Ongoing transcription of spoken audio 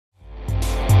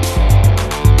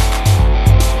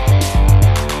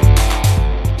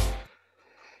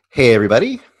Hey,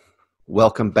 everybody.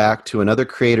 Welcome back to another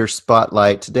Creator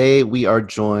Spotlight. Today, we are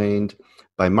joined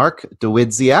by Mark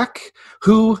Dawidziak,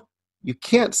 who you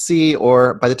can't see,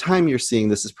 or by the time you're seeing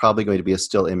this is probably going to be a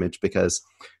still image because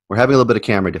we're having a little bit of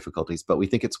camera difficulties, but we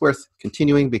think it's worth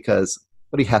continuing because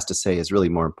what he has to say is really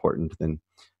more important than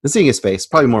seeing his face,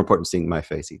 probably more important than seeing my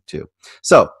face too.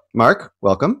 So, Mark,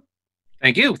 welcome.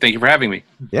 Thank you. Thank you for having me.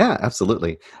 Yeah,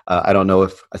 absolutely. I don't know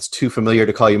if it's too familiar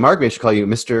to call you Mark. Maybe I should call you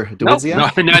Mr. Dawidziak.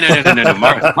 No.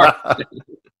 Mark.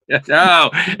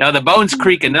 No, the bones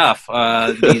creak enough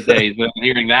these days when I'm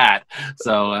hearing that.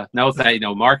 So,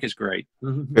 Mark is great.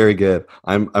 Very good.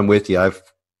 I'm with you.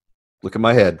 Look at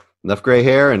my head. Enough gray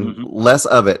hair and less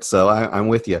of it. So I'm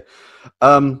with you.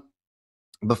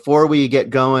 Before we get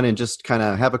going and just kind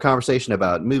of have a conversation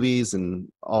about movies and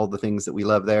all the things that we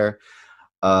love there,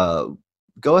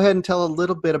 go ahead and tell a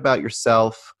little bit about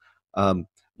yourself.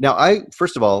 Now,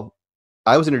 first of all,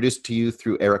 I was introduced to you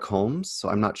through Eric Holmes, so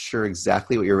I'm not sure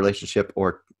exactly what your relationship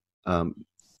or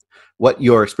what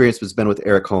your experience has been with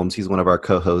Eric Holmes. He's one of our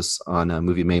co-hosts on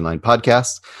Movie Mainline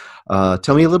podcast.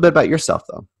 Tell me a little bit about yourself,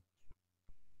 though.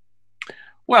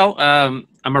 Well,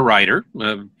 I'm a writer.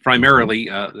 Primarily,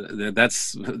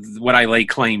 that's what I lay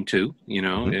claim to,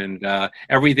 and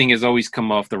everything has always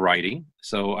come off the writing.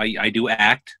 So I do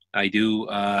act. I do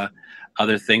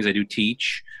other things. I do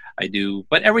teach.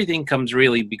 But everything comes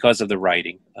really because of the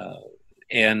writing.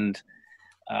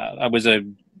 I was a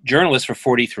journalist for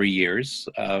 43 years,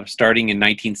 starting in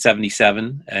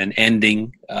 1977 and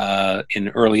ending in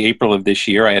early April of this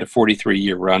year. I had a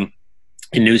 43-year run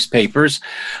in newspapers,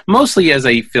 mostly as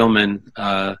a film and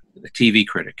TV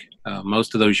critic.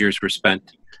 Most of those years were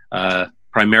spent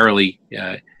primarily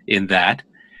in that.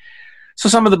 So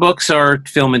some of the books are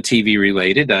film and TV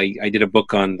related. I did a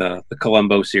book on the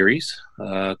Columbo series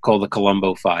called The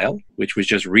Columbo File, which was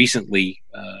just recently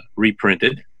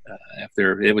reprinted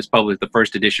after it was published. The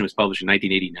first edition was published in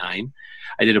 1989.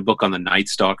 I did a book on the Night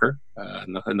Stalker,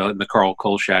 the Carl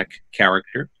Kolchak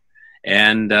character,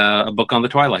 and a book on the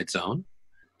Twilight Zone.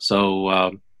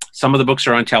 So some of the books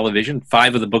are on television.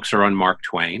 5 of the books are on Mark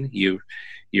Twain. You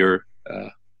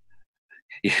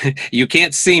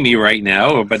can't see me right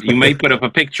now, but you may put up a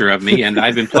picture of me. And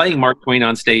I've been playing Mark Twain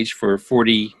on stage for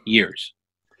 40 years,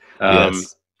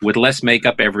 yes. With less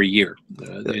makeup every year.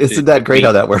 Isn't that great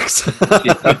how that works?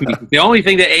 The only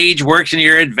thing that age works in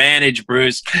your advantage,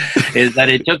 Bruce, is that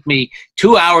it took me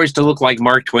 2 hours to look like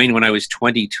Mark Twain when I was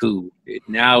 22. It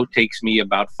now takes me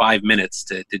about 5 minutes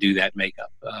to do that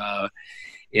makeup.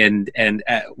 And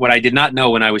what I did not know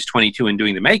when I was 22 and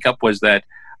doing the makeup was that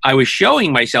I was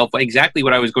showing myself exactly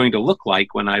what I was going to look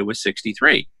like when I was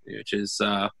 63, which is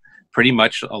pretty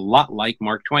much a lot like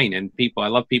Mark Twain. And I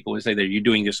love people who say that you're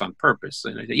doing this on purpose.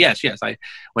 And I say, yes. I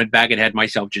went back and had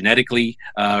myself genetically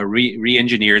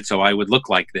re-engineered so I would look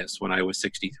like this when I was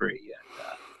 63.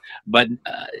 Some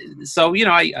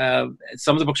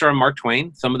of the books are on Mark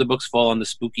Twain. Some of the books fall on the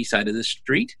spooky side of the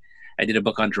street. I did a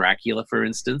book on Dracula, for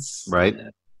instance. Right.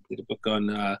 Did a book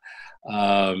on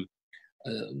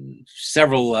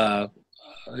several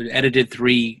edited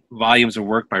 3 volumes of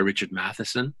work by Richard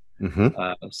Matheson. And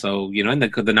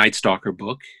the Night Stalker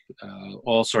book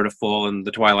all sort of fall in the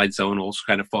Twilight Zone, also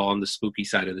kind of fall on the spooky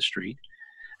side of the street.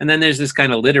 And then there's this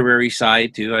kind of literary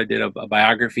side too. I did a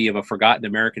biography of a forgotten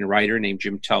American writer named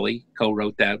Jim Tully,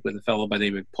 co-wrote that with a fellow by the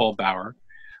name of Paul Bauer,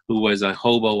 who was a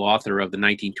hobo author of the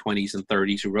 1920s and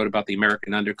 30s, who wrote about the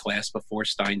American underclass before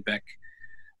Steinbeck,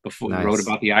 Nice. Wrote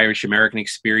about the Irish-American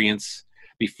experience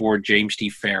before James T.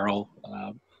 Farrell,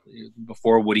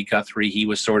 before Woody Guthrie. He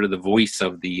was sort of the voice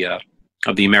of the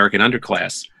American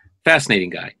underclass.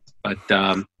 Fascinating guy, but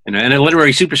and a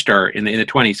literary superstar in the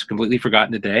 20s, completely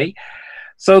forgotten today.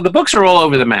 So the books are all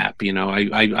over the map.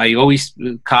 I always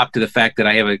cop to the fact that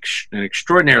I have an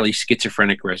extraordinarily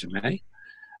schizophrenic resume.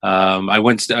 I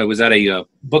was at a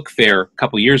book fair a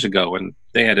couple years ago, and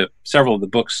they had several of the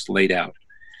books laid out.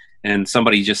 And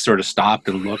somebody just sort of stopped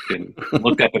and looked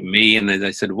up at me, and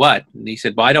I said, "What?" And he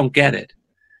said, "Well, I don't get it."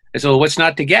 I said, "Well, what's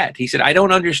not to get?" He said, "I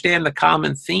don't understand the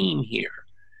common theme here."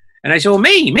 And I said, "Well,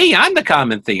 me, I'm the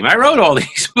common theme. I wrote all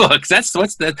these books.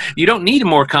 You don't need a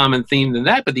more common theme than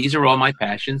that, but these are all my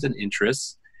passions and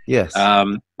interests." Yes.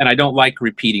 And I don't like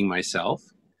repeating myself.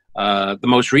 The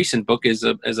most recent book is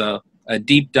a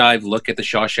deep dive look at the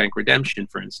Shawshank Redemption,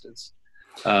 for instance.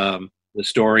 The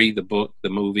story, the book, the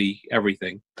movie,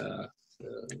 everything.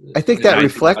 I think that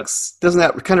doesn't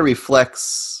that kind of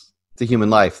reflects the human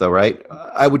life, though, right?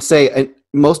 I would say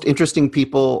most interesting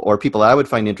people, or people I would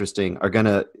find interesting, are going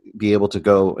to be able to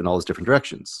go in all those different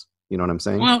directions. You know what I'm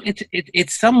saying? Well,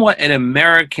 it's somewhat an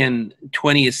American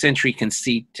 20th century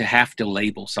conceit to have to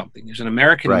label something. There's an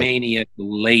American Right. mania to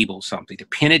label something, to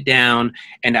pin it down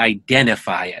and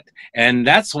identify it. And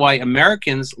that's why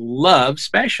Americans love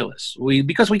specialists.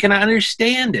 Because we can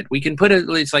understand it. We can put it,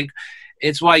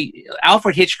 it's why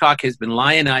Alfred Hitchcock has been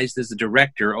lionized as a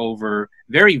director over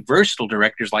very versatile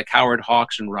directors like Howard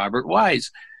Hawks and Robert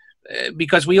Wise.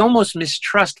 Because we almost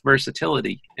mistrust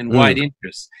versatility and wide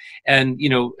interests. And,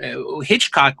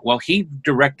 Hitchcock, well, he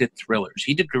directed thrillers.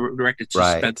 He directed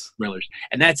suspense thrillers.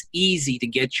 And that's easy to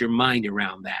get your mind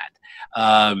around that.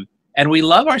 And we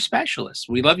love our specialists.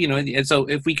 We love, and so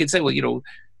if we could say,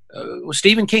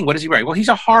 Stephen King, what does he write? Well, he's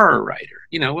a horror writer.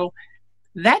 Well,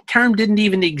 that term didn't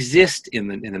even exist in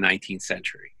the 19th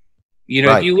century.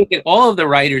 If you look at all of the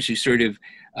writers who sort of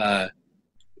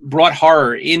brought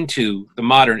horror into the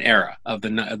modern era of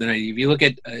the night. If you look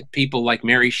at people like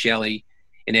Mary Shelley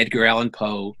and Edgar Allan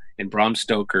Poe and Bram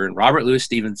Stoker and Robert Louis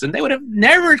Stevenson, they would have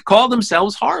never called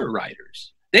themselves horror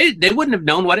writers. They wouldn't have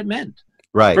known what it meant.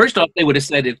 Right. First off, they would have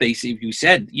said, if you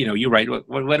said, you write, what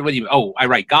do you mean? Oh, I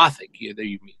write Gothic. You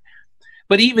mean.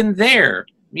 But even there,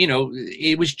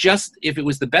 it was just, if it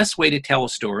was the best way to tell a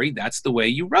story, that's the way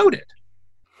you wrote it.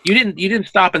 You didn't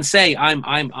stop and say, I'm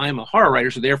a horror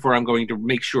writer, so therefore I'm going to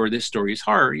make sure this story is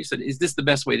horror. You said, is this the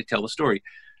best way to tell a story?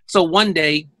 So one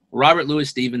day, Robert Louis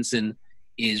Stevenson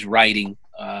is writing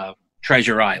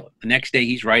Treasure Island. The next day,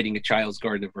 he's writing A Child's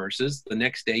Garden of Verses. The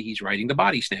next day, he's writing The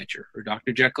Body Snatcher or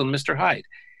Dr. Jekyll and Mr. Hyde.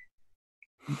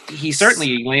 He's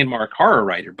certainly a landmark horror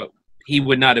writer, but he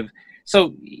would not have.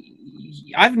 So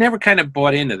I've never kind of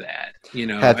bought into that.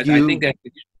 I think that.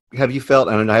 Have you felt,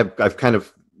 and I've kind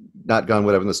of not gone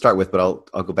what I'm going to start with, but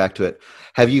I'll go back to it.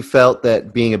 Have you felt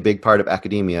that being a big part of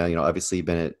academia, obviously you've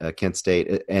been at Kent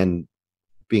State and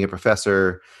being a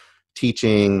professor,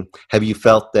 teaching, have you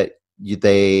felt that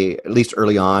they, at least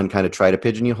early on, kind of try to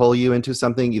pigeonhole you into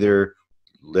something, either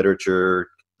literature,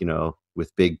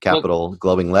 with big capital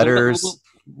glowing letters?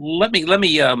 Let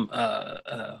me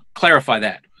clarify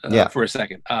that for a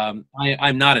second.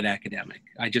 I'm not an academic.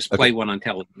 I just play one on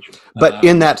television. But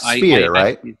in that sphere,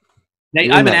 right?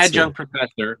 I'm an adjunct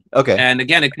professor. Okay. And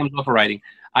again, it comes off of writing.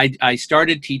 I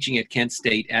started teaching at Kent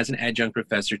State as an adjunct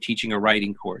professor, teaching a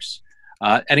writing course.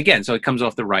 And again, so it comes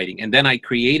off the writing. And then I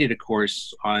created a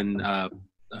course on a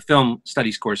film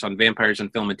studies course on vampires in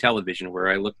film and television, where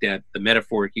I looked at the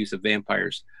metaphoric use of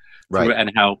vampires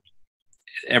and how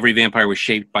every vampire was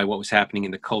shaped by what was happening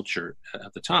in the culture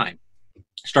at the time.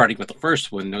 Starting with the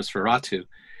first one, Nosferatu, who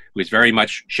was very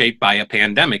much shaped by a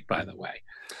pandemic, by the way.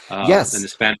 Yes. And the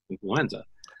Spanish influenza.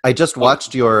 I just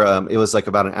watched your, it was like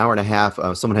about an hour and a half.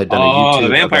 Someone had done a YouTube. The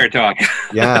vampire talk.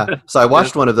 Yeah. So I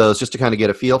watched one of those just to kind of get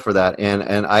a feel for that.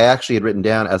 And I actually had written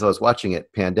down as I was watching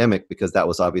it, pandemic, because that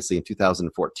was obviously in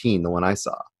 2014, the one I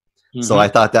saw. Mm-hmm. So I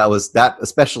thought that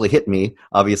especially hit me,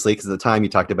 obviously, because at the time you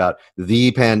talked about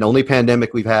the only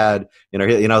pandemic we've had. I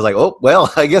was like, oh, well,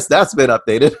 I guess that's been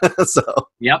updated. So.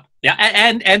 Yep. Yeah.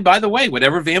 And by the way,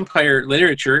 whatever vampire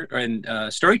literature and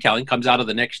storytelling comes out of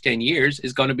the next 10 years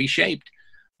is going to be shaped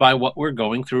by what we're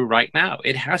going through right now.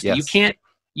 It has to. Yes.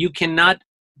 You cannot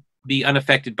be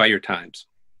unaffected by your times.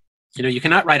 You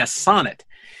cannot write a sonnet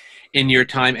in your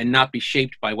time and not be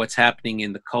shaped by what's happening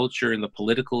in the culture and the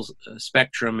political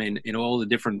spectrum and in all the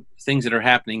different things that are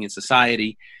happening in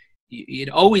society. It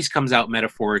always comes out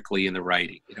metaphorically in the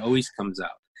writing. It always comes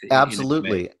out.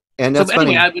 Absolutely. And that's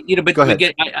funny. But go ahead.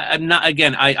 Again, I'm not.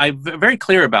 Again, I'm very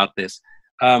clear about this.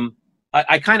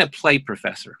 I kind of play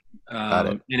professor,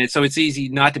 and so it's easy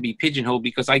not to be pigeonholed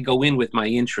because I go in with my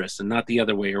interests and not the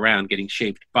other way around, getting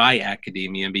shaped by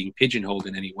academia and being pigeonholed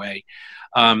in any way.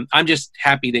 I'm just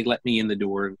happy they let me in the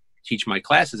door and teach my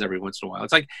classes every once in a while.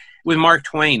 It's like with Mark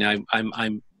Twain. I'm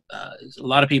a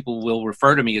lot of people will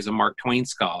refer to me as a Mark Twain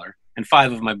scholar, and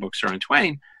 5 of my books are on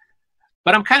Twain.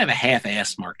 But I'm kind of a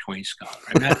half-assed Mark Twain scholar.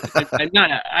 I'm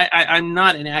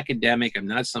not an academic. I'm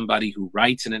not somebody who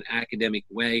writes in an academic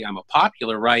way. I'm a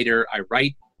popular writer. I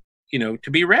write,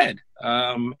 to be read.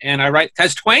 And I write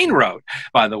as Twain wrote,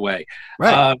 by the way.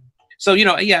 Right.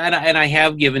 And I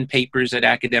have given papers at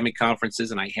academic conferences,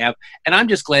 and I'm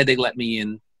just glad they let me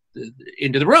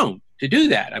into the room to do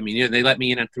that. I mean, they let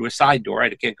me in through a side door. I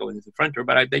can't go into the front door,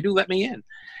 but they do let me in,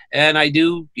 and I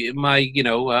do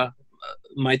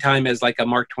my time as like a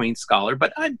Mark Twain scholar.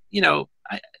 But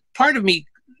part of me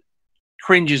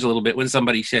cringes a little bit when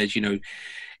somebody says,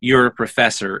 you're a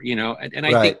professor, and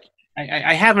I think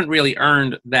I haven't really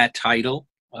earned that title.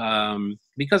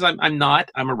 Because I'm not.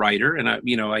 I'm a writer, and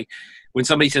when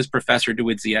somebody says Professor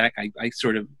Dawidziak, I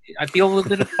feel a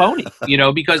little bit phony,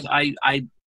 because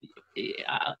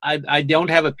I don't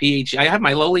have a PhD. I have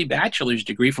my lowly bachelor's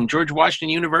degree from George Washington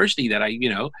University that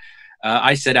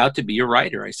I set out to be a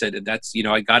writer. I said that's,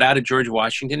 I got out of George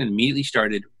Washington and immediately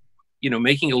started,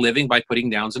 making a living by putting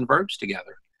nouns and verbs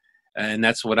together. And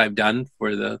that's what I've done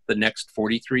for the next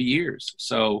 43 years.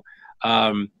 So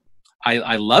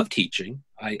I love teaching.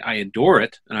 I adore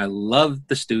it. And I love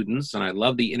the students, and I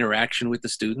love the interaction with the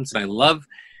students. And I love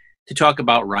to talk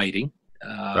about writing.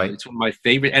 Right. It's one of my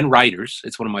favorite, and writers.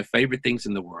 It's one of my favorite things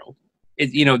in the world.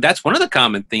 That's one of the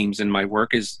common themes in my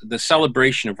work is the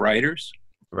celebration of writers.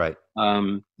 Right.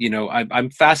 I'm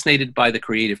fascinated by the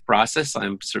creative process.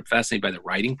 I'm sort of fascinated by the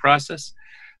writing process.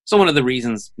 So one of the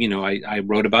reasons, I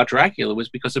wrote about Dracula was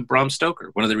because of Bram Stoker.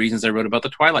 One of the reasons I wrote about the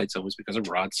Twilight Zone was because of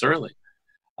Rod Serling.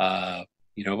 I'm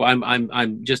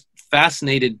just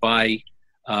fascinated by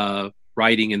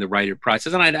writing and the writer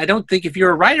process. And I don't think if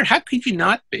you're a writer, how could you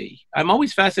not be? I'm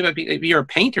always fascinated by, if you're a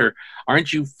painter,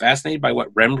 aren't you fascinated by what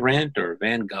Rembrandt or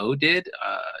Van Gogh did?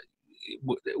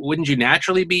 Wouldn't you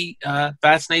naturally be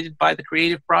fascinated by the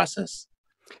creative process?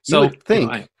 So you would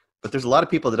think, but there's a lot of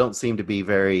people that don't seem to be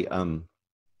very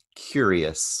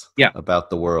curious about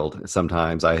the world.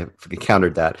 Sometimes I have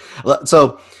encountered that.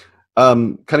 So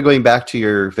kind of going back to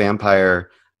your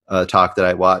vampire talk that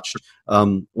I watched,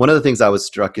 one of the things I was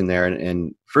struck in there,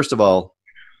 and first of all,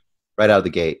 right out of the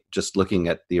gate, just looking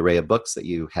at the array of books that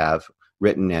you have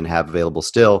written and have available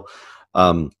still,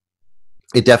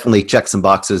 it definitely checked some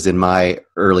boxes in my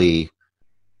early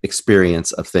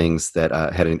experience of things that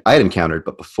I had encountered.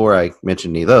 But before I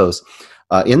mentioned any of those,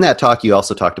 in that talk, you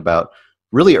also talked about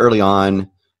really early on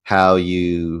how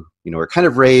you were kind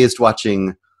of raised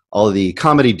watching all of the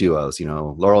comedy duos,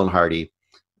 Laurel and Hardy,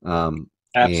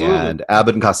 and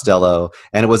Abbott and Costello.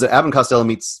 And it was Abbott and Costello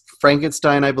meets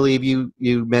Frankenstein, I believe you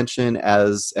mentioned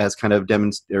as kind of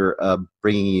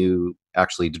bringing you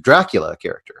actually to Dracula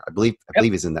character. I believe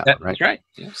he's in that one, right? That's right.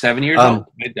 Yeah, 7 years old.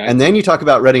 And then you talk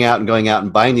about running out and going out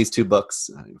and buying these two books,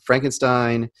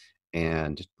 Frankenstein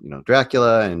and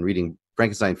Dracula, and reading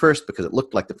Frankenstein first because it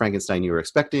looked like the Frankenstein you were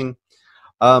expecting.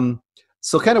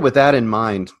 So kind of with that in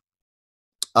mind,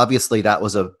 obviously that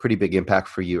was a pretty big impact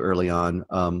for you early on.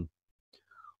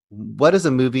 What is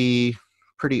a movie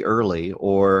pretty early,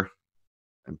 or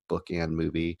a book and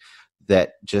movie,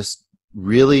 that just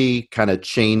really kind of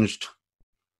changed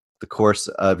the course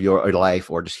of your life,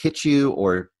 or just hit you,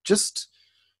 or just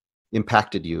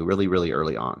impacted you really, really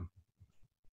early on?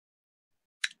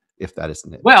 If that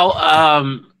isn't it. Well,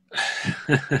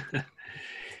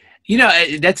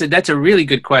 that's a really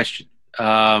good question.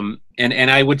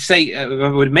 And I would say I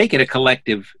would make it a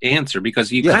collective answer,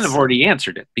 because you kind of already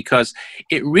answered it, because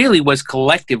it really was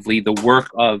collectively the work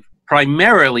of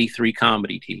primarily three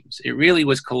comedy teams. It really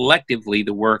was collectively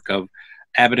the work of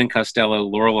Abbott and Costello,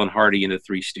 Laurel and Hardy, and the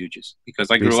Three Stooges. Because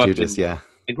I grew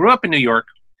up in New York.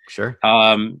 Sure.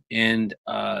 And in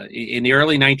the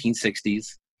early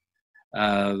 1960s,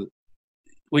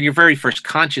 when you're very first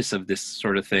conscious of this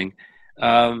sort of thing,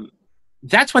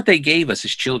 that's what they gave us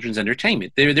as children's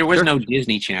entertainment. There was no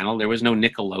Disney Channel. There was no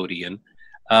Nickelodeon.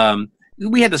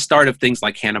 We had the start of things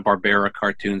like Hanna-Barbera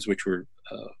cartoons, which were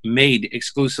made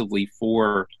exclusively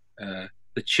for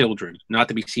the children, not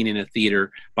to be seen in a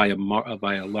theater by a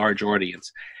large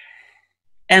audience.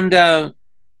 And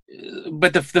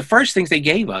but the first things they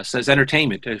gave us as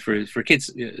entertainment for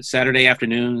kids, Saturday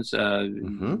afternoons,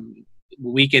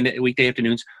 weekday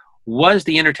afternoons, was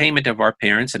the entertainment of our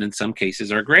parents, and in some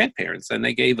cases our grandparents. And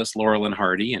they gave us Laurel and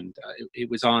Hardy, and it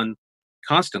was on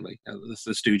constantly, the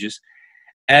Stooges.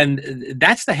 And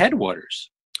that's the headwaters.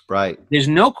 Right. There's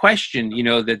no question,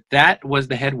 that was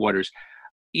the headwaters.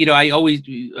 It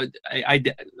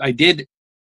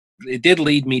did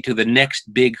lead me to the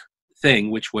next big thing,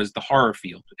 which was the horror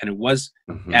field. And it was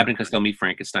Abbott and Costello Meet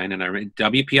Frankenstein. And I read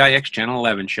WPIX Channel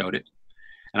 11 showed it.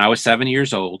 And I was 7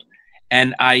 years old.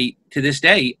 And to this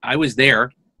day, I was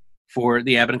there for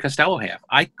the Abbott and Costello half.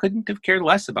 I couldn't have cared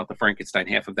less about the Frankenstein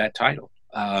half of that title.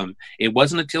 It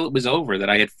wasn't until it was over that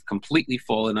I had completely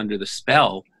fallen under the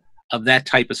spell of that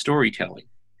type of storytelling.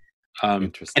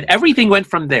 Interesting. And everything went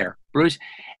from there. Bruce,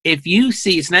 if you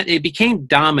see, it became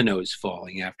dominoes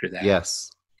falling after that. Yes.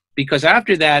 Because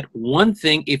after that, one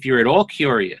thing, if you're at all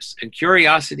curious, and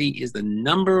curiosity is the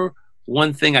number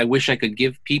one thing I wish I could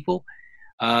give people,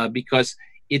 because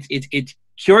it's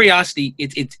curiosity.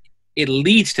 It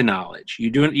leads to knowledge.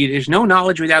 There's no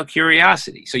knowledge without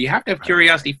curiosity. So you have to have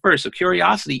curiosity first. So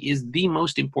curiosity is the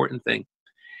most important thing.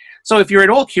 So if you're at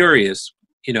all curious,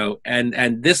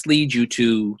 and this leads you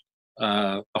to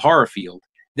the horror field,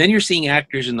 then you're seeing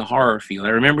actors in the horror field.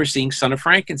 I remember seeing Son of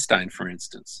Frankenstein, for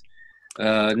instance.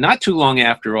 not too long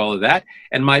after all of that.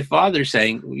 And my father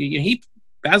saying,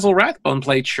 Basil Rathbone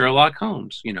played Sherlock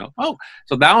Holmes, Oh,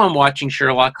 so now I'm watching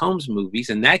Sherlock Holmes movies,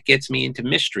 and that gets me into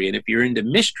mystery. And if you're into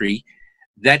mystery,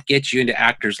 that gets you into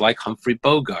actors like Humphrey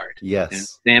Bogart and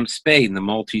Yes. Sam Spade and the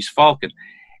Maltese Falcon.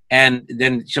 And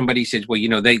then somebody says, well,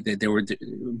 they were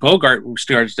Bogart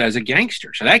starts as a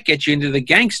gangster, so that gets you into the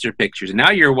gangster pictures. And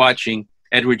now you're watching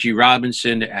Edward G.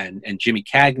 Robinson and Jimmy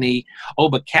Cagney. Oh,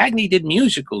 but Cagney did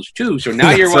musicals too, so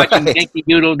now you're watching right. Yankee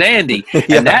Doodle Dandy,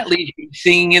 and that leads you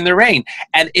Singing in the Rain,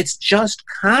 and it's just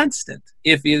constant.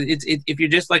 If you're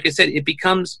just like I said, it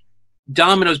becomes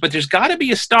dominoes. But there's got to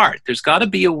be a start. There's got to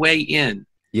be a way in.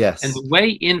 Yes. And the way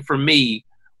in for me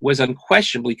was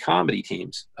unquestionably comedy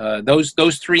teams.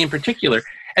 Those three in particular.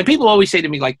 And people always say to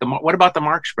me, like, what about the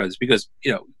Marx Brothers? Because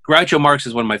Groucho Marx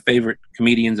is one of my favorite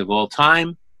comedians of all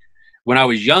time. When I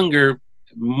was younger,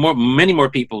 many more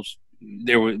people.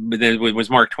 There was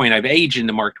Mark Twain. I've aged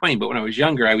into Mark Twain, but when I was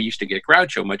younger, I used to get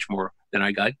Groucho much more than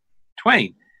I got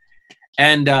Twain.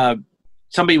 And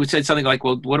somebody would say something like,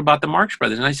 well, what about the Marx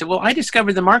Brothers? And I said, well, I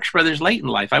discovered the Marx Brothers late in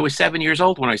life. I was 7 years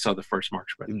old when I saw the first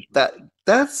Marx Brothers.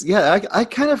 I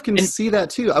kind of can see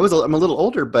that too. I'm a little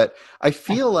older, but I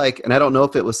feel like, and I don't know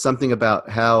if it was something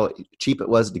about how cheap it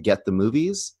was to get the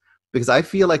movies, because I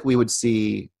feel like I would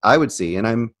see,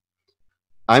 and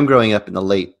I'm growing up in the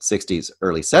late 60s,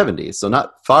 early 70s, so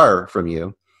not far from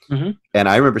you. Mm-hmm. And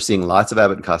I remember seeing lots of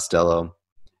Abbott and Costello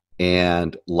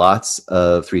and lots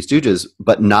of Three Stooges,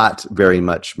 but not very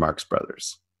much Marx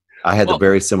Brothers. I had a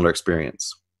very similar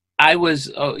experience. I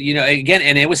was, again,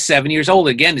 and it was 7 years old.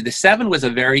 Again, the 7 was a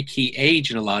very key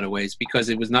age in a lot of ways, because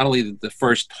it was not only the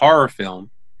first horror film,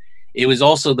 it was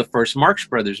also the first Marx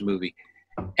Brothers movie.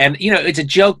 And, it's a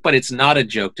joke, but it's not a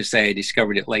joke to say I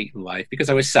discovered it late in life, because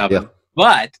I was 7. Yeah.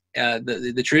 But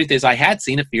the truth is I had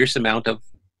seen a fierce amount of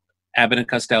Abbott and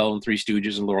Costello and Three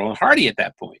Stooges and Laurel and Hardy at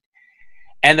that point.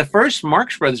 And the first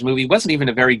Marx Brothers movie wasn't even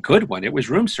a very good one. It was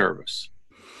Room Service.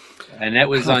 And that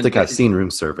was I don't think I've seen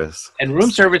Room Service. And Room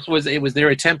Service was their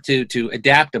attempt to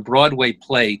adapt a Broadway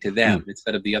play to them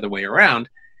instead of the other way around.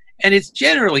 And it's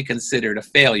generally considered a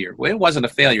failure. Well, it wasn't a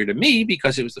failure to me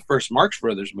because it was the first Marx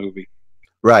Brothers movie.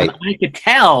 Right. And I could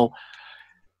tell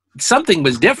something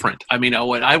was different. I mean,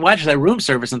 when I watched that Room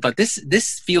Service and thought,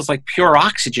 this feels like pure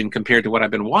oxygen compared to what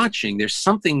I've been watching. There's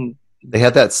something. They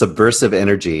had that subversive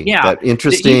energy. Yeah. That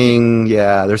interesting.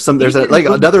 There's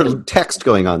another text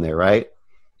going on there, right?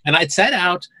 And I'd set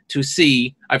out to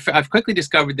see. I've quickly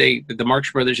discovered that the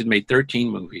Marx Brothers had made 13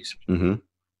 movies. Mm-hmm.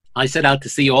 I set out to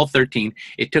see all 13.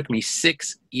 It took me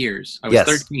 6 years. I was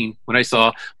 13 when I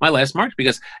saw my last Marx,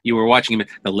 because you were watching him at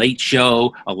the Late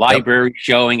Show, a library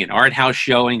showing, an art house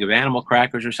showing of Animal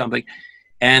Crackers or something.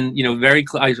 And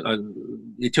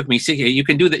it took me 6 years. You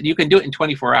can do that. You can do it in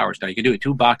 24 hours now. You can do it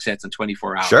 2 box sets in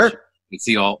 24 hours. Sure. You can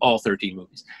see all 13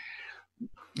 movies.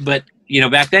 But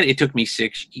back then it took me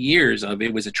 6 years of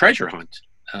it was a treasure hunt.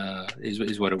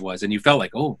 Is what it was, and you felt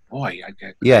like, oh boy,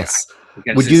 yes.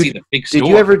 See the big store. Did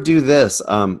you ever do this?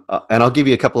 And I'll give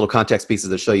you a couple of context pieces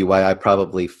to show you why I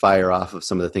probably fire off of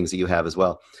some of the things that you have as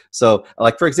well. So,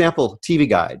 like for example, TV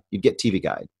Guide. You'd get TV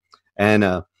Guide, and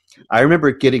I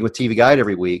remember getting with TV Guide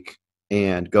every week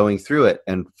and going through it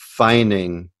and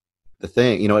finding the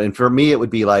thing. And for me, it would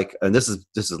be like, and this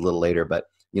is a little later, but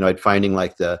I'd finding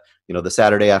like the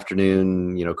Saturday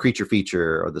afternoon, creature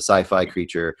feature or the sci-fi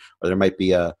creature, or there might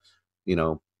be a,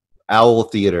 owl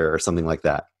theater or something like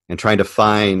that, and trying to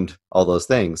find all those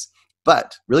things.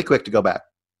 But really quick to go back,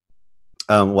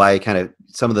 why kind of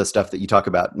some of the stuff that you talk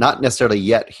about, not necessarily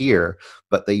yet here,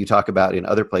 but that you talk about in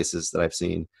other places that I've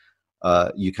seen,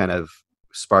 you kind of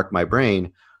sparked my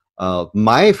brain.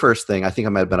 My first thing, I think I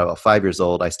might have been about 5 years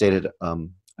old. I stayed at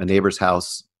a neighbor's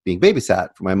house being babysat.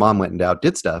 My mom went and out,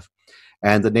 did stuff.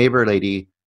 And the neighbor lady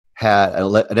had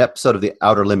an episode of The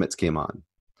Outer Limits came on.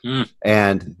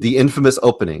 And the infamous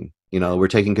opening, we're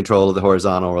taking control of the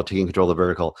horizontal, we're taking control of the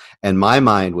vertical. And my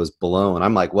mind was blown.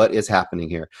 I'm like, what is happening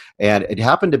here? And it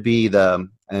happened to be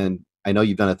and I know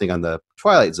you've done a thing on the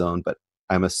Twilight Zone, but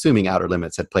I'm assuming Outer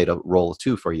Limits had played a role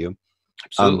too for you.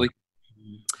 Absolutely.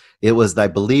 It was, I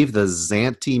believe, the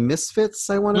Zanti Misfits,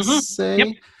 I want to say.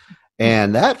 Yep.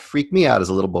 And that freaked me out as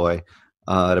a little boy.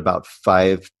 At about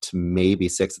 5 to maybe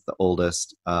 6 at the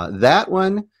oldest. That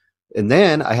one. And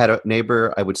then I had a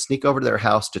neighbor, I would sneak over to their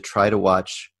house to try to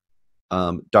watch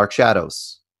Dark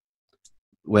Shadows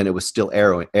when it was still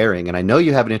airing. And I know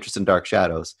you have an interest in Dark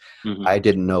Shadows. Mm-hmm. I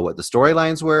didn't know what the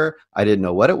storylines were. I didn't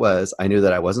know what it was. I knew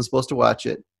that I wasn't supposed to watch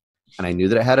it. And I knew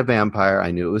that it had a vampire.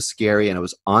 I knew it was scary. And it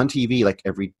was on TV like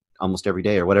almost every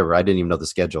day or whatever. I didn't even know the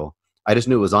schedule. I just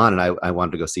knew it was on, and I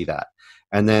wanted to go see that.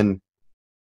 And then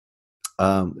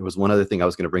There was one other thing I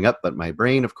was going to bring up, but my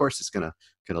brain, of course, is going to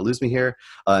lose me here.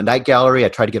 Night Gallery. I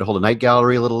tried to get a hold of Night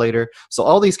Gallery a little later. So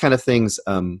all these kind of things,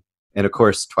 and of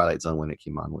course, Twilight Zone when it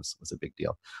came on was a big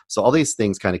deal. So all these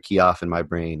things kind of key off in my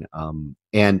brain,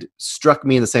 and struck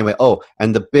me in the same way. Oh,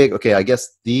 and I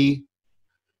guess the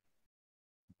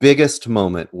biggest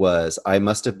moment was I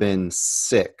must have been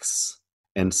 6,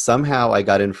 and somehow I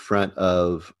got in front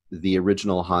of the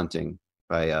original Haunting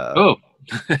by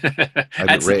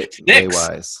That's Ray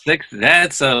Wise. 6.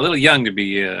 That's a little young to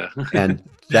be. And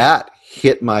that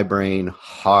hit my brain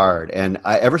hard, and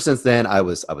ever since then I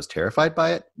was terrified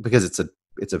by it, because it's a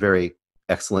very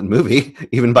excellent movie,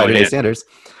 even by today's standards.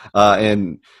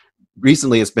 And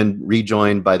recently, it's been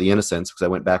rejoined by The Innocents, because I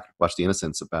went back and watched The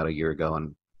Innocents about a year ago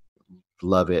and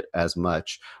love it as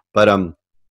much. But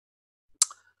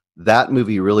that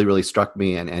movie really, really struck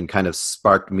me and kind of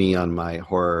sparked me on my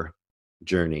horror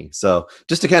journey. So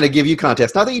just to kind of give you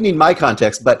context, not that you need my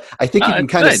context, but I think you can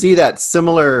kind of see that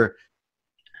similar.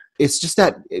 It's just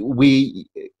that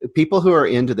people who are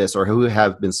into this, or who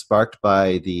have been sparked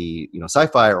by the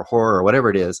sci-fi or horror or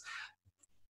whatever it is,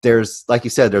 there's, like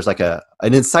you said, there's like an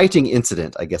inciting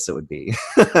incident, I guess it would be.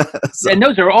 And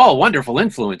those are all wonderful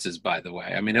influences, by the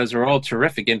way. I mean, those are all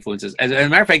terrific influences. As a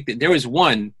matter of fact, there was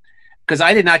one, because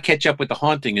I did not catch up with The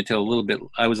Haunting until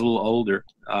I was a little older.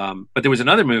 But there was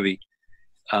another movie.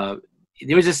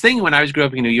 There was this thing when I grew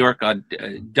up in New York on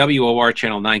WOR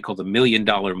Channel 9 called The $1 Million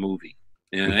Movie.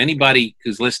 Anybody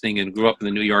who's listening and grew up in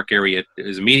the New York area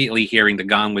is immediately hearing the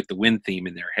Gone with the Wind theme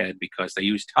in their head, because they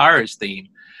used Tara's theme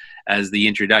as the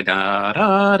introduction. And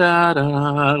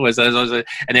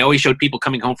they always showed people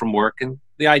coming home from work, and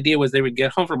the idea was they would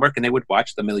get home from work and they would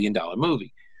watch The $1 Million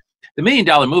Movie. The $1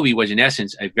 Million Movie was, in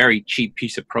essence, a very cheap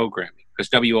piece of programming, because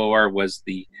WOR was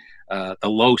the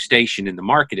low station in the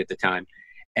market at the time.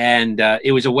 And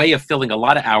it was a way of filling a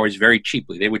lot of hours very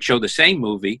cheaply. They would show the same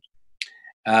movie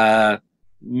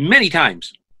many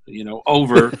times,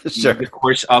 over Sure. the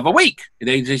course of a week.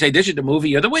 They say, this is the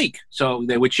movie of the week. So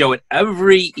they would show it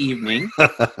every evening.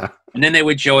 And then they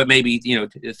would show it maybe,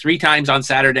 3 times on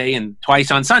Saturday and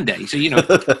twice on Sunday. So,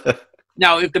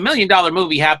 now if the $1 Million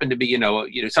Movie happened to be,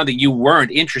 something you weren't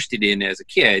interested in as a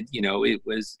kid, it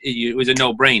was a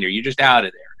no-brainer. You're just out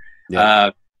of there.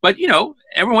 Yeah. But,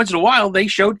 every once in a while they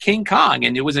showed King Kong,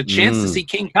 and it was a chance to see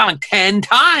King Kong 10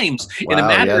 times in a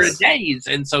matter of days.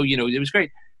 And so, it was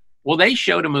great. Well, they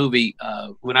showed a movie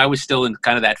when I was still in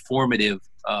kind of that formative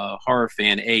horror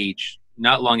fan age,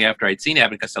 not long after I'd seen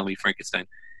Abbott and Costello Meet Frankenstein.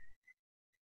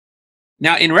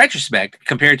 Now, in retrospect,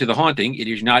 compared to The Haunting, it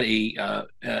is not it's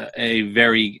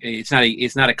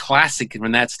not a classic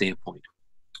from that standpoint.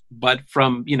 But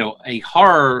from, a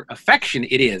horror affection,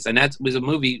 it is. And that was a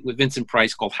movie with Vincent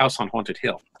Price called House on Haunted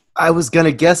Hill. I was going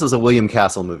to guess it was a William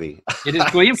Castle movie. It is a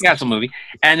William Castle movie.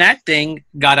 And that thing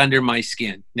got under my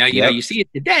skin. Now, you see it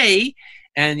today,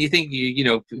 and you think,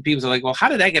 people are like, well, how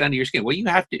did that get under your skin? Well, you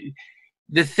have to.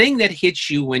 The thing that hits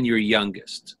you when you're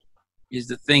youngest is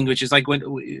the thing, which is like when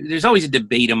there's always a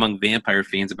debate among vampire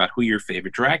fans about who your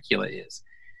favorite Dracula is.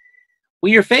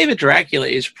 Well, your favorite Dracula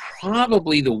is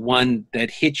probably the one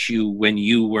that hit you when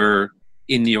you were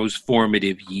in those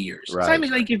formative years. Right. So, I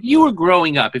mean, like if you were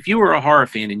growing up, if you were a horror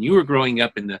fan and you were growing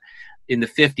up in the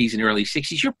 50s and early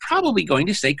 60s, you're probably going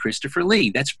to say Christopher Lee.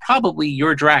 That's probably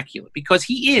your Dracula, because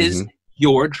he is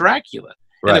your Dracula.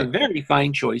 Right. And a very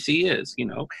fine choice he is.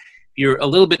 If you're a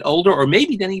little bit older, or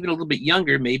maybe then even a little bit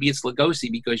younger, maybe it's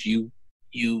Lugosi because you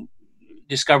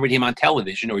discovered him on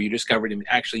television, or you discovered him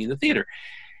actually in the theater.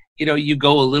 You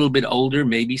go a little bit older,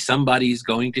 maybe somebody's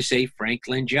going to say Frank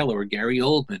Langella or Gary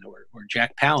Oldman or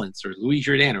Jack Palance or Louis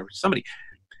Jourdan or somebody.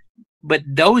 But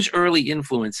those early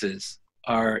influences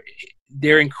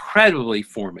they're incredibly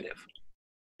formative,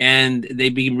 and they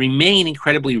remain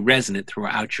incredibly resonant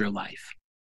throughout your life.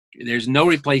 There's no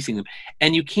replacing them.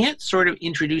 And you can't sort of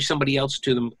introduce somebody else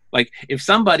to them. Like if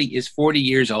somebody is 40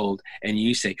 years old and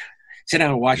you say, sit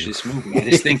down and watch this movie, and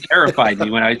this thing terrified me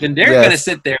when I was in there. They're going to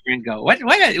sit there and go, what are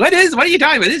you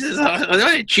talking about? This is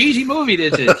a cheesy movie,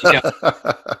 this is.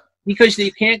 Because they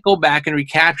can't go back and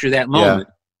recapture that moment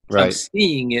of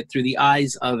seeing it through the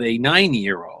eyes of a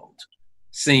 9-year-old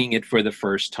seeing it for the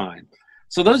first time.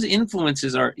 So those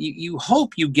influences you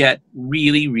hope you get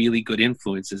really, really good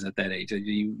influences at that age.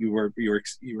 You were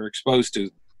exposed to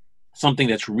something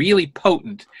that's really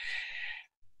potent,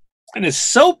 and is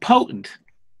so potent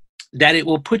that it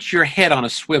will put your head on a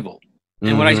swivel.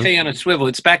 And when I say on a swivel,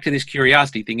 it's back to this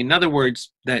curiosity thing. In other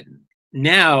words, that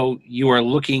now you are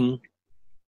looking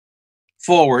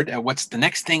forward at what's the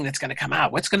next thing that's going to come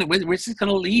out. Where's this going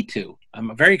to lead to?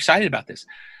 I'm very excited about this.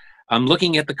 I'm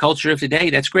looking at the culture of today.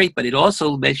 That's great, but it also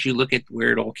lets you look at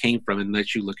where it all came from and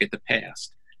lets you look at the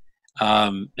past.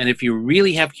 And if you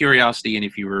really have curiosity, and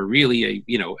if you were really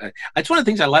that's one of the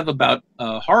things I love about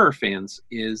horror fans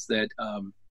is that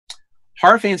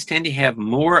horror fans tend to have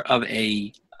more of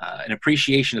an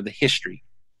appreciation of the history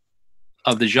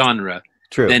of the genre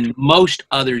than most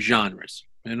other genres.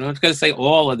 And I'm not going to say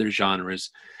all other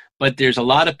genres, but there's a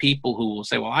lot of people who will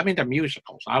say, well, I'm into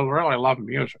musicals. I really love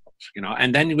musicals,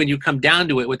 And then when you come down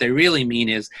to it, what they really mean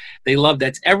is they love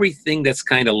that's everything that's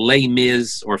kind of Les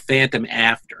Mis or Phantom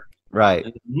after. Right.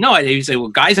 No idea. You say, well,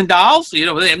 Guys and Dolls, they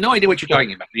have no idea what you're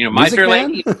talking about. My Fair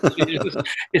Lady,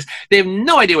 they have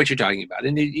no idea what you're talking about.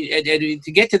 And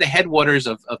to get to the headwaters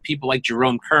of people like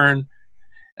Jerome Kern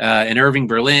and Irving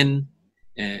Berlin,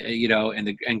 and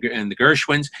the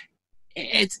Gershwins,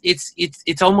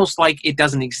 it's almost like it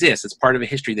doesn't exist. It's part of a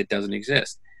history that doesn't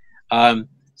exist.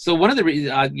 So one of the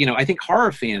reasons, I think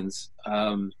horror fans,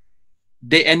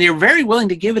 they're very willing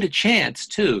to give it a chance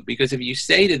too, because if you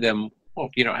say to them, well,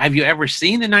 have you ever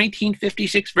seen the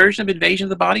 1956 version of Invasion of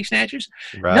the Body Snatchers?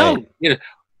 Right. No,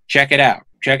 check it out.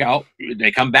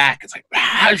 They come back. It's like,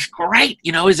 it's great.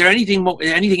 Is there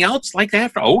anything else like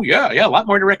that? Oh yeah, a lot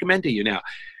more to recommend to you now.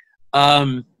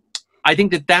 I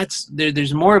think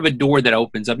there's more of a door that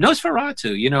opens up.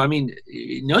 Nosferatu,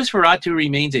 Nosferatu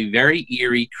remains a very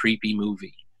eerie, creepy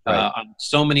movie on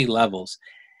so many levels.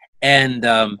 And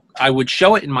I would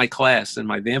show it in my class, in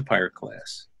my vampire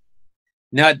class.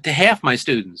 Now, to half my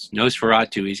students,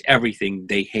 Nosferatu is everything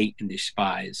they hate and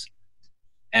despise.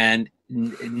 And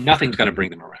nothing's going to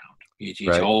bring them around.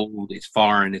 It's old, it's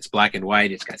foreign, it's black and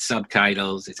white, it's got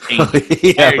subtitles, it's ancient.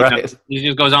 It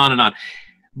just goes on and on.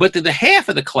 But to the half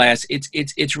of the class,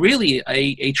 it's really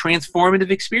a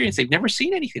transformative experience. They've never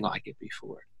seen anything like it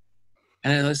before.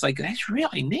 And it's like, that's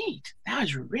really neat. That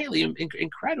was really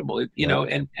incredible.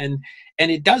 And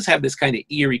it does have this kind of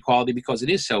eerie quality because it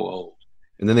is so old.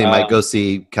 And then they might go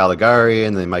see Caligari,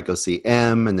 and they might go see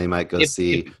M, and they might go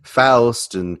see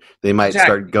Faust, and they might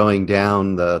start going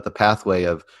down the pathway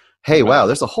of, hey, wow,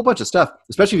 there's a whole bunch of stuff,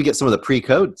 especially if you get some of the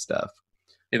pre-code stuff.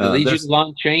 If it leads you to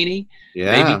Lon Chaney,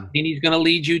 maybe Chaney's going to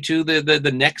lead you to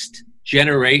the next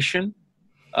generation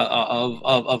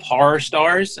of horror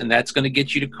stars, and that's going to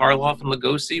get you to Karloff and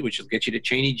Lugosi, which will get you to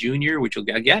Chaney Jr., which will,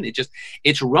 again,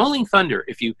 it's rolling thunder.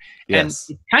 And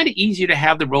it's kind of easier to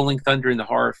have the rolling thunder in the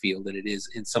horror field than it is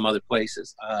in some other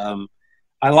places.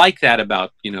 I like that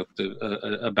about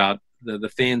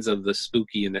the fans of the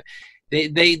spooky, and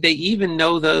they even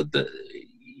know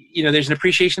there's an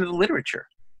appreciation of the literature.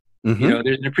 Mm-hmm.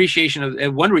 There's an appreciation of,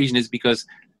 and one reason is because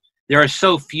there are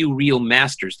so few real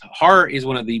masters. Horror is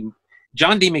one of the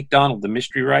John D. MacDonald, the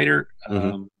mystery writer,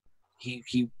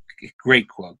 he great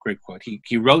quote.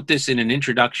 He wrote this in an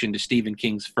introduction to Stephen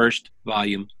King's first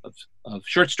volume of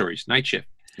short stories, Night Shift.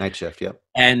 Yep.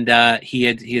 And he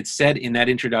had said in that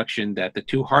introduction that the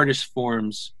two hardest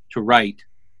forms to write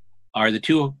are the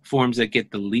two forms that get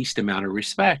the least amount of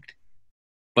respect.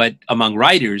 But among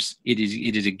writers, it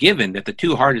is a given that the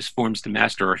two hardest forms to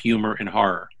master are humor and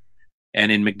horror. And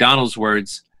in MacDonald's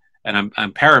words, and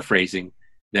I'm paraphrasing,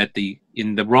 that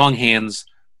in the wrong hands,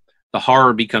 the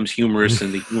horror becomes humorous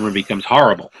and the humor becomes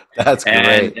horrible. That's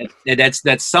great. And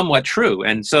that's somewhat true.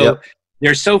 And so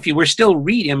there's so few. We're still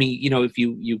reading. I mean, if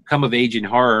you come of age in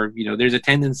horror, there's a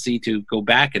tendency to go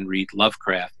back and read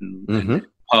Lovecraft and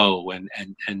Poe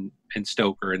and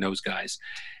Stoker and those guys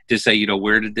to say,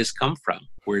 where did this come from?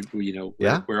 Where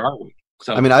are we?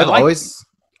 So I mean,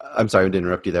 I'm sorry to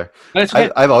interrupt you there.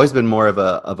 I've always been more of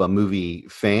a movie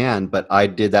fan, but I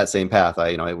did that same path.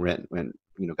 I went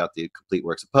got the complete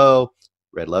works of Poe,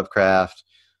 read Lovecraft,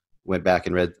 went back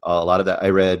and read a lot of that. I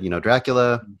read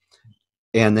Dracula,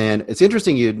 and then it's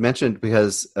interesting you had mentioned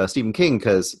because Stephen King,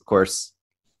 because of course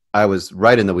I was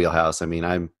right in the wheelhouse. I mean,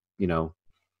 I'm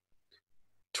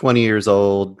 20 years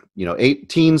old,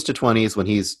 teens to 20s when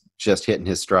he's just hitting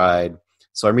his stride.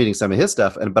 So I'm reading some of his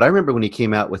stuff, but I remember when he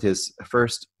came out with his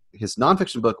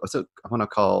nonfiction book. What's it? I want to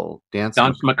call Dance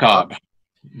Macabre.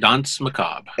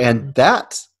 And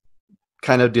that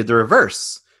kind of did the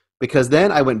reverse, because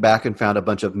then I went back and found a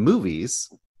bunch of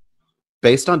movies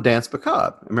based on Dance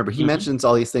Macabre. I remember he mentions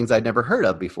all these things I'd never heard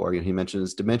of before. He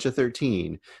mentions Dementia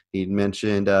 13. He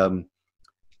mentioned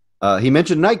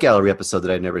Night Gallery episode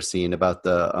that I'd never seen about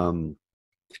the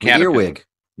earwig.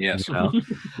 Yes.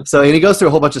 So, and he goes through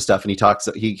a whole bunch of stuff, and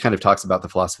he kind of talks about the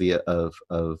philosophy of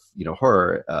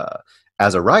horror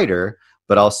as a writer,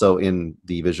 but also in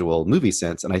the visual movie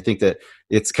sense. And I think that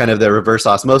it's kind of the reverse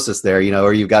osmosis there,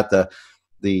 or you've got the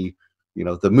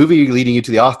movie leading you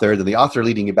to the author, then the author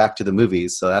leading you back to the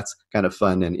movies. So that's kind of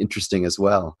fun and interesting as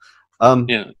well.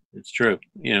 It's true.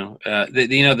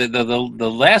 The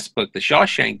last book, the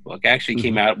Shawshank book, actually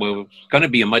came Hmm. out. Well, it was going to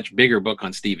be a much bigger book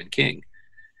on Stephen King.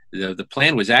 The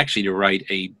plan was actually to write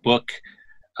a book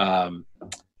um,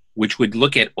 which would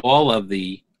look at all of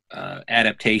the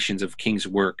adaptations of King's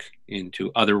work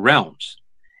into other realms.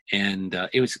 And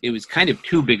it was kind of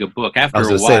too big a book. I After was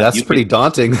a going to say while, that's you can pretty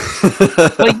daunting.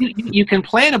 well you can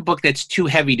plan a book that's too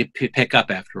heavy to pick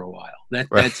up after a while. Right.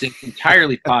 That's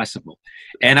entirely possible.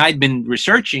 And I'd been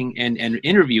researching and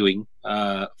interviewing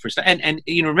for stuff, and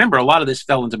remember, a lot of this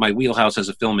fell into my wheelhouse as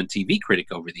a film and TV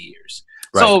critic over the years.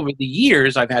 So Right. over the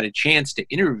years, I've had a chance to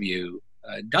interview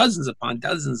dozens upon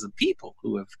dozens of people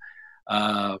who have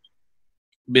uh,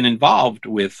 been involved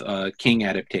with King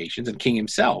adaptations and King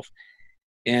himself.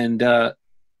 And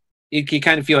you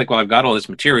kind of feel like, well, I've got all this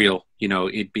material,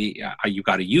 it'd be you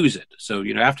got to use it. So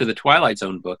after the Twilight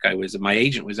Zone book, my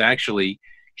agent was actually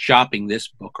shopping this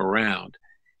book around,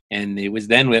 and it was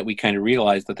then that we kind of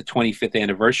realized that the 25th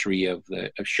anniversary of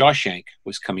Shawshank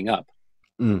was coming up.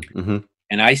 Mm-hmm.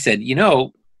 And I said,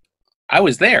 I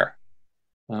was there.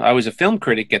 I was a film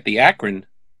critic at the Akron,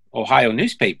 Ohio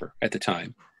newspaper at the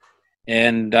time,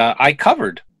 and I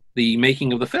covered the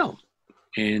making of the film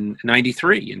in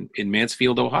 '93 in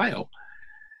Mansfield, Ohio.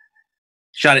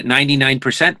 Shot at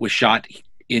 99% was shot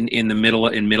in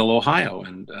middle Ohio,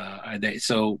 and I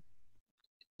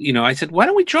said, why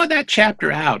don't we draw that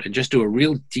chapter out and just do a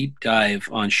real deep dive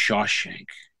on Shawshank?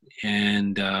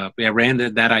 And I ran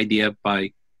that idea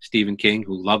by Stephen King,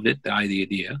 who loved it, the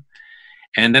idea.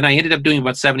 And then I ended up doing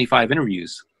about 75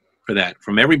 interviews for that,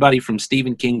 from everybody from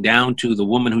Stephen King down to the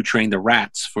woman who trained the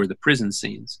rats for the prison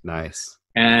scenes. Nice.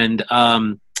 And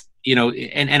and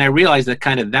I realized that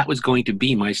that was going to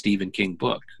be my Stephen King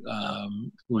book.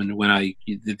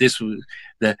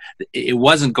 It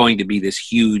wasn't going to be this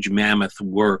huge mammoth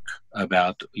work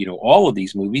about all of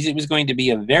these movies. It was going to be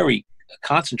a very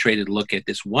concentrated look at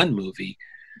this one movie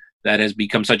that has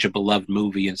become such a beloved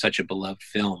movie and such a beloved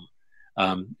film.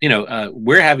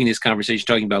 We're having this conversation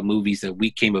talking about movies that we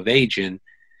came of age in.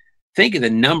 Think of the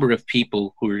number of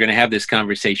people who are going to have this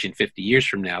conversation 50 years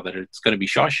from now that it's going to be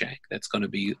Shawshank. That's going to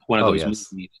be one of those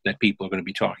movies that people are going to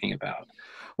be talking about.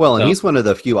 Well, and he's one of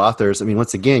the few authors. I mean,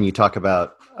 once again, you talk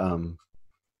about, kind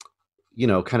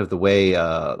of the way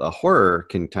a horror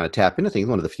can kind of tap into things.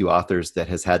 One of the few authors that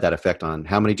has had that effect on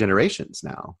how many generations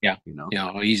now. Yeah.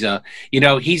 He's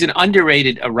he's an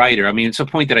underrated writer. I mean, it's a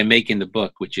point that I make in the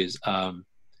book, which is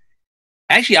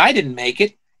actually, I didn't make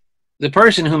it. The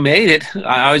person who made it,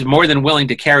 I was more than willing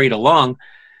to carry it along.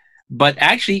 But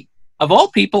actually, of all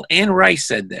people, Anne Rice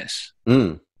said this.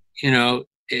 Looking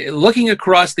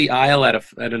across the aisle at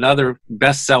another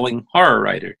best-selling horror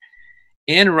writer,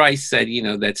 Anne Rice said,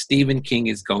 that Stephen King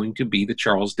is going to be the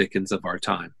Charles Dickens of our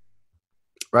time.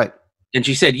 Right. And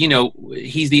she said,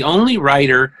 he's the only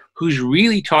writer who's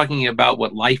really talking about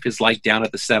what life is like down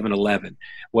at the 7-Eleven,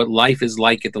 what life is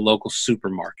like at the local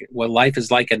supermarket, what life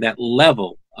is like at that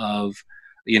level of,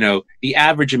 the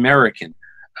average American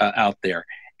out there.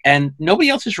 And nobody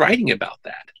else is writing about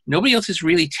that. Nobody else is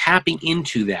really tapping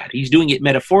into that. He's doing it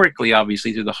metaphorically,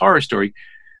 obviously, through the horror story.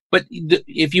 But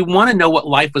if you want to know what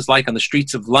life was like on the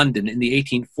streets of London in the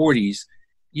 1840s,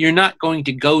 you're not going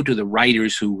to go to the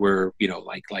writers who were,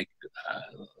 like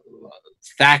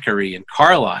Thackeray and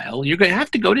Carlyle. You're going to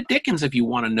have to go to Dickens if you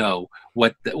want to know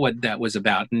what that was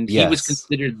about. And he was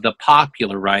considered the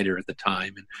popular writer at the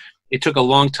time. And it took a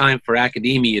long time for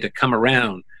academia to come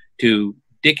around to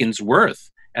Dickens' worth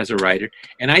as a writer.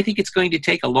 And I think it's going to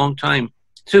take a long time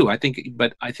too. I think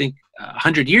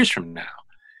 100 years from now,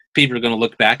 people are going to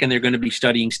look back and they're going to be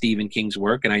studying Stephen King's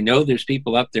work. And I know there's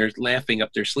people up there laughing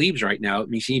up their sleeves right now at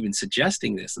me even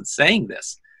suggesting this and saying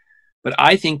this. But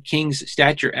I think King's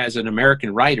stature as an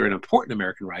American writer, an important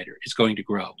American writer, is going to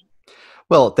grow.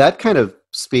 Well, that kind of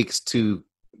speaks to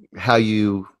how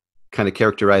you kind of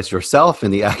characterize yourself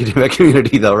in the academic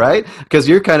community, though, right? Because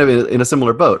you're kind of in a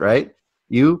similar boat, right?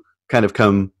 You kind of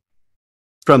come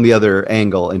from the other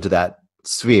angle into that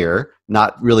sphere,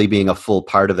 not really being a full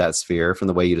part of that sphere from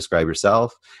the way you describe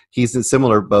yourself. He's in a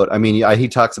similar boat. I mean, he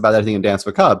talks about that, I think, in Dance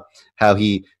Macabre, how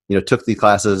he took these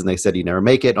classes and they said he'd never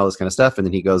make it and all this kind of stuff. And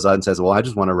then he goes on and says, well, I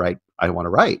just want to write. I want to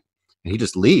write. And he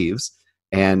just leaves.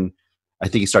 And I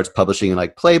think he starts publishing in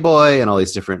like Playboy and all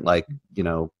these different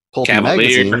pulpy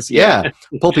magazines. Yeah.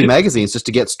 Pulpy magazines just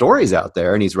to get stories out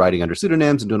there. And he's writing under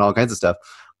pseudonyms and doing all kinds of stuff.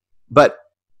 But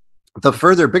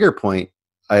the bigger point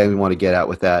I want to get at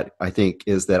with that, I think,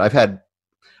 is that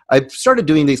I've started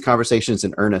doing these conversations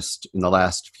in earnest in the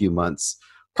last few months,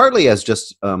 partly as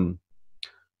just a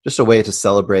way to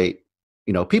celebrate,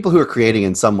 people who are creating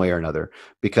in some way or another,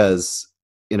 because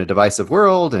in a divisive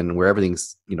world and where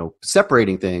everything's,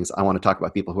 separating things, I want to talk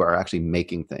about people who are actually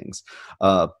making things.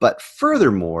 But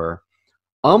furthermore,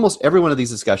 almost every one of these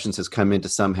discussions has come into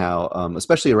somehow,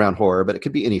 especially around horror, but it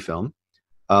could be any film.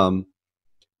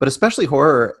 But especially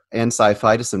horror and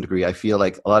sci-fi to some degree, I feel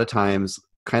like a lot of times,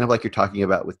 kind of like you're talking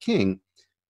about with King,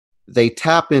 they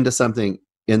tap into something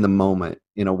in the moment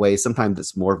in a way sometimes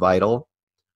that's more vital,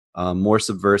 more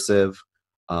subversive,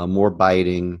 more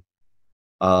biting,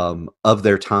 of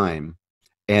their time.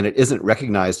 And it isn't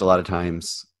recognized a lot of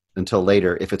times until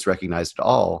later, if it's recognized at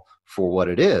all, for what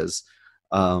it is.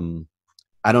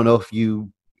 I don't know if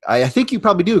I think you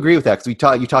probably do agree with that,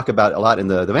 because you talk about a lot in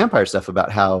the vampire stuff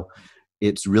about how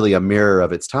it's really a mirror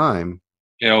of its time.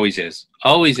 It always is,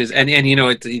 and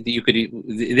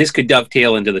this could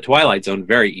dovetail into the Twilight Zone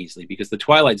very easily, because the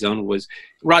Twilight Zone was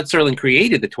Rod Serling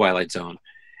created the Twilight Zone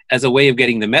as a way of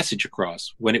getting the message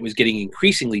across when it was getting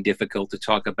increasingly difficult to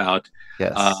talk about,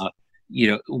 Yes.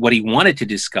 What he wanted to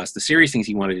discuss, the serious things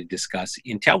he wanted to discuss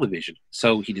in television.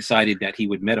 So he decided that he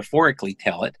would metaphorically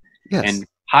tell it, Yes. and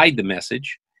hide the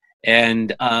message.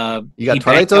 And you got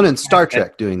Twilight Zone and Star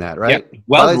Trek doing that, right? Yeah.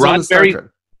 Well,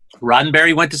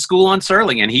 Roddenberry went to school on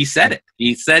Serling, and he said it.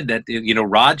 He said that,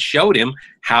 Rod showed him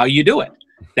how you do it.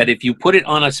 That if you put it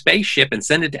on a spaceship and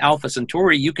send it to Alpha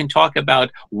Centauri, you can talk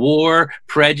about war,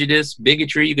 prejudice,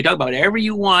 bigotry. You can talk about whatever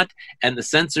you want, and the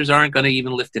censors aren't going to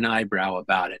even lift an eyebrow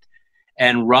about it.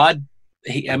 And Rod,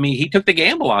 he took the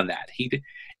gamble on that.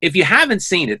 If you haven't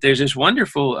seen it, there's this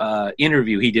wonderful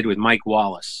interview he did with Mike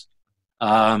Wallace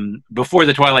before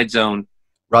the Twilight Zone.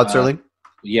 Rod Serling?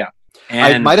 Yeah.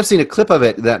 And I might have seen a clip of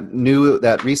it,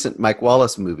 that recent Mike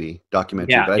Wallace movie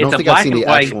documentary, but I don't think I've seen the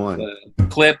actual one.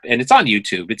 Clip, and it's on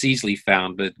YouTube. It's easily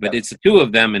found, but it's the two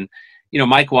of them, and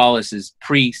Mike Wallace is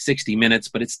pre 60 Minutes,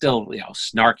 but it's still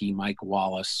snarky Mike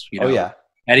Wallace. Oh yeah,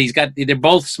 and they're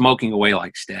both smoking away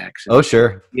like stacks. Oh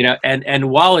sure. And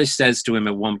Wallace says to him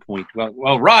at one point,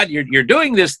 well, Rod, you're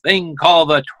doing this thing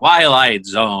called the Twilight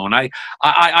Zone.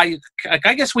 I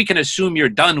guess we can assume you're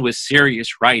done with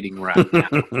serious writing right now.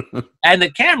 And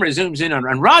the camera zooms in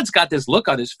and Rod's got this look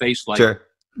on his face like, sure.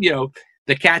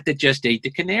 The cat that just ate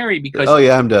the canary, because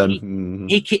I'm done.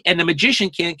 And the magician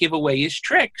can't give away his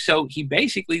trick. So he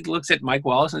basically looks at Mike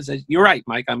Wallace and says, "You're right,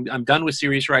 Mike. I'm done with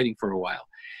serious writing for a while."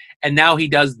 And now he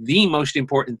does the most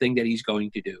important thing that he's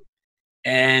going to do.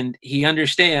 And he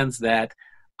understands that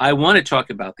I want to talk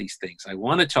about these things. I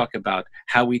want to talk about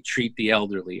how we treat the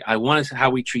elderly. How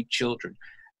we treat children,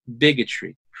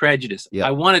 bigotry, prejudice. Yep.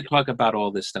 I want to talk about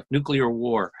all this stuff, nuclear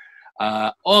war,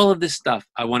 all of this stuff.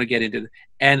 I want to get into,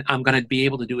 and I'm going to be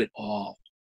able to do it all.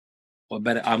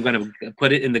 But I'm going to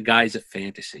put it in the guise of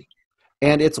fantasy.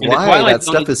 And it's why that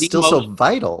stuff is still so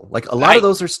vital. Like a lot of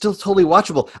those are still totally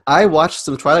watchable. I watched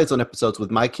some Twilight Zone episodes with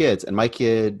my kids, and my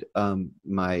kid,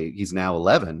 he's now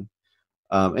 11,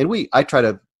 and I try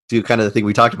to do kind of the thing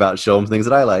we talked about, show him things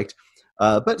that I liked,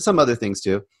 but some other things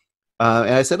too.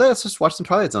 And I said, let's just watch some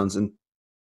Twilight Zones, and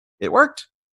it worked.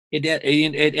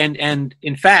 And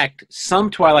in fact, some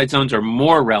Twilight Zones are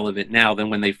more relevant now than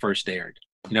when they first aired.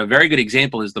 A very good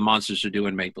example is The Monsters Are Due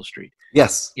in Maple Street.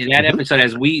 Yes. In that episode,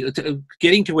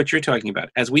 getting to what you're talking about,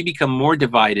 as we become more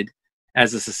divided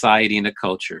as a society and a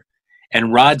culture,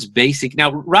 and Rod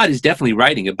is definitely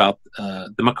writing about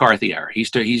the McCarthy era. He's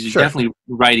sure. Definitely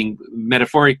writing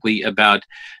metaphorically about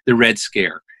the Red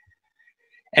Scare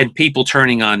and people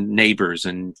turning on neighbors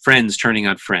and friends turning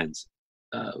on friends.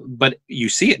 But you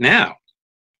see it now.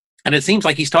 And it seems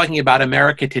like he's talking about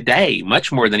America today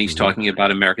much more than he's talking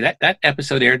about America. That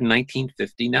episode aired in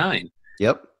 1959.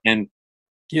 Yep. And,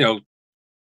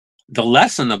 the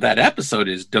lesson of that episode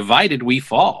is divided we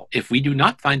fall. If we do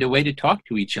not find a way to talk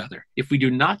to each other, if we do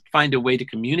not find a way to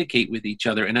communicate with each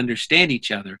other and understand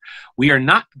each other, we are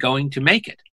not going to make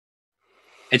it.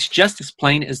 It's just as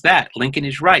plain as that. Lincoln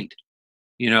is right.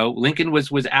 Lincoln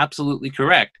was absolutely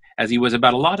correct, as he was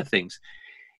about a lot of things.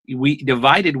 We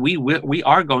divided, we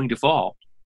are going to fall.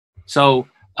 So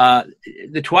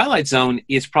the Twilight Zone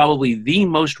is probably the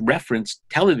most referenced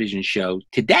television show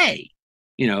today.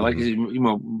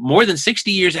 More than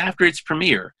 60 years after its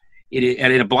premiere, and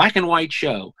in a black and white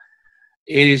show,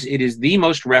 it is the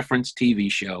most referenced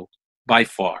TV show by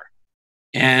far.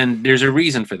 And there's a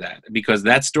reason for that, because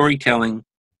that storytelling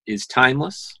is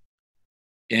timeless,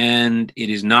 and it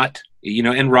is not.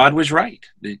 And Rod was right.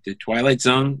 The Twilight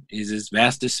Zone is as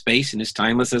vast as space and as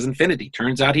timeless as infinity.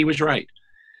 Turns out he was right.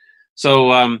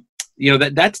 So,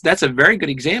 that's a very good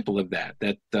example of that.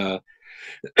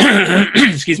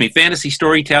 Excuse me, fantasy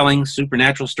storytelling,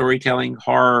 supernatural storytelling,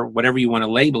 horror, whatever you want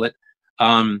to label it.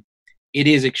 It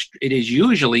is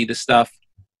usually the stuff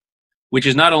which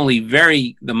is not only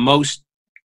the most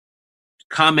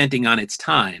commenting on its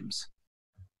times,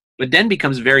 but then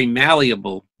becomes very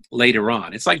malleable later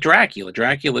on. It's like Dracula.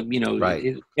 Dracula, Right.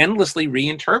 is endlessly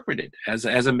reinterpreted as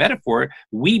a metaphor.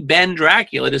 We bend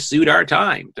Dracula to suit our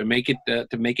time, to make it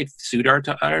suit our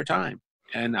time.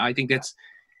 And I think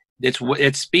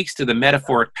it speaks to the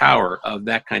metaphoric power of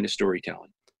that kind of storytelling.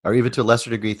 Or even to a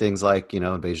lesser degree, things like,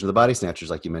 Invasion of the Body Snatchers,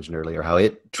 like you mentioned earlier, how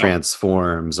it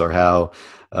transforms, or how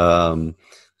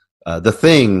the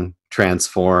Thing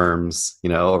transforms,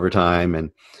 over time,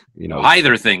 and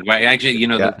either thing, right? Actually,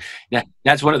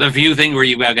 that's one of the few things where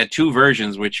you've got two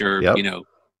versions, which are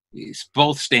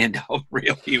both stand out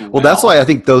really well. Well, that's why I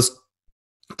think those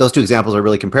two examples are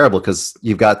really comparable, because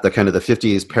you've got the kind of the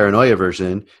 50s paranoia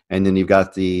version, and then you've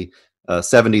got the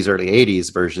 70s, early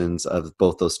 80s versions of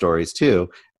both those stories too,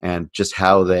 and just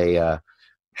how they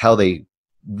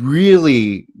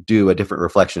really do a different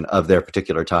reflection of their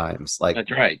particular times. Like,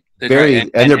 that's right.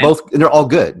 And they're all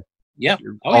good. Yeah,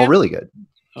 really good.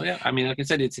 Oh yeah, I mean, like I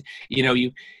said, it's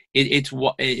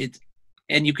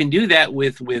and you can do that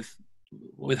with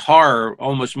horror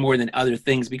almost more than other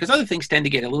things, because other things tend to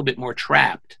get a little bit more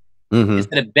trapped. Mm-hmm.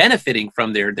 Instead of benefiting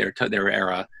from their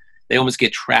era, they almost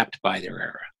get trapped by their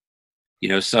era.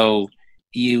 So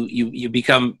you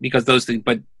become, because those things.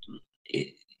 But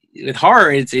with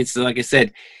horror, it's like I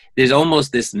said, there's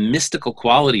almost this mystical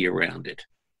quality around it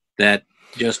that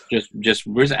just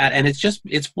and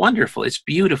it's wonderful. It's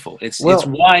beautiful. It's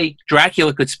why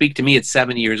Dracula could speak to me at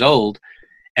 7 years old,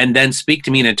 and then speak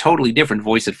to me in a totally different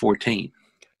voice at 14.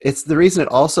 It's the reason it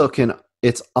also can.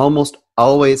 It's almost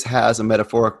always has a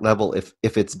metaphoric level if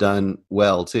it's done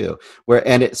well too.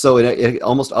 It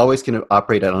almost always can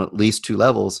operate on at least two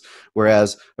levels.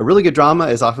 Whereas a really good drama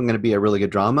is often going to be a really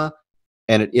good drama,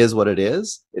 and it is what it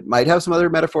is. It might have some other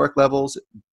metaphoric levels,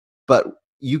 but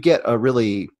you get a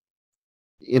really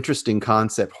interesting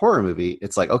concept horror movie.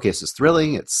 It's like, okay, this is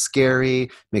thrilling, it's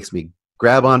scary, makes me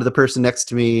grab onto the person next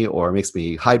to me, or makes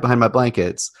me hide behind my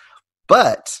blankets,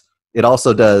 but it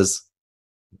also does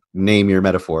name your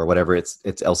metaphor, whatever it's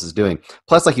else is doing.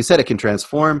 Plus, like you said, it can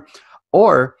transform.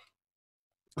 Or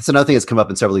it's another thing that's come up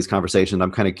in several of these conversations.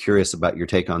 I'm kind of curious about your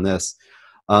take on this.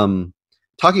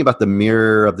 Talking about the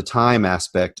mirror of the time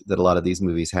aspect that a lot of these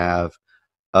movies have.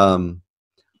 A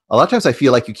lot of times I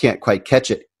feel like you can't quite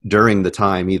catch it during the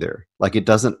time either. Like, it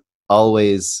doesn't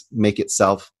always make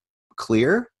itself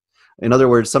clear. In other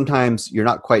words, sometimes you're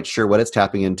not quite sure what it's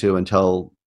tapping into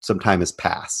until some time has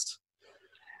passed.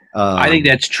 I think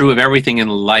that's true of everything in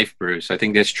life, Bruce. I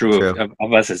think that's true.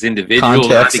 Of us as individuals.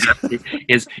 Context.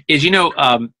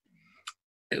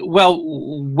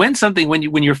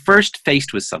 When you're first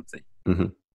faced with something, mm-hmm.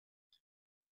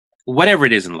 whatever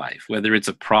it is in life, whether it's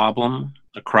a problem,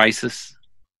 a crisis,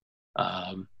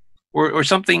 or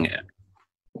something,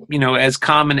 as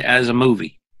common as a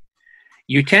movie,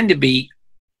 you tend to be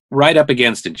right up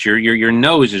against it. Your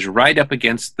nose is right up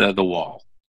against the wall.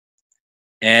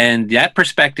 And that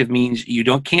perspective means you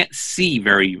can't see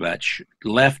very much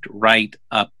left, right,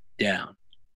 up, down.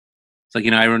 It's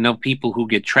like, I know people who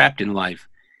get trapped in life,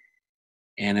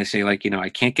 and I say, like, I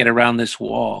can't get around this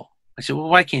wall. I say, well,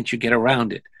 why can't you get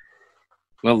around it?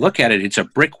 Well, look at it. It's a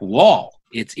brick wall.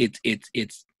 It's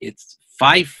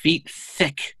 5 feet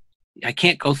thick. I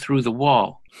can't go through the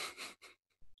wall.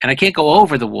 And I can't go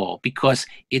over the wall because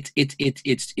it's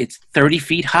 30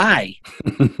 feet high.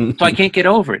 So I can't get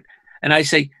over it. And I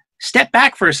say, step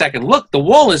back for a second. Look, the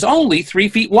wall is only 3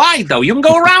 feet wide, though. You can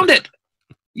go around it.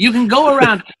 You can go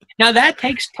around. Now, that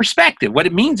takes perspective. What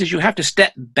it means is you have to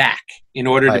step back in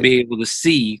order to be able to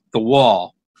see the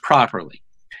wall properly.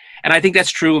 And I think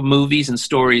that's true of movies and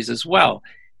stories as well.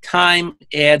 Time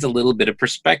adds a little bit of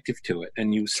perspective to it.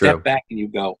 And you step back and you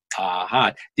go,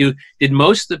 aha. Did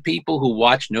most of the people who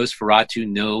watched Nosferatu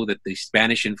know that the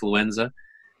Spanish influenza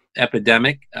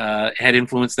epidemic had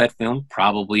influenced that film?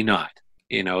 Probably not.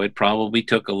 It probably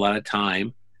took a lot of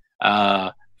time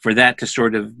for that to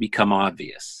sort of become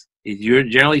obvious. It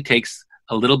generally takes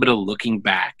a little bit of looking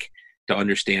back to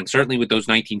understand, certainly with those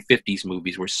 1950s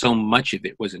movies where so much of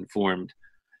it was informed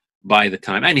by the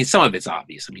time. I mean, some of it's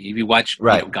obvious. I mean, if you watch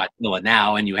Godzilla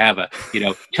now and you have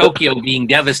Tokyo being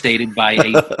devastated by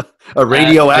a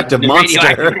radioactive monster.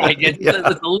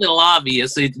 It's a little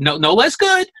obvious. It's no less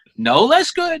good. No less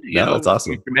good. That's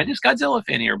awesome. You're a tremendous Godzilla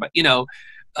fan here,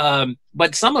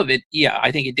 but some of it,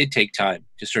 I think it did take time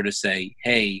to sort of say,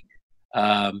 hey,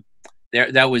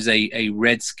 that was a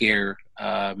Red Scare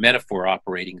metaphor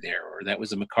operating there, or that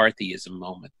was a McCarthyism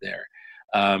moment there.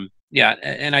 And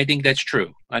I think that's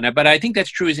true. But I think that's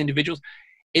true as individuals.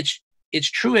 It's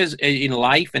true as in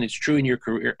life, and it's true in your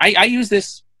career. I use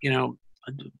this,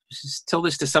 told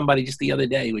this to somebody just the other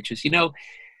day, which is,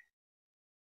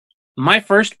 My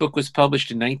first book was published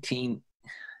in 19.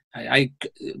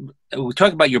 We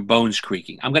talk about your bones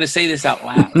creaking. I'm going to say this out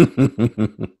loud,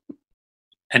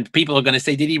 and people are going to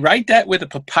say, "Did he write that with a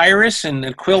papyrus and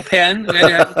a quill pen?"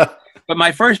 But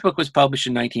my first book was published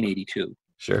in 1982.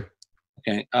 Sure.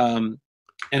 Okay, and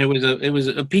it was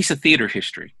a piece of theater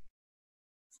history,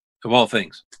 of all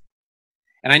things.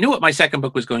 And I knew what my second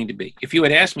book was going to be. If you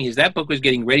had asked me, as that book was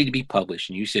getting ready to be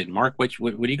published, and you said, "Mark, what are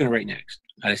you going to write next?"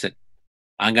 I said,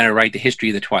 "I'm going to write the history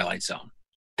of the Twilight Zone.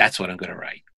 That's what I'm going to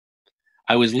write."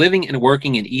 I was living and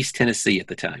working in East Tennessee at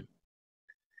the time.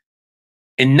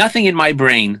 And nothing in my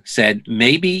brain said,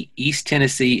 maybe East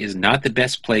Tennessee is not the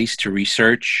best place to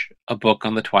research a book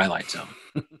on the Twilight Zone.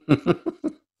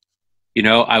 You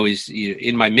know, I was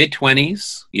in my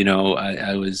mid-20s. You know,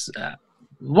 I was,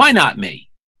 why not me?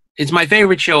 It's my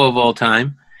favorite show of all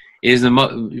time. It is the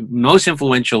most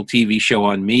influential TV show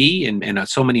on me and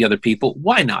so many other people.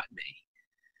 Why not me?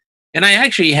 And I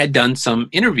actually had done some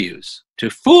interviews to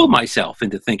fool myself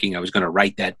into thinking I was going to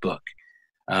write that book.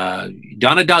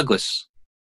 Donna Douglas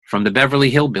from the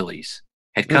Beverly Hillbillies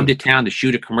had come to town to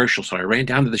shoot a commercial, so I ran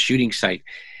down to the shooting site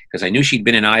because I knew she'd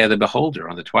been in Eye of the Beholder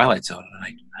on the Twilight Zone.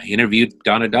 And I interviewed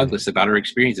Donna Douglas about her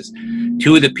experiences.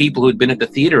 Two of the people who'd been at the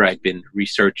theater I'd been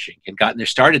researching had gotten their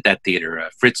start at that theater,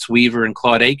 Fritz Weaver and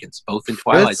Claude Akins, both in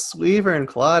Twilight. Fritz Weaver and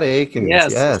Claude Akins,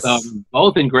 yes.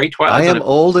 Both in great Twilight. I am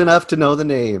old enough to know the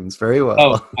names very well.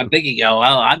 Oh, I'm thinking,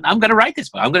 well, I'm going to write this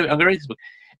book. I'm going to write this book.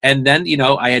 And then, you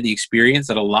know, I had the experience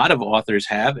that a lot of authors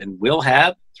have and will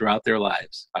have throughout their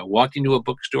lives. I walked into a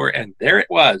bookstore, and there it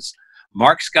was.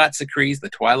 Mark Scott Secree's The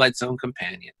Twilight Zone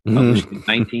Companion, published in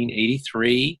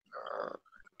 1983.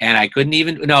 And I couldn't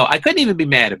even be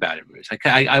mad about it, Bruce.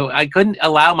 I couldn't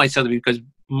allow myself to be, because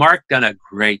Mark done a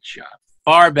great job,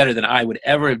 far better than I would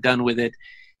ever have done with it.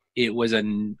 It was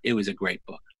a great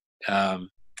book.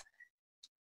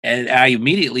 And I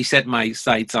immediately set my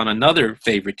sights on another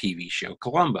favorite TV show,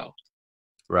 Columbo.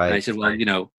 Right. And I said, well, you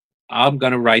know, I'm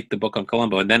going to write the book on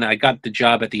Columbo. And then I got the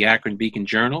job at the Akron Beacon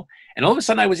Journal. And all of a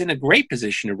sudden I was in a great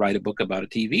position to write a book about a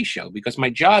TV show because my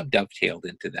job dovetailed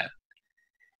into that.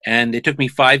 And it took me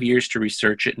 5 years to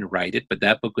research it and write it. But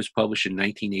that book was published in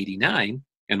 1989.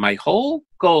 And my whole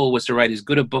goal was to write as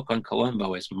good a book on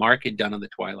Columbo as Mark had done on the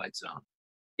Twilight Zone.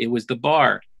 It was the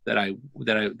bar that I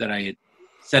had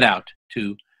set out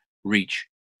to reach.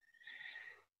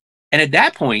 And at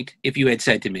that point, if you had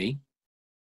said to me,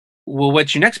 well,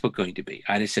 what's your next book going to be?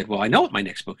 I'd have said, well, I know what my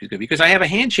next book is going to be because I have a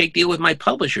handshake deal with my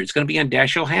publisher. It's going to be on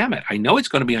Dashiell Hammett. I know it's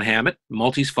going to be on Hammett.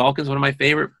 Maltese Falcon's one of my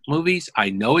favorite movies. I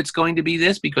know it's going to be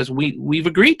this because we've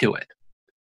agreed to it.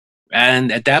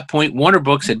 And at that point, Warner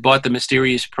Books had bought the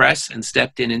Mysterious Press and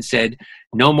stepped in and said,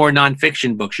 no more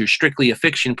nonfiction books. You're strictly a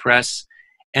fiction press.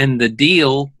 And the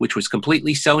deal, which was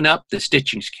completely sewn up, the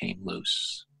stitchings came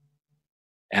loose.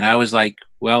 And I was like,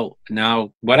 well,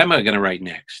 now what am I going to write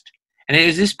next? And it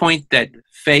was this point that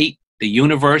fate, the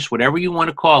universe, whatever you want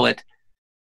to call it,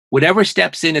 whatever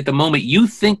steps in at the moment you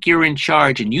think you're in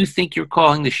charge and you think you're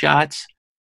calling the shots,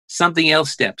 something else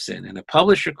steps in. And a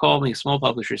publisher called me, a small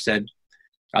publisher, said,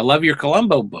 I love your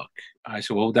Columbo book. I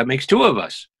said, well, that makes two of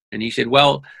us. And he said,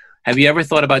 well, have you ever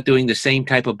thought about doing the same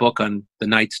type of book on the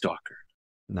Night Stalker?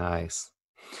 Nice.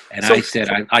 And so, I said,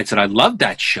 I love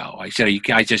that show. I said,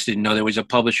 I just didn't know there was a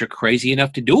publisher crazy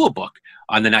enough to do a book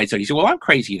on the Night Stalker. He said, well, I'm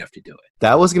crazy enough to do it.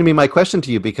 That was going to be my question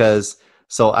to you because,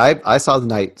 so I saw the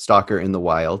Night Stalker in the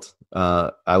wild.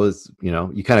 I was, you know,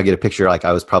 you kind of get a picture like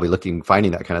I was probably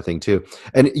finding that kind of thing too.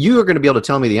 And you are going to be able to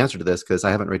tell me the answer to this because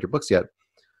I haven't read your books yet.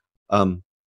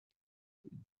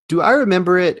 Do I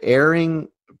remember it airing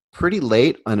pretty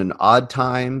late on an odd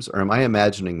times, or am I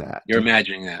imagining that? You're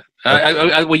imagining that.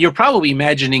 Well, you're probably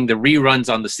imagining the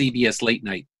reruns on the CBS late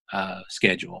night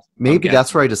schedule. Maybe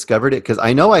that's where I discovered it because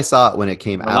I know I saw it when it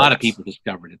came out. A lot of people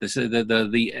discovered it. This is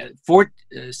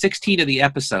the 16 of the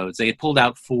episodes. They had pulled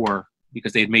out 4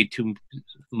 because they had made 2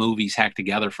 movies hacked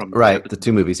together from the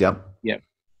 2 movies. Yeah.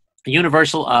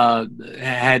 Universal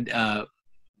had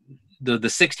the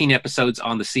 16 episodes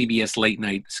on the CBS late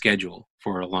night schedule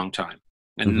for a long time.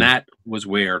 And that was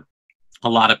where a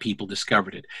lot of people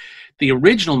discovered it. The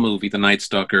original movie, The Night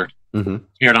Stalker,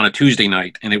 aired on a Tuesday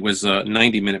night, and it was a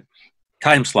 90-minute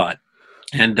time slot.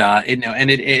 And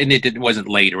it wasn't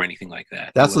late or anything like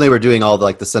that. That's when they were doing all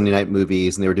the Sunday night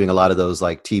movies, and they were doing a lot of those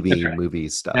TV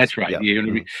movies stuff. That's right.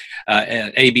 Yeah.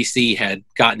 ABC had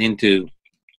gotten into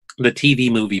the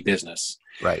TV movie business.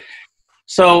 Right.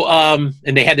 So, and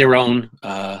they had their own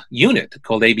unit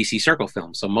called ABC Circle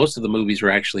Films. So most of the movies were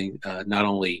actually not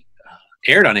only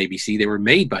aired on ABC, they were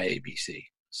made by ABC.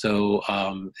 So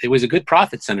it was a good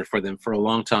profit center for them for a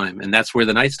long time. And that's where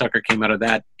the Night Stalker came out of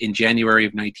that in January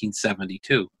of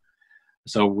 1972.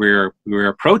 So we're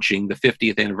approaching the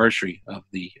 50th anniversary of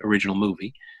the original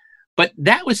movie. But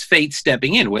that was fate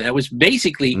stepping in. That was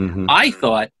basically, I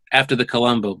thought, after the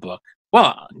Columbo book,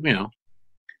 well,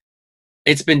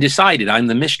 it's been decided. I'm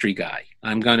the mystery guy.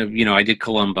 I'm going to, I did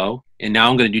Columbo, and now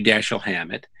I'm going to do Dashiell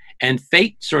Hammett. And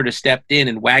fate sort of stepped in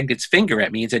and wagged its finger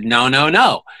at me and said, no, no,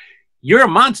 no. You're a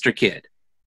monster kid.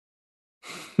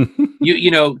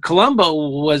 Columbo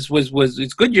was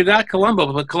it's good you got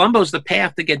Columbo, but Columbo's the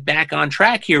path to get back on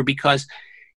track here, because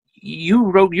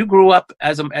you grew up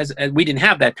as we didn't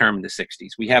have that term in the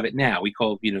 60s. We have it now. We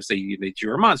call, say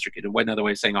you're a monster kid. Another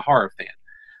way of saying a horror fan.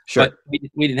 Sure. But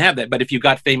we didn't have that. But if you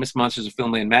got Famous Monsters of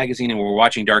Filmland magazine and we were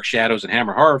watching Dark Shadows and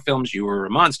Hammer horror films, you were a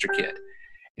monster kid.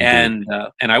 And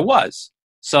I was.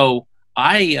 So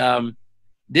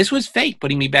this was fate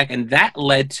putting me back, and that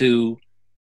led to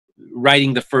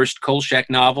writing the first Kolchak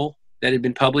novel that had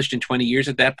been published in 20 years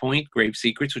at that point, Grave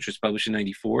Secrets, which was published in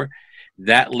 94.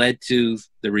 That led to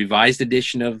the revised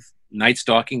edition of Night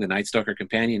Stalking, the Night Stalker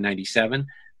Companion, in 97.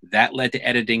 That led to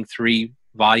editing 3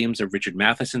 volumes of Richard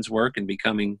Matheson's work and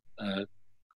becoming a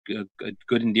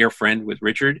good and dear friend with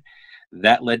Richard.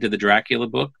 That led to the Dracula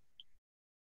book.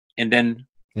 And then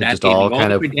it that just gave all me all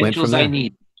kind the of went credentials from there. I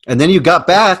need. And then you got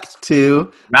back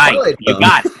to Right. Twilight You Zone.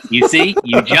 got it. You see,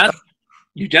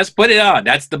 you just put it on.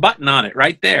 That's the button on it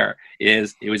right there. It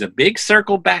was a big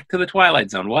circle back to the Twilight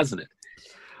Zone, wasn't it?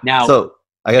 Now, so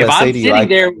I if gotta say I'm to you, sitting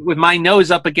there with my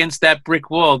nose up against that brick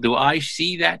wall, do I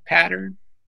see that pattern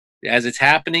as it's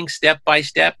happening step by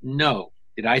step? No.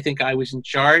 Did I think I was in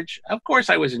charge? Of course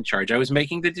I was in charge. I was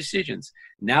making the decisions.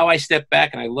 Now I step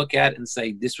back and I look at it and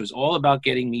say, this was all about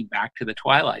getting me back to the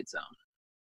Twilight Zone.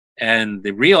 And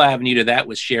the real avenue to that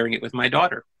was sharing it with my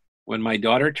daughter. When my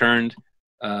daughter turned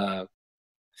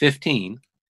 15,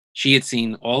 she had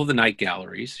seen all of the night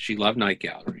galleries. She loved night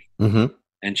gallery.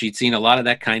 And she'd seen a lot of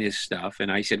that kind of stuff.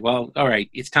 And I said, well, all right,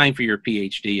 it's time for your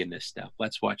PhD in this stuff.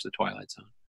 Let's watch the Twilight Zone.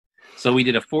 So we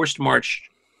did a forced march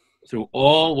through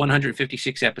all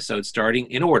 156 episodes, starting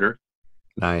in order.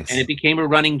 Nice. And it became a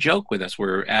running joke with us,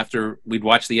 where after we'd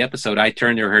watch the episode, I'd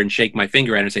turn to her and shake my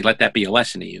finger at her and say, let that be a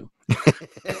lesson to you.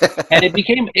 And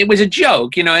it was a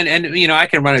joke, and I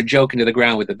can run a joke into the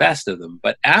ground with the best of them.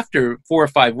 But after 4 or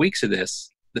 5 weeks of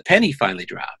this, the penny finally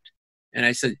dropped. And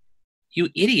I said, you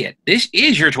idiot, this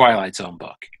is your Twilight Zone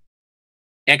book.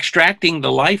 Extracting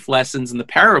the life lessons and the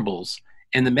parables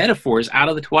and the metaphors out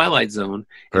of the Twilight Zone.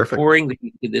 Perfect. And pouring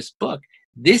into this book.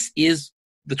 This is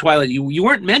the Twilight. You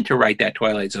weren't meant to write that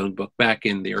Twilight Zone book back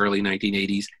in the early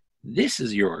 1980s. This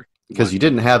is your because you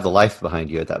didn't have the life behind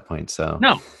you at that point. So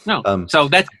no. So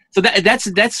that's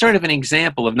sort of an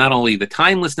example of not only the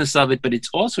timelessness of it, but it's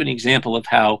also an example of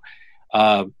how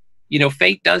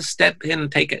fate does step in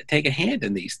and take a hand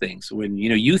in these things when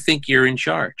you think you're in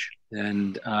charge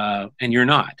and you're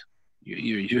not.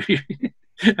 You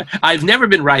I've never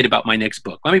been right about my next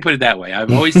book. Let me put it that way.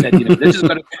 I've always said, this is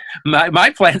going to. My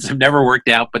plans have never worked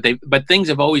out, but things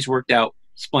have always worked out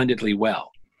splendidly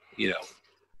well.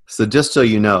 So just so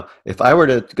you know, if I were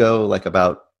to go like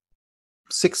about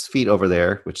 6 feet over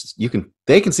there, which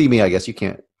they can see me. I guess you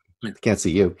can't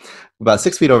see you. About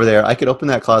 6 feet over there, I could open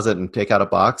that closet and take out a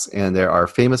box, and there are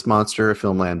Famous Monster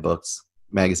Filmland books,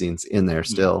 magazines in there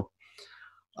still.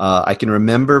 I can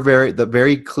remember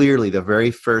very clearly the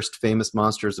very first Famous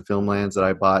Monsters of Filmlands that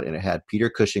I bought, and it had Peter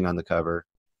Cushing on the cover.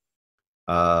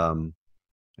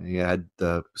 You had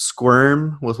the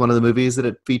Squirm was one of the movies that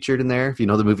it featured in there. If you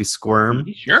know the movie Squirm,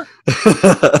 sure.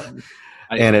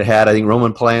 And it had, I think,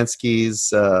 Roman Polanski's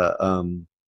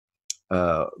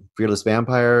Fearless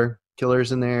Vampire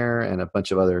Killers in there, and a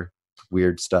bunch of other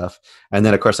weird stuff. And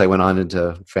then, of course, I went on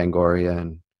into Fangoria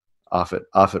and. Off it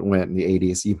went in the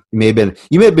 80s. You may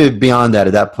have been beyond that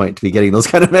at that point to be getting those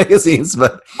kind of magazines,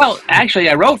 but actually,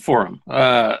 I wrote for them.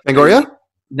 Fangoria?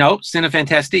 No,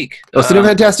 Cinefantastique. Oh,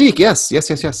 Cinefantastique. Yes.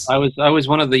 I was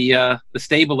one of the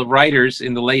stable of writers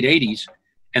in the late 80s,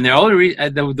 and the only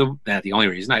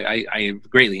reason I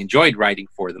greatly enjoyed writing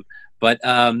for them. But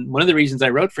one of the reasons I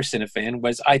wrote for Cinefan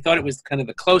was I thought it was kind of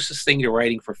the closest thing to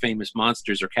writing for Famous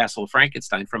Monsters or Castle of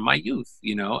Frankenstein from my youth,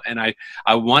 and I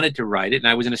wanted to write it, and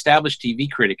I was an established TV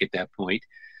critic at that point.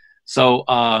 So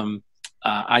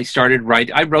I started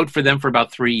writing. I wrote for them for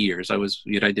about 3 years. I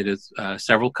did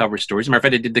several cover stories. As a matter of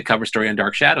fact, I did the cover story on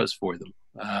Dark Shadows for them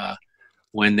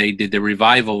when they did the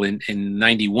revival in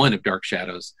 91 of Dark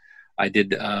Shadows. I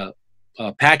did a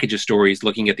package of stories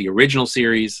looking at the original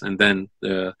series and then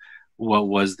what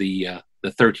was the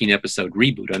 13 episode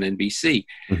reboot on NBC.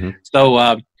 Mm-hmm.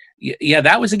 So Yeah,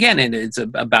 that was again, and it's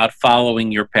about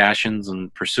following your passions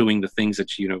and pursuing the things that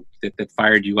that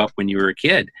fired you up when you were a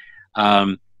kid.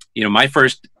 My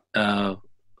first, I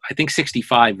think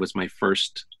 65 was my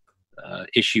first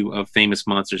issue of Famous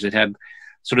Monsters. It had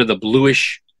sort of the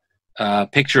bluish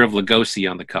picture of Lugosi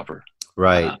on the cover.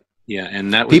 Right. Yeah,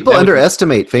 and that was people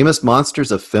underestimate Famous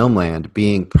Monsters of Filmland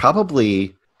being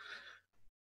probably.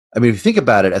 I mean, if you think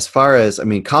about it, as far as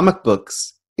comic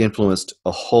books influenced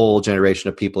a whole generation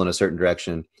of people in a certain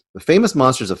direction. The Famous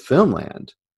Monsters of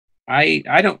Filmland. I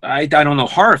don't know.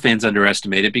 Horror fans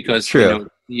underestimate it because True.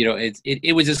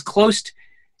 It was as close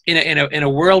in a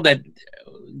world that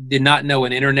did not know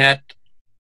an internet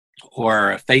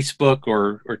or a Facebook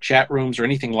or chat rooms or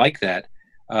anything like that.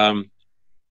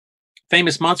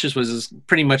 Famous Monsters was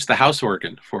pretty much the house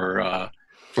organ for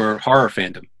horror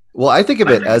fandom. Well, I think of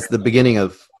it as the beginning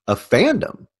of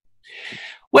fandom.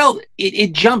 Well,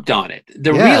 it jumped on it.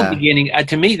 The real beginning,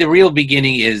 to me, the real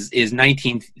beginning is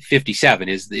 1957.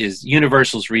 Is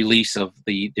Universal's release of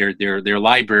their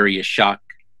library of shock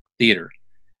theater,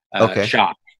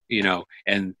 shock,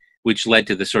 and which led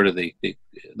to the sort of the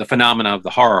phenomena of the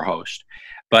horror host.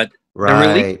 But the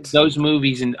release of those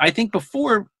movies, and I think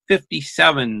before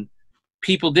 57,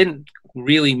 people didn't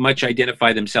really much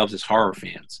identify themselves as horror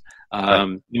fans.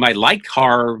 You might like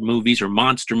horror movies or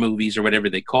monster movies or whatever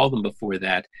they called them before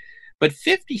that. But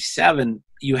 57,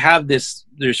 you have this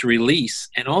release,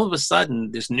 and all of a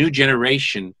sudden, this new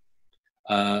generation,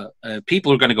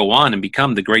 people are going to go on and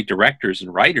become the great directors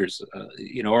and writers,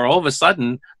 are all of a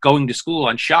sudden going to school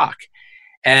on shock.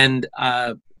 And,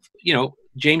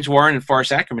 James Warren and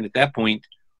Forrest Ackerman at that point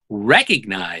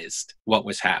recognized what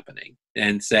was happening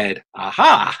and said,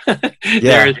 aha,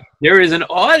 there is an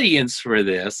audience for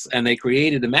this. And they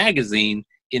created a magazine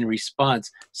in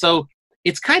response. So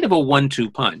it's kind of a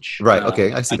 1-2 punch. Right.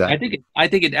 Okay. I see that. I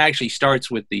think it actually starts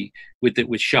with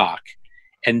shock.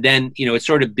 And then, it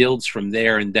sort of builds from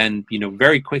there. And then,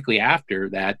 very quickly after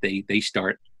that, they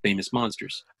start Famous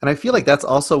Monsters. And I feel like that's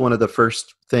also one of the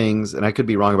first things, and I could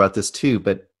be wrong about this too,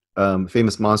 but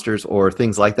Famous Monsters or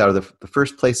things like that are the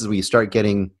first places where you start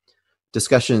getting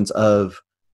discussions of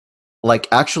like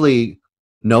actually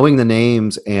knowing the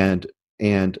names and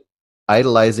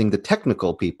idolizing the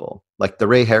technical people, like the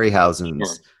Ray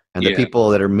Harryhausens and the people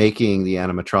that are making the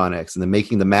animatronics and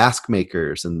making the mask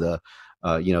makers and the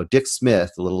Dick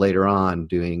Smith a little later on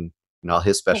doing all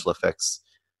his special effects.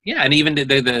 Yeah, and even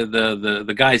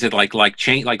the guys that like Lon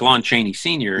Chaney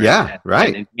Sr.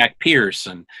 and Jack Pierce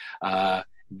and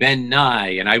Ben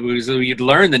Nye, and you'd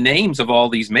learn the names of all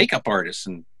these makeup artists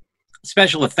and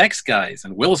special effects guys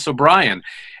and Willis O'Brien,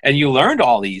 and you learned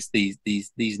all these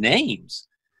names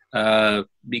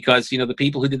because the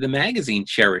people who did the magazine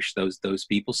cherished those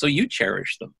people, so you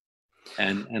cherished them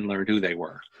and learned who they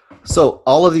were. So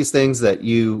all of these things that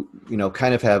you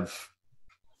kind of have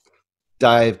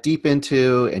dived deep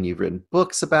into, and you've written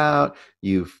books about,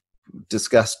 you've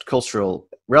discussed cultural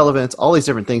relevance, all these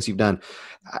different things you've done.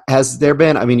 Has there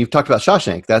been, you've talked about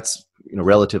Shawshank, that's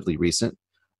relatively recent.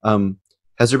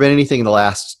 Has there been anything in the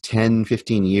last 10,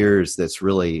 15 years that's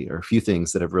really, or a few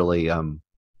things that have really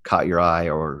caught your eye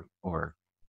or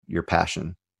your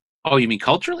passion? Oh, you mean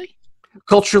culturally?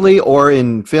 Culturally, or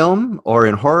in film, or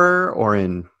in horror, or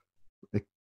in...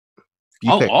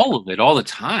 all of it, all the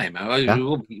time.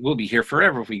 We'll be here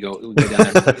forever if we go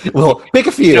down there. Well, pick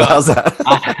a few. How's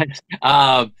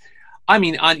that?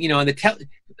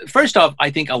 First off,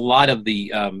 I think a lot of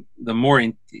the more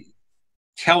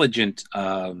intelligent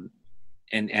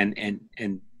and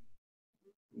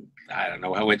I don't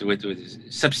know how it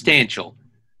substantial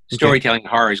storytelling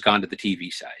horror has gone to the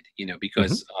TV side.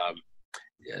 Because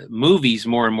movies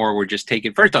more and more were just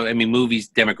taken. First off, movies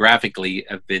demographically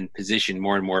have been positioned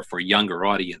more and more for younger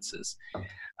audiences.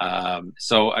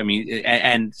 So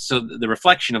the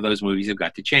reflection of those movies have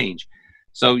got to change.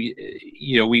 So,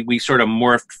 we sort of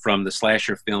morphed from the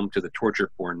slasher film to the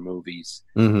torture porn movies.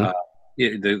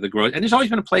 The growth, and there's always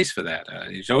been a place for that.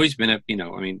 There's always been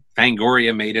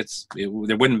Fangoria made it. There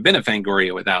wouldn't have been a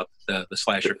Fangoria without the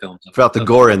slasher films. Without the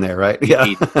gore in there, right? Yeah.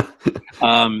 It's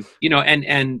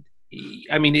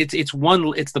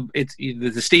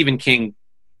the Stephen King,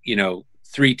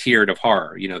 3-tiered of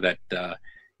horror. That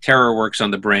terror works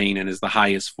on the brain and is the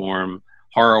highest form.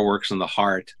 Horror works on the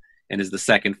heart and is the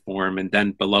second form, and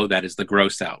then below that is the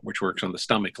gross out, which works on the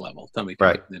stomach level.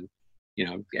 Right. And,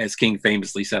 as King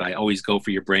famously said, I always go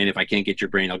for your brain. If I can't get your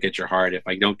brain, I'll get your heart. If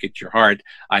I don't get your heart,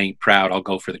 I ain't proud. I'll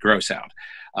go for the gross out.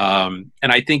 And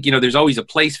I think, there's always a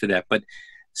place for that. But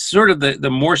sort of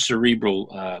the more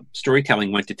cerebral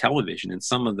storytelling went to television, and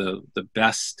some of the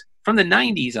best from the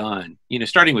 90s on,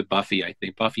 starting with Buffy, I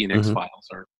think Buffy and Mhm. X-Files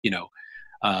are,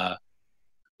 uh,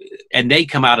 and they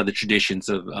come out of the traditions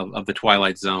of the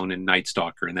Twilight Zone and Night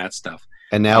Stalker and that stuff.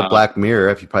 And now Black Mirror,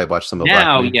 if you probably watched some of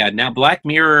Black Mirror. Now Black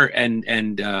Mirror and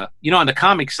on the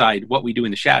comic side, What We Do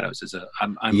in the Shadows is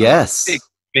I'm Yes. a big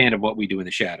fan of What We Do in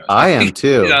the Shadows. I am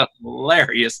too.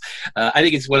 Hilarious. I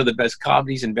think it's one of the best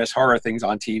comedies and best horror things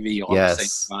on TV all at the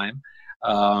same time.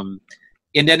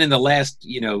 And then in the last,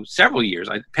 several years,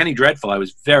 Penny Dreadful, I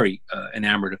was very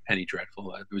enamored of Penny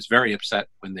Dreadful. I was very upset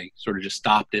when they sort of just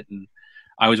stopped it, and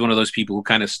I was one of those people who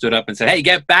kind of stood up and said, "Hey,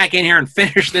 get back in here and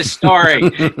finish this story."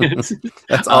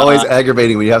 That's always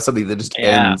aggravating when you have something that just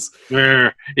ends.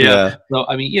 Yeah. So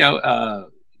I mean,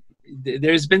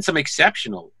 there's been some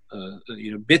exceptional,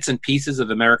 bits and pieces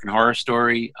of American Horror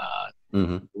Story.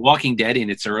 Walking Dead in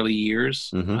its early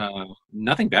years,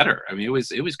 nothing better. I mean,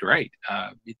 it was great.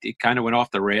 It kind of went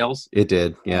off the rails. It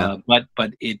did, yeah. But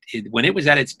it when it was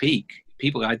at its peak,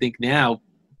 I think now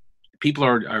people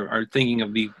are thinking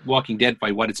of the Walking Dead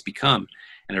by what it's become,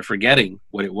 and are forgetting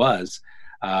what it was.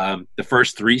 The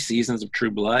first 3 seasons of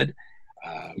True Blood.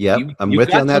 I'm with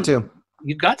you on that too.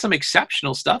 You've got some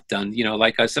exceptional stuff done.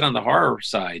 Like I said, on the horror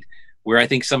side, where I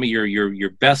think some of your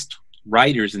best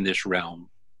writers in this realm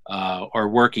are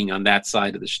working on that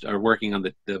side of are working on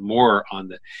the more on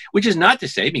the, which is not to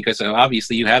say, because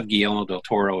obviously you have Guillermo del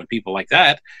Toro and people like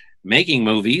that making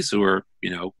movies who are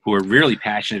really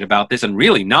passionate about this and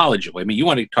really knowledgeable. I mean, you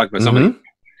want to talk about somebody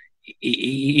he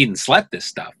even slept this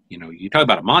stuff. You talk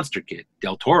about a monster kid.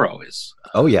 Del Toro is.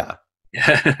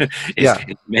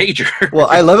 It's major. Well,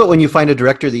 I love it when you find a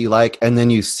director that you like, and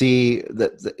then you see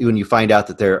that when you find out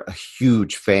that they're a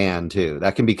huge fan too.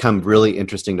 That can become really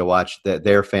interesting to watch, that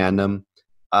their fandom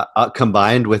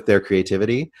combined with their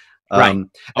creativity. Right.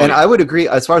 I would agree,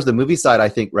 as far as the movie side, I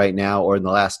think right now, or in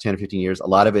the last 10 or 15 years, a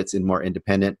lot of it's in more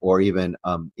independent or even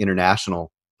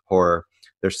international horror.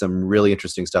 There's some really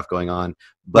interesting stuff going on.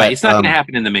 But right. It's not going to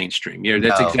happen in the mainstream.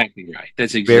 That's exactly right.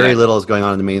 That's exactly very little is going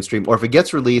on in the mainstream. Or if it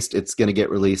gets released, it's going to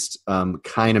get released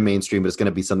kind of mainstream, but it's going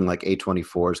to be something like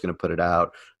A24 is going to put it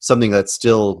out. Something that's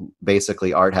still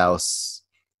basically art house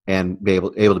and be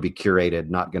able to be curated,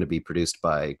 not going to be produced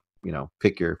by,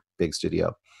 pick your big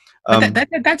studio.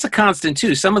 That's a constant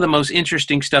too. Some of the most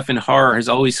interesting stuff in horror has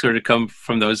always sort of come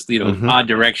from those, odd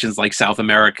directions like South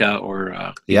America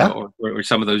or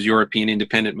some of those European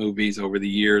independent movies over the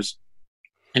years.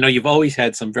 You've always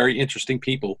had some very interesting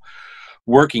people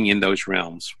working in those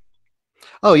realms.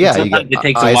 Oh yeah, you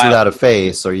get Eyes Without a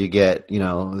Face, or you get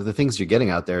the things you're getting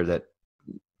out there that.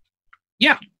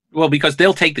 Yeah, well, because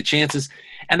they'll take the chances,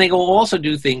 and they will also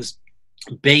do things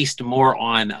based more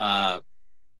on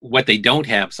what they don't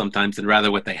have sometimes than rather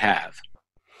what they have.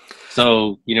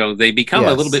 So, they become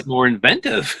a little bit more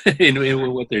inventive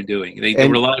in what they're doing. They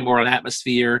rely more on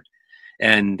atmosphere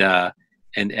and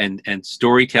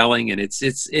storytelling, and it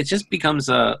just becomes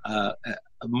a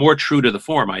more true to the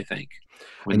form, I think.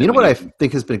 And what I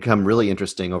think has become really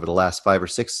interesting over the last 5 or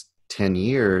 6, 10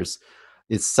 years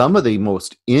is some of the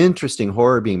most interesting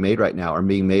horror being made right now are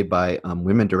being made by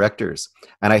women directors.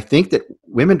 And I think that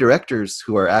women directors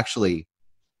who are actually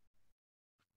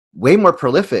way more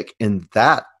prolific in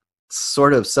that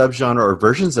sort of subgenre or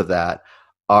versions of that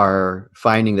are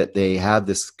finding that they have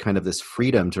this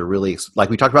freedom to really, like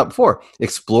we talked about before,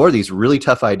 explore these really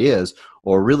tough ideas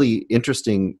or really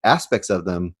interesting aspects of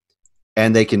them,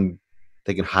 and they can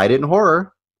hide it in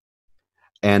horror,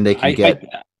 and they can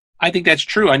I think that's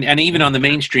true, and even on the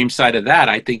mainstream side of that,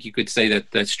 I think you could say that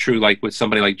that's true. Like with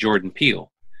somebody like Jordan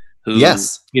Peele, who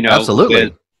absolutely,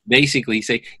 who basically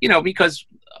say because.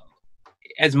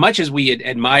 As much as we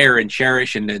admire and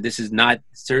cherish, and this is not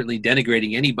certainly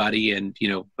denigrating anybody, and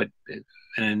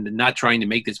and not trying to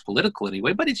make this political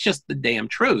anyway, but it's just the damn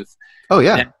truth. Oh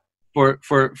yeah.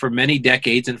 For many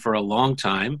decades and for a long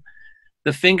time,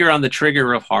 the finger on the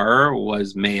trigger of horror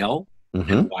was male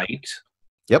and white,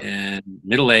 and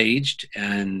middle aged,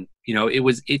 and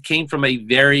it came from a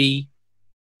very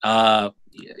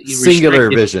singular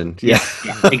vision.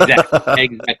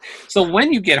 Exactly. So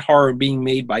when you get horror being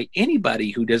made by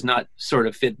anybody who does not sort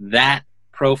of fit that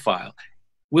profile,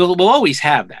 we'll always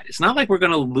have that. It's not like we're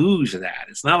going to lose that.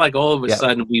 It's not like all of a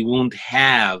sudden we won't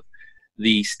have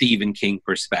the Stephen King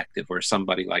perspective or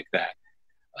somebody like that.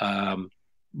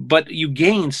 But you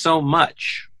gain so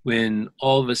much when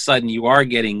all of a sudden you are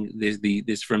getting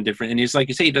this from different, and it's like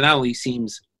you say, it not only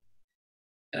seems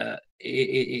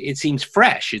it seems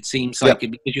fresh. It seems like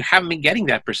because you haven't been getting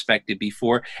that perspective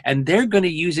before, and they're going to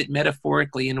use it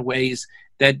metaphorically in ways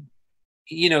that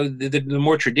the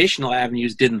more traditional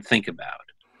avenues didn't think about.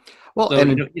 Well,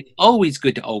 so, it's always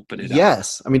good to open it up.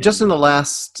 Yes, I mean, just in the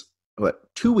last what,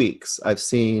 2 weeks, I've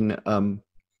seen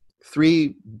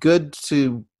 3 good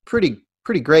to pretty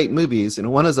great movies.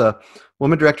 And one is a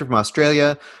woman director from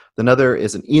Australia, another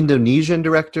is an Indonesian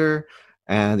director,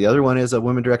 and the other one is a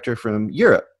woman director from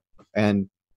Europe. And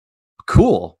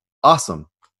cool, awesome,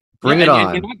 bring it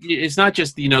on. And it's not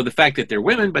just the fact that they're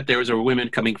women, but there are women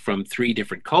coming from 3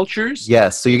 different cultures.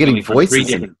 Yes, so you're getting voices 3 and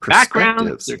different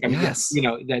backgrounds. perspectives.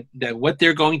 Yes, That what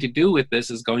they're going to do with this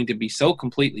is going to be so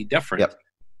completely different. Yep.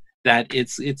 That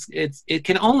it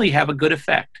can only have a good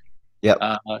effect. Yep.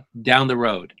 Down the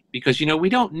road, because we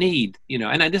don't need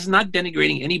and this is not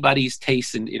denigrating anybody's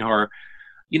taste in our,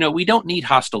 we don't need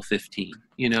Hostel 15.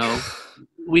 We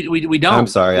don't. I'm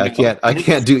sorry, I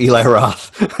can't do Eli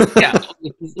Roth. Yeah,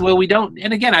 well, we don't.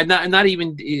 And again, I'm not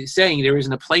even saying there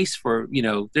isn't a place for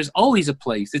there's always a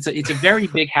place. It's a very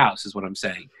big house, is what I'm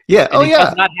saying. Yeah. And it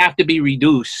does not have to be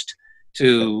reduced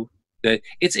to the.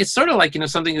 It's sort of like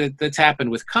something that's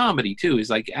happened with comedy too. Is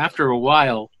like after a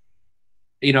while.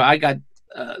 I got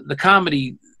the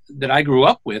comedy that I grew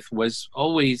up with was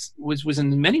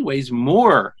in many ways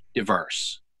more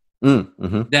diverse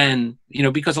than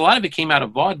because a lot of it came out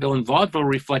of vaudeville, and vaudeville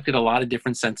reflected a lot of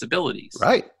different sensibilities.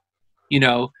 Right.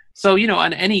 So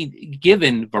on any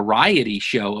given variety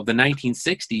show of the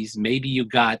 1960s, maybe you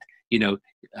got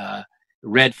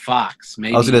Red Fox.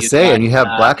 Maybe I was going to say, and you have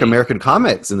Black American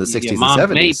comics in the 60s and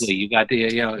 70s. Mabley, you got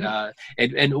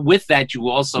and with that you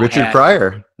also Richard had,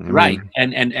 Pryor, right?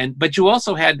 And but you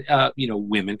also had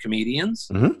women comedians.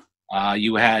 Mm-hmm.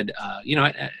 You had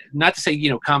not to say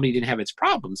comedy didn't have its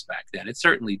problems back then. It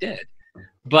certainly did,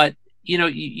 but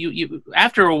you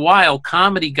after a while,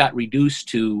 comedy got reduced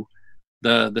to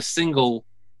the single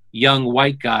young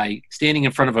white guy standing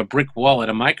in front of a brick wall at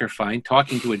a microphone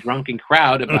talking to a drunken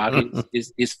crowd about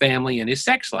his family and his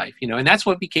sex life, and that's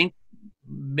what became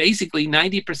basically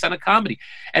 90% of comedy.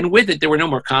 And with it, there were no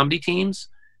more comedy teams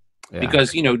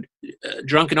because,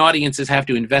 drunken audiences have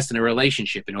to invest in a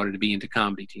relationship in order to be into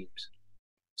comedy teams.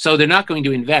 So they're not going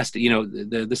to invest,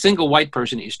 the single white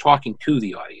person is talking to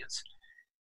the audience.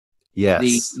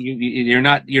 Yes. You're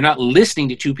not listening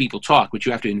to 2 people talk, which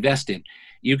you have to invest in.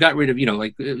 You got rid of,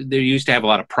 like they used to have a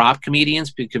lot of prop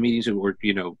comedians who were,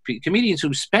 comedians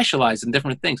who specialized in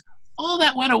different things. All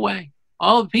that went away.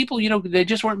 All the people, they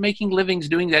just weren't making livings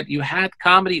doing that. You had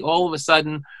comedy all of a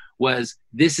sudden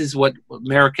this is what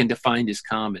American defined as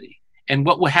comedy. And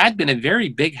what had been a very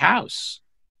big house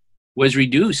was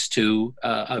reduced to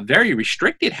a very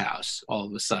restricted house all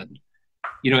of a sudden.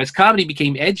 As comedy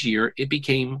became edgier, it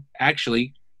became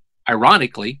actually,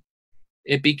 ironically,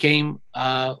 it became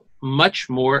much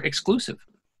more exclusive.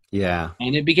 Yeah.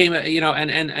 And it became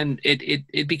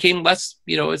it became less,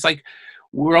 it's like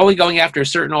we're only going after a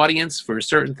certain audience for a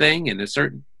certain thing and so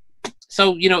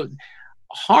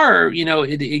horror,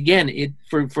 and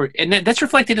that's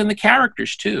reflected in the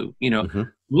characters too.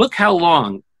 Look how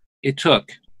long it took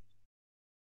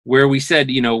where we said,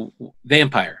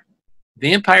 vampire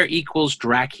equals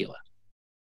Dracula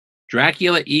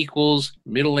equals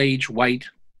middle-aged white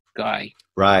guy,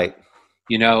 right?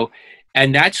 And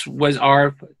that was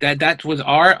our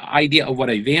idea of what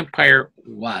a vampire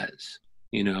was,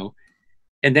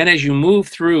 And then as you move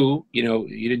through,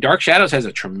 Dark Shadows has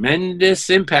a tremendous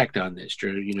impact on this.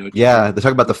 Yeah, they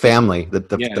talk about the family.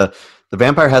 The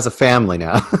vampire has a family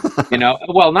now.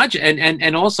 Well, not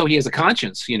and also he has a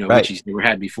conscience, right, which he's never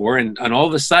had before, and all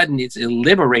of a sudden it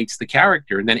liberates the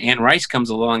character, and then Anne Rice comes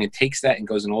along and takes that and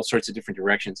goes in all sorts of different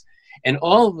directions, and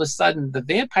all of a sudden the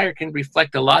vampire can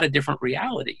reflect a lot of different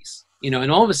realities,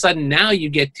 and all of a sudden now you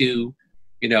get to,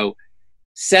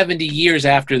 70 years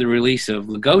after the release of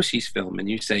Lugosi's film, and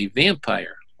you say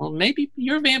vampire. Well, maybe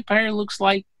your vampire looks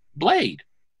like Blade.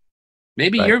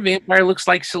 Maybe your vampire looks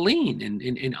like Celine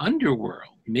in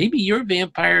Underworld. Maybe your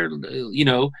vampire,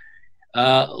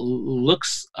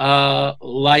 looks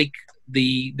like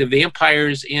the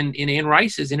vampires in Anne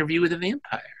Rice's Interview with a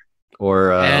Vampire.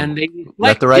 Or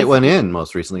Let the Right One In.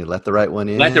 Most recently, Let the Right One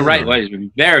In. Let the Right One is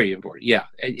very important. Yeah,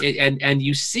 and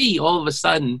you see all of a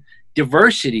sudden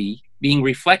diversity being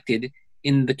reflected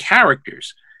in the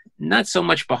characters, not so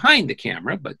much behind the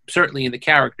camera, but certainly in the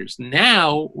characters.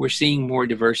 Now we're seeing more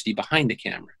diversity behind the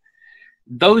camera.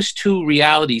 Those 2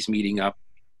 realities meeting up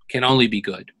can only be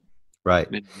good. Right.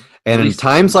 And in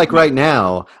times like right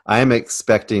now, I'm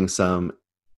expecting after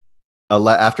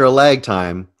a lag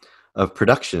time of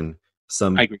production,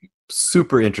 some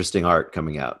super interesting art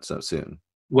coming out so soon.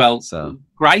 Well, So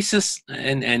crisis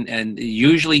and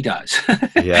usually does.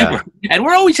 yeah. And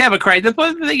we're always have a crisis.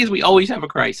 The thing is, we always have a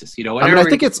crisis. You know, I mean, I whatever.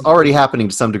 think it's already happening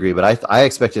to some degree, but I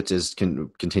expect it to just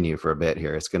continue for a bit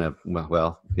here. It's gonna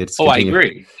it's Oh, I continue.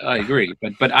 agree. I agree.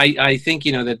 But I think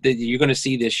that you're going to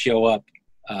see this show up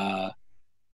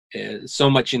so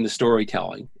much in the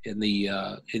storytelling, in the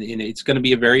it's going to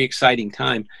be a very exciting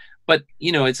time. But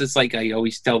it's like I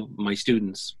always tell my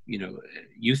students,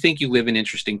 you think you live in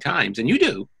interesting times, and you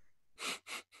do.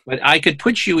 But I could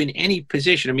put you in any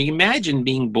position. I mean, imagine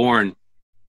being born,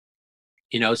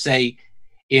 say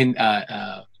in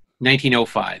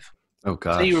 1905. Oh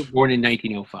Say you were gosh. born in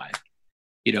 1905.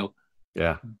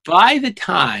 Yeah. By the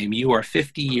time you are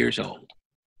 50 years old,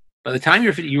 by the time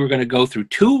you're 50, you were going to go through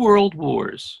 2 world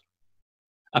wars,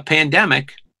 a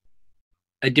pandemic,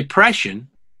 a depression,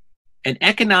 an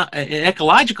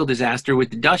ecological disaster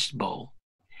with the Dust Bowl,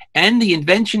 and the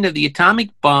invention of the atomic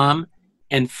bomb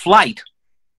and flight.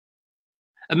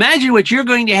 Imagine what you're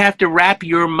going to have to wrap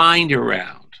your mind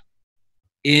around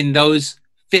in those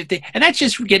 50, and that's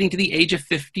just getting to the age of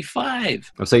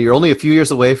 55. I'll say you're only a few years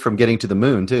away from getting to the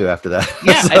moon too. After that,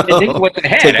 Yeah, so, I think what's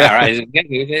ahead. All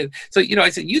right. So I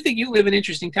said, you think you live in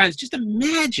interesting times? Just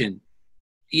imagine,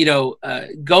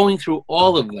 going through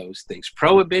all of those things,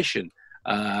 prohibition,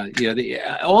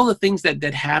 all the things that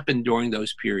happened during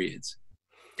those periods,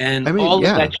 and I mean, all of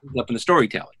yeah. that shows up in the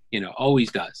storytelling.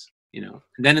 Always does. And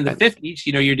then in the 50s,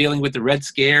 you're dealing with the Red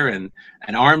Scare and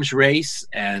an arms race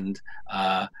and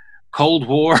Cold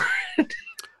War.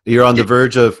 You're on the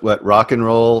verge of what, rock and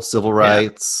roll, civil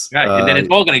rights. Right. And then it's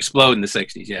all going to explode in the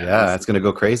 60s. Yeah, it's going to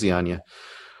go crazy on you.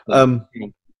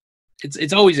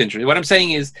 It's always interesting. What I'm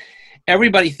saying is,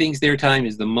 everybody thinks their time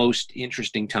is the most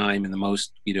interesting time and the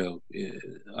most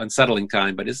unsettling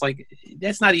time, but it's like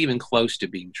that's not even close to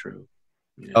being true.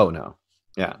 Oh no,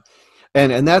 yeah,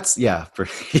 and that's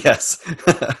yes.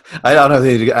 I don't have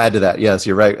anything to add to that. Yes,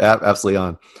 you're right.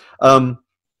 Absolutely on.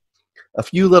 A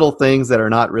few little things that are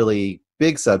not really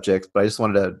big subjects, but I just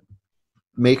wanted to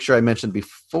make sure I mentioned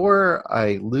before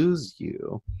I lose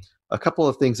you. A couple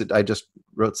of things that I just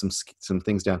wrote some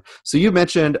things down. So you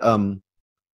mentioned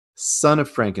Son of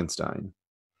Frankenstein.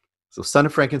 So Son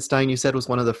of Frankenstein, you said, was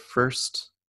one of the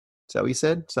first. Is that what you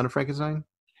said? Son of Frankenstein?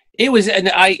 It was, and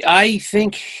I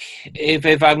think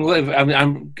if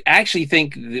I'm actually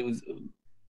think it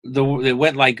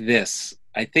went like this.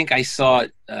 I think I saw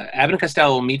Abbott and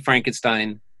Costello Meet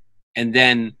Frankenstein, and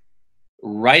then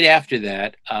right after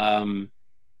that,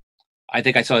 I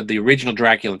think I saw the original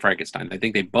Dracula and Frankenstein. I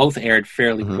think they both aired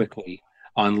fairly quickly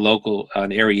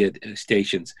on area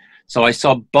stations. So I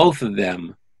saw both of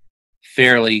them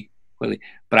fairly quickly.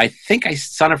 But I think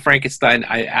Son of Frankenstein,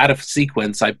 out of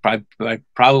sequence, I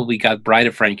probably got Bride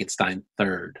of Frankenstein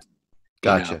third.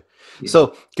 Gotcha. Yeah.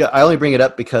 So I only bring it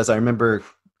up because I remember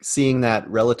seeing that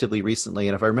relatively recently,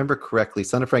 and if I remember correctly,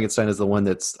 Son of Frankenstein is the one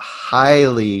that's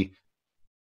highly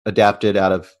adapted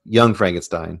out of Young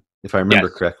Frankenstein, if I remember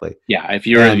correctly. Yeah, if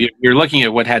you're looking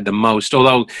at what had the most,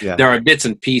 although there are bits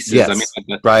and pieces. Yes. I mean,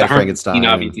 like Bride the of Frankenstein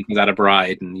obviously comes out of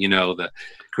Bride, and the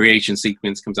creation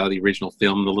sequence comes out of the original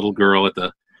film. The little girl at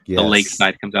the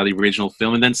lakeside comes out of the original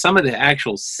film, and then some of the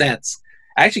actual sets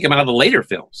actually come out of the later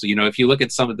films. So if you look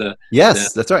at some of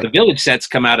that's right. The village sets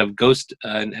come out of Ghost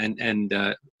and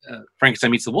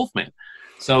Frankenstein Meets the Wolfman.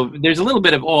 So there's a little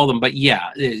bit of all of them, but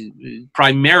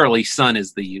primarily Son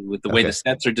is the way the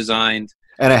sets are designed.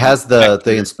 And it has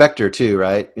the inspector too,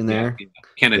 right, in there? Yeah.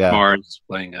 Kenneth Mars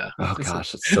playing. Oh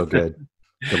gosh, it's so good.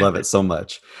 I love it so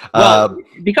much. Well,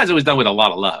 because it was done with a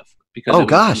lot of love.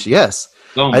 Yes.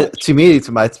 To me,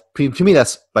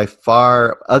 that's by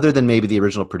far, other than maybe the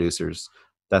original producers,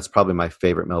 that's probably my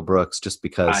favorite Mel Brooks, just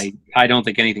because I don't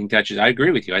think anything touches. I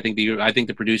agree with you. I think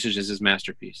the producers is his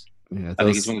masterpiece. Yeah, I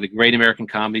think it's one of the great American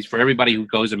comedies. For everybody who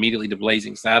goes immediately to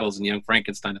Blazing Saddles and Young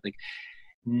Frankenstein, I think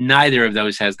neither of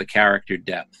those has the character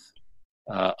depth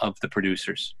of the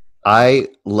producers.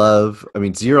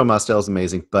 Zero Mostel is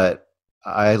amazing, but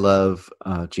I love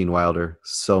Gene Wilder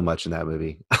so much in that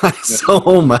movie.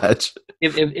 So much.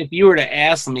 If you were to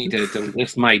ask me to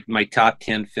list my top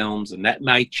 10 films, and that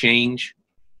might change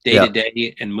day to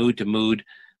day and mood to mood,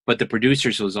 but The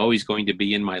Producers was always going to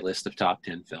be in my list of top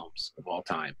 10 films of all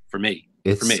time for me.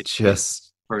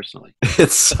 Just personally,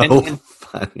 it's so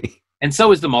funny. And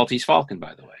so is The Maltese Falcon,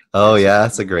 by the way. Oh yeah,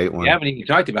 that's a great one. We haven't even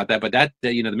talked about that, but that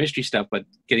the mystery stuff. But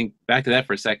getting back to that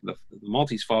for a second, the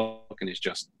Maltese Falcon is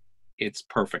it's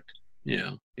perfect.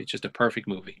 It's just a perfect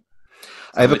movie.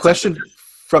 I have a question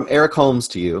from Eric Holmes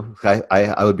to you.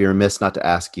 I would be remiss not to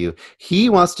ask you. He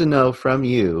wants to know from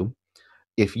you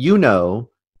if you know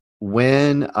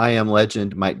when I Am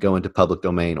Legend might go into public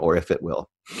domain, or if it will.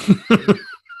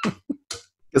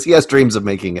 Because he has dreams of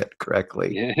making it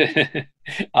correctly.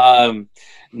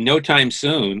 No time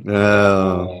soon.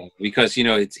 Oh. Because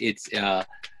it's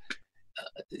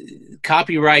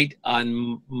copyright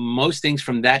on most things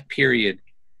from that period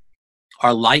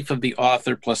are life of the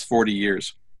author plus 40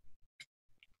 years.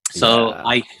 So Yeah.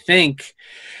 I think,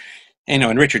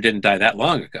 and Richard didn't die that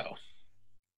long ago.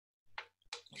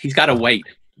 He's got to wait.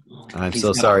 I'm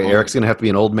so sorry. Eric's going to have to be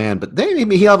an old man, but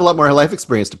maybe he'll have a lot more life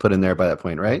experience to put in there by that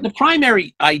point, right? The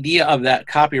primary idea of that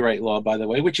copyright law, by the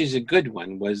way, which is a good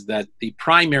one, was that the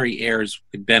primary heirs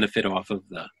could benefit off of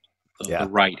the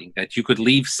writing, that you could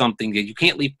leave something, that you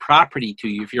can't leave property to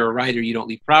you. If you're a writer, you don't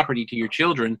leave property to your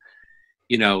children,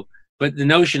 but the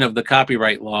notion of the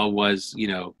copyright law was,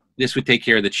 this would take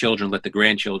care of the children, let the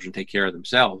grandchildren take care of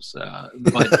themselves.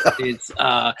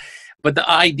 But the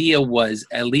idea was,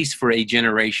 at least for a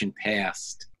generation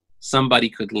past,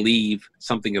 somebody could leave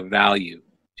something of value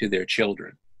to their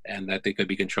children and that they could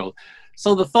be controlled.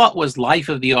 So the thought was life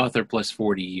of the author plus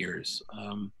 40 years.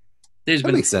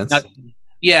 That makes sense.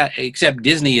 Except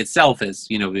Disney itself has,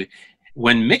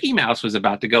 when Mickey Mouse was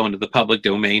about to go into the public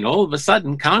domain, all of a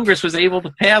sudden Congress was able to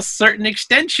pass certain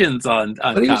extensions on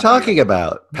what are you talking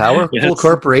about? Powerful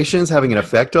corporations having an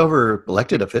effect over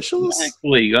elected officials?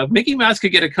 Exactly. Mickey Mouse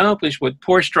could get accomplished what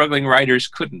poor struggling writers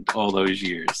couldn't all those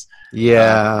years.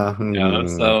 Yeah.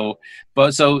 So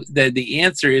the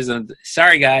answer is,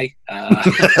 sorry, guy.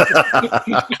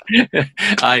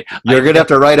 You're going to have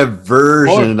to write a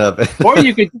version of it. Or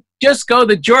you could just go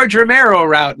the George Romero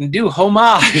route and do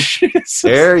homage.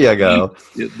 There you go.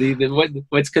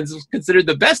 What's considered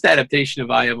the best adaptation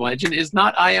of I Am Legend is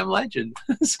not I Am Legend.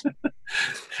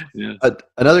 Yeah.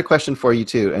 Another question for you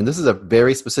too, and this is a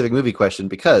very specific movie question,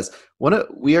 because when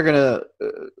we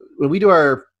do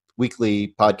our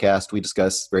weekly podcast, we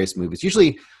discuss various movies,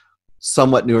 usually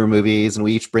somewhat newer movies, and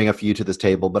we each bring a few to this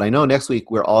table. But I know next week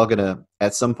we're all going to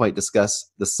at some point discuss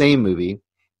the same movie.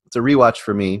 It's a rewatch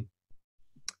for me.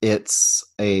 It's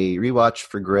a rewatch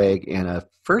for Greg and a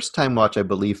first-time watch, I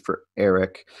believe, for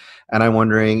Eric. And I'm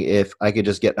wondering if I could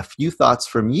just get a few thoughts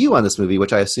from you on this movie,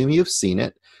 which I assume you've seen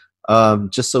it,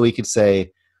 just so we could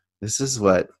say, this is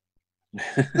what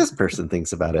this person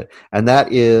thinks about it. And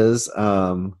that is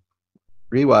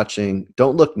rewatching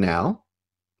Don't Look Now,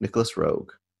 Nicholas Roeg.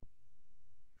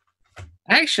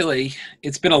 Actually,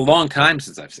 it's been a long time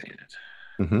since I've seen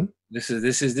it. Mm-hmm. This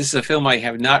is a film I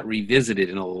have not revisited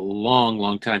in a long,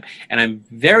 long time, and I'm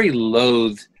very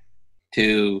loath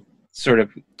to sort of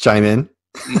chime in.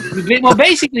 Well,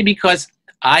 basically because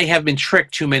I have been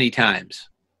tricked too many times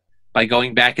by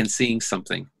going back and seeing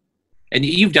something, and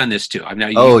you've done this too.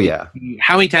 Yeah.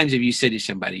 How many times have you said to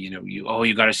somebody,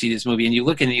 you got to see this movie, and you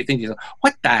look and you think,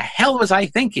 what the hell was I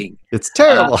thinking? It's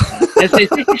terrible.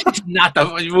 It's not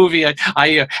the movie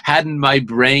I had in my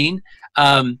brain.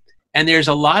 And there's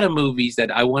a lot of movies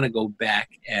that I want to go back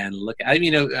and look at. I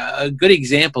mean, a good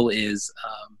example is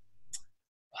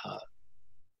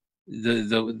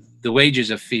the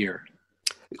Wages of Fear.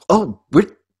 Oh,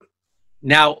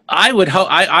 now I would hope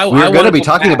we're going to be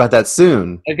talking about that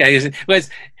soon. Okay,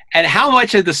 and how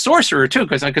much of The Sorcerer too?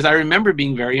 Because I remember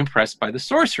being very impressed by The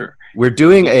Sorcerer. We're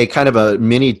doing a kind of a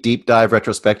mini deep dive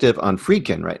retrospective on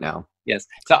Friedkin right now. Yes,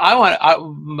 so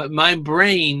my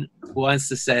brain wants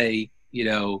to say,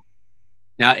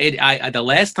 Now, the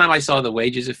last time I saw The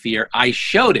Wages of Fear, I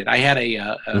showed it. I had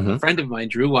a friend of mine,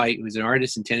 Drew White, who was an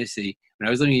artist in Tennessee. When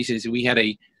I was living in Tennessee, we had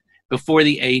before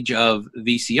the age of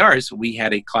VCRs, we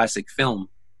had a classic film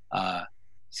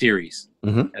series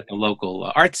at the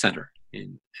local arts center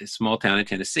in a small town in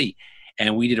Tennessee.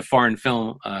 And we did a foreign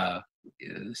film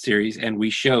series, and we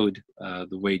showed The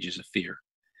Wages of Fear.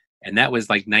 And that was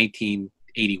like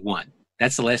 1981.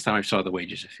 That's the last time I saw The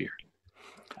Wages of Fear.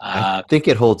 I think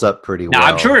it holds up pretty well.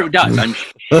 I'm sure it does. I'm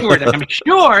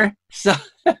sure.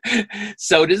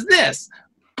 So does this.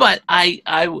 But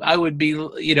I would be,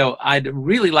 I'd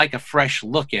really like a fresh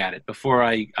look at it before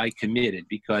I committed,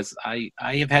 because I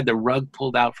have had the rug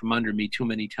pulled out from under me too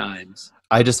many times.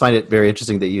 I just find it very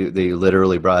interesting that you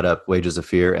literally brought up Wages of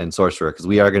Fear and Sorcerer, because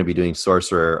we are going to be doing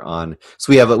Sorcerer on.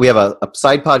 So we have a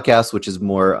side podcast which is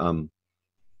more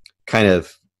kind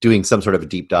of doing some sort of a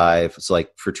deep dive. So like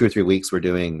for 2 or 3 weeks, we're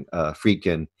doing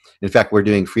Friedkin. In fact, we're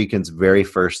doing Friedkin's very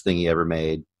first thing he ever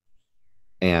made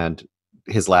and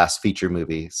his last feature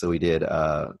movie. So we did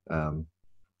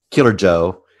Killer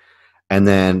Joe. And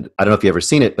then, I don't know if you've ever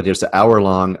seen it, but there's an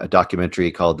hour-long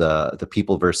documentary called The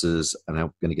People versus, and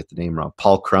I'm going to get the name wrong,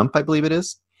 Paul Crump, I believe it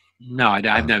is. No,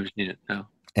 I've never seen it, no.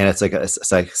 And it's like a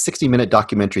 60-minute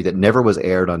documentary that never was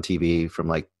aired on TV from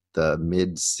like the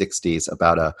mid-'60s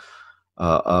about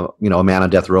a man on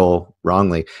death row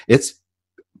wrongly. It's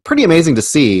pretty amazing to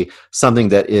see something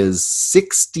that is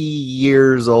 60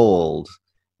 years old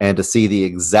and to see the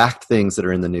exact things that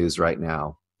are in the news right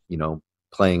now,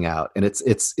 playing out. And it's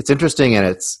interesting, and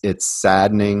it's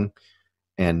saddening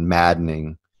and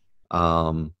maddening.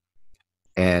 And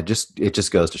it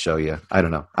just goes to show you. I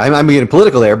don't know. I'm getting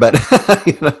political there, but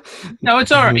No,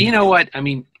 it's all right. You know what? I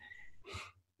mean,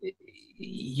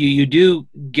 you do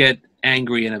get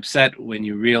angry and upset when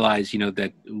you realize,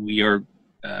 that we are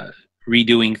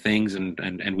redoing things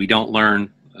and we don't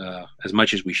learn as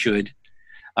much as we should.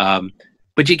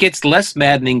 But it gets less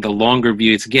maddening the longer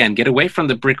view. It's, again, get away from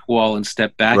the brick wall and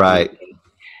step back. Right.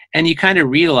 And you kind of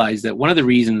realize that one of the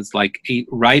reasons, like,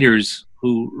 writers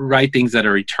who write things that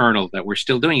are eternal, that we're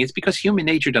still doing, it's because human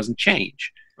nature doesn't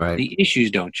change. Right. The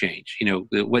issues don't change.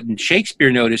 What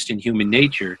Shakespeare noticed in human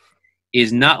nature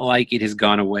is not like it has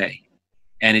gone away.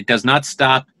 And it does not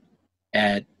stop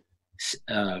at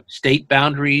state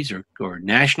boundaries or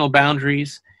national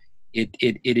boundaries. It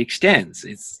extends.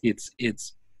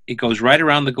 It goes right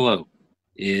around the globe.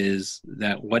 Is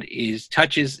that what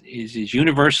touches is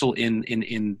universal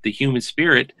in the human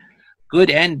spirit, good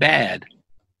and bad,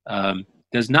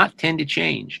 does not tend to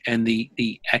change. And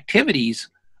the activities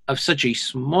of such a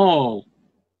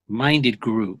small-minded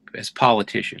group as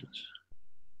politicians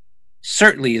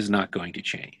certainly is not going to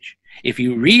change. If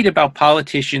you read about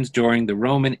politicians during the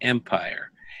Roman Empire,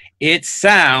 it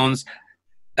sounds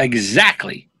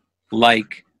exactly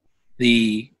like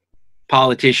the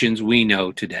politicians we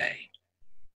know today.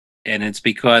 And it's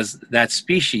because that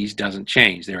species doesn't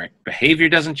change. Their behavior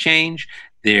doesn't change.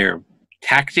 Their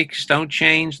tactics don't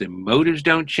change. Their motives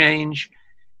don't change.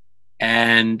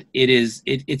 And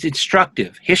it's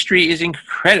instructive. History is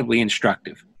incredibly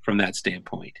instructive from that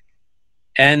standpoint.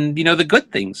 And, the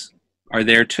good things are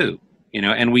there too,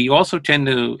 and we also tend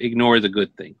to ignore the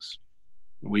good things.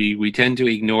 We tend to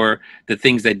ignore the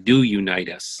things that do unite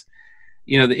us.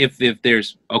 If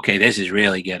there's, okay, this is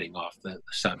really getting off the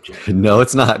subject. No,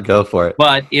 it's not. Go for it.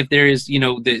 But if there is,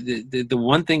 the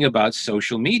one thing about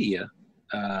social media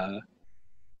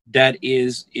that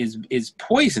is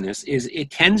poisonous is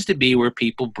it tends to be where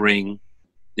people bring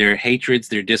their hatreds,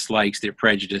 their dislikes, their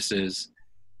prejudices,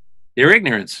 their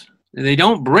ignorance. They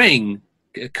don't bring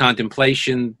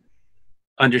contemplation,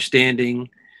 understanding,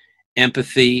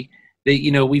 empathy.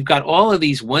 We've got all of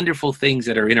these wonderful things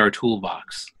that are in our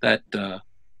toolbox that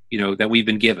that we've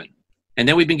been given, and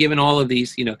then we've been given all of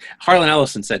these. Harlan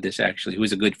Ellison said this, actually, who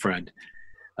is a good friend.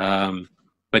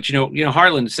 But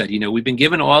Harlan said, we've been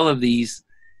given all of these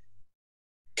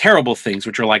terrible things,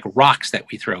 which are like rocks that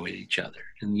we throw at each other,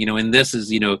 and this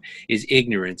is is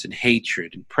ignorance and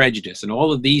hatred and prejudice and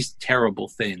all of these terrible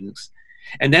things,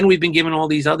 and then we've been given all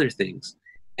these other things.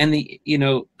 And the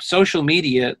social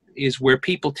media is where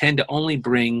people tend to only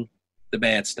bring the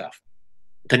bad stuff.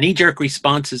 The knee-jerk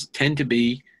responses tend to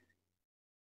be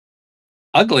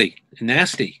ugly and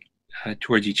nasty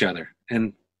towards each other,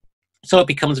 and so it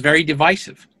becomes very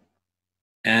divisive.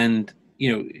 And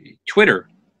Twitter.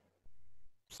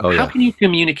 How can you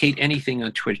communicate anything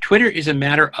on Twitter? Twitter is a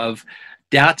matter of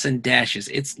dots and dashes.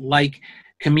 It's like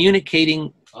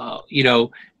communicating,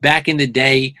 back in the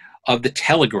day of the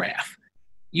telegraph.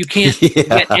 You can't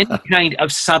get any kind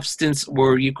of substance,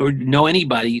 or you could know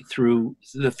anybody through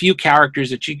the few characters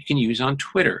that you can use on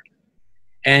Twitter.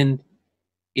 And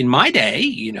in my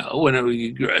day, when I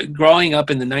was growing up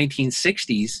in the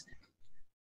 1960s,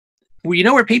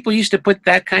 where people used to put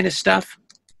that kind of stuff?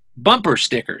 Bumper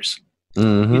stickers.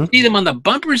 Mm-hmm. You'd see them on the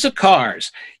bumpers of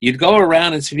cars. You'd go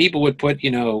around and see people would put,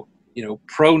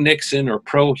 pro Nixon or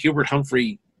pro Hubert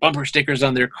Humphrey bumper stickers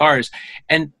on their cars.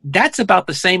 And that's about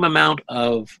the same amount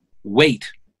of weight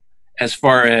as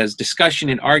far as discussion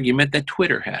and argument that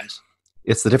Twitter has.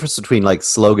 It's the difference between like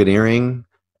sloganeering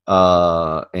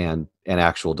and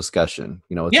actual discussion.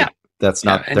 They're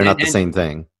not the same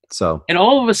thing. So, and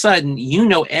all of a sudden,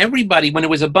 everybody, when it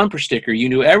was a bumper sticker, you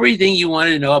knew everything you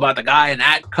wanted to know about the guy in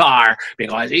that car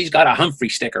because he's got a Humphrey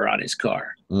sticker on his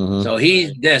car. Mm-hmm. So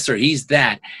he's this or he's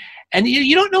that. And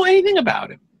you don't know anything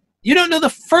about him. You don't know the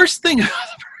first thing about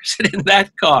the person in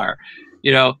that car,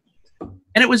 And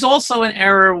it was also an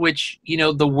era which,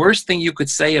 the worst thing you could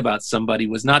say about somebody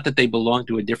was not that they belonged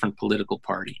to a different political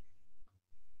party.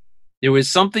 There was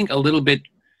something a little bit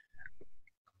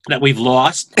that we've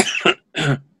lost.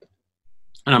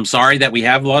 And I'm sorry that we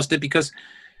have lost it because,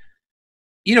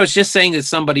 it's just saying that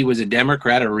somebody was a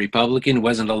Democrat or a Republican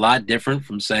wasn't a lot different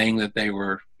from saying that they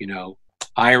were,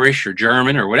 Irish or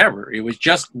German or whatever. It was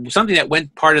just something that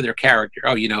went part of their character.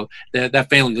 Oh, that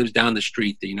family lives down the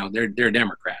street. They're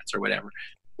Democrats or whatever.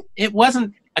 It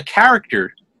wasn't a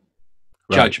character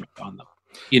Right. judgment on them.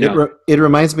 You know, It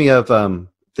reminds me of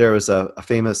there was a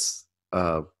famous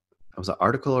it was an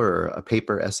article or a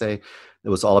paper essay that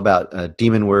was all about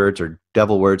demon words or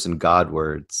devil words and God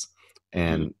words.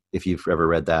 And if you've ever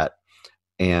read that,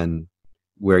 and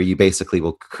where you basically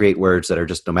will create words that are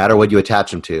just, no matter what you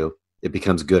attach them to, it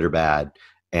becomes good or bad.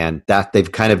 And that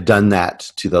they've kind of done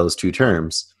that to those two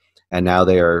terms. And now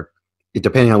they are,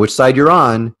 depending on which side you're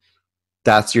on,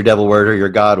 that's your devil word or your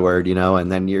God word, you know,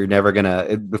 and then you're never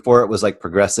gonna, before it was like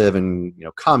progressive and, you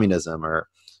know, communism, or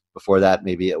before that,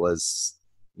 maybe it was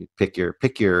you pick your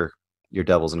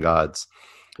devils and gods.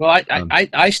 well,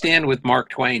 I stand with Mark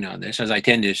Twain on this, as I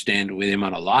tend to stand with him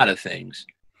on a lot of things.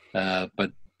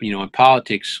 But, you know, in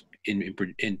politics in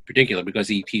particular, because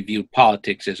he viewed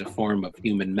politics as a form of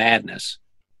human madness,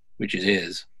 which it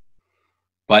is.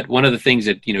 But one of the things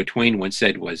that, you know, Twain once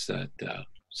said was that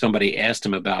somebody asked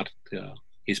him about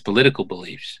his political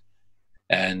beliefs,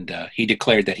 and he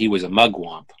declared that he was a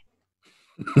mugwump.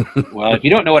 Well, if you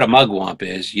don't know what a mugwump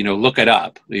is, you know, look it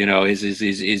up. You know, is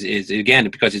again,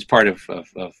 because it's part of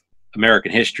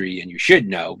American history, and you should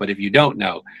know. But if you don't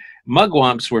know,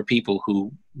 mugwumps were people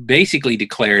who basically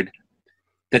declared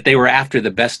that they were after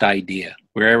the best idea,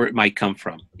 wherever it might come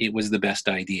from. It was the best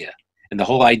idea. And the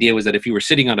whole idea was that if you were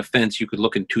sitting on a fence, you could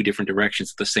look in two different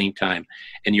directions at the same time.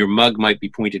 And your mug might be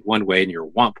pointed one way and your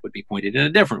wump would be pointed in a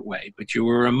different way. But you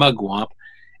were a mugwump.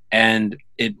 And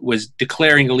it was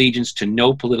declaring allegiance to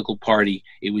no political party.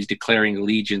 It was declaring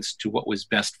allegiance to what was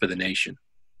best for the nation.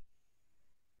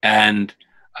 And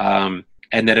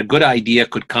that a good idea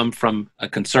could come from a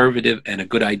conservative, and a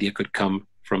good idea could come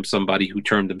from somebody who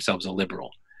termed themselves a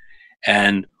liberal.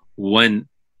 And when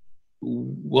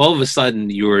all of a sudden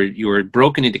you're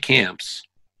broken into camps,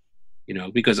 you know,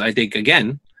 because I think,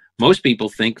 again, most people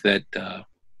think that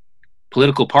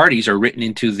political parties are written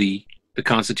into the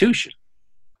Constitution.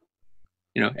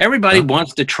 You know, everybody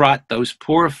wants to trot those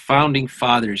poor founding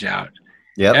fathers out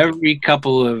every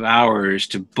couple of hours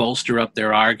to bolster up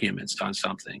their arguments on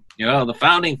something. You know, the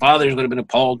founding fathers would have been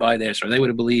appalled by this, or they would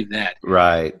have believed that.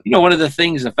 Right. You know, one of the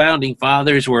things the founding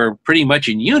fathers were pretty much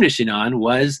in unison on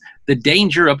was the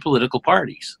danger of political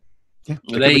parties. Yeah,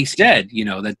 they said, you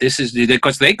know, that this is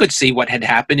because they could see what had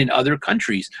happened in other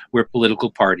countries where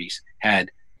political parties had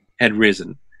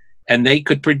risen, and they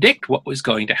could predict what was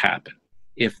going to happen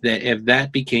if that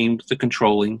became the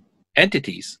controlling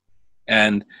entities.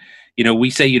 And, you know, we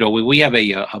say, you know, we have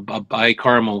a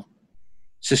bicameral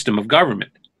system of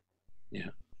government. Yeah,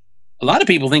 a lot of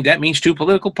people think that means two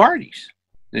political parties.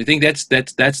 They think that's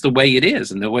the way it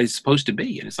is and the way it's supposed to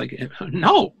be. And it's like,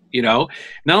 no, you know,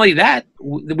 not only that,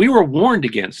 we were warned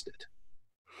against it.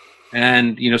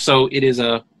 And, you know, so it is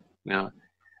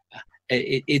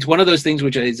it's one of those things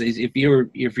which is if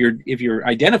you're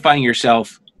identifying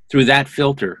yourself through that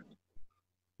filter,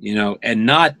 you know, and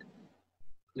not,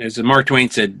 as Mark Twain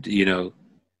said, you know,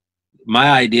 my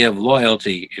idea of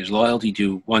loyalty is loyalty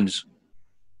to one's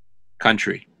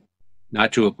country,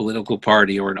 not to a political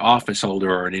party or an office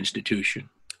holder or an institution.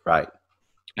 Right.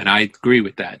 And I agree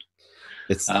with that.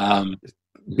 It's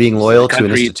being loyal to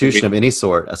an institution of any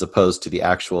sort as opposed to the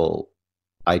actual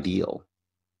ideal.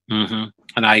 Mm-hmm.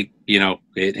 And I, you know,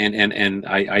 and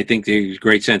I think there's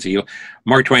great sense of you.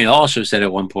 Mark Twain also said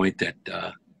at one point that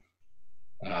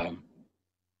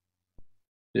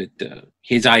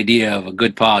his idea of a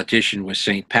good politician was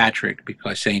St. Patrick,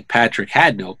 because St. Patrick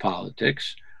had no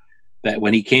politics. That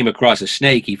when he came across a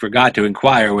snake, he forgot to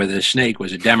inquire whether the snake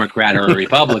was a Democrat or a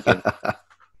Republican.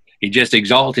 He just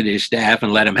exalted his staff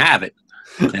and let him have it.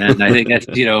 And I think that's,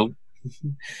 you know,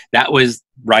 that was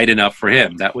right enough for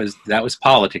him. That was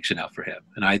politics enough for him.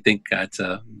 And I think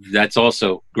that's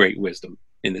also great wisdom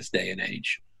in this day and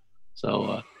age.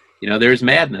 So, you know, there's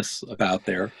madness about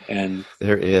there. And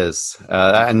there is.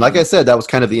 And like I said, that was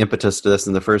kind of the impetus to this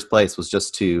in the first place, was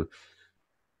just to,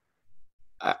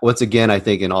 once again, I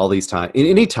think in all these times, in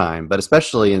any time, but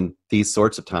especially in these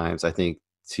sorts of times, I think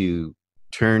to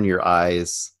turn your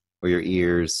eyes or your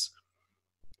ears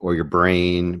or your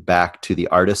brain back to the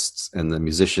artists and the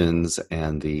musicians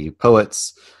and the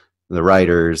poets, the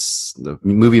writers, the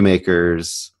movie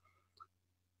makers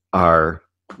are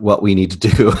what we need to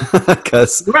do.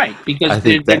 because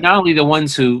they're not only the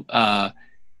ones who,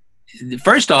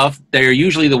 first off, they're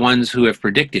usually the ones who have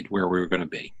predicted where we were going to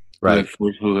be. Right.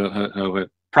 Who have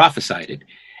prophesied it.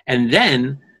 And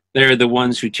then they're the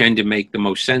ones who tend to make the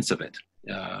most sense of it.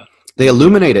 They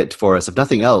illuminate it for us, if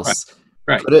nothing else.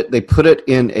 Right. They put it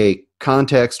in a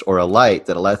context or a light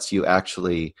that lets you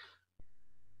actually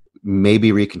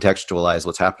maybe recontextualize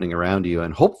what's happening around you,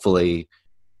 and hopefully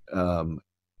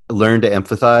learn to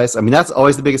empathize. I mean, that's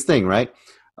always the biggest thing, right?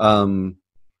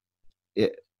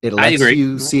 it I lets agree.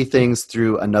 you see things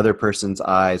through another person's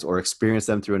eyes or experience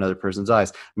them through another person's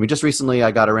eyes. I mean, just recently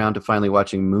I got around to finally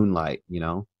watching Moonlight,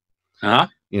 Uh-huh.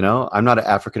 I'm not an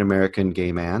African-American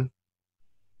gay man.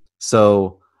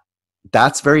 So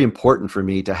that's very important for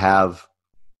me to have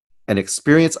an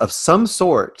experience of some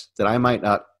sort that I might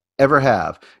not ever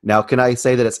have. Now, can I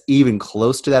say that it's even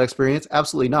close to that experience?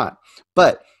 Absolutely not.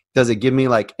 But does it give me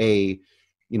like a,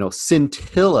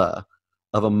 scintilla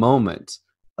of a moment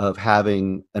of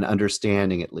having an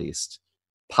understanding, at least,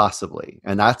 possibly?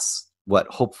 And that's what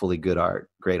hopefully great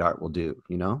art will do,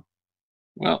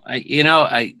 Well,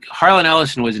 Harlan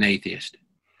Ellison was an atheist.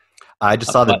 I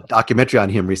just saw the But documentary on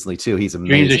him recently too. He's Dreams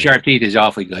of amazing. Sharp Teeth is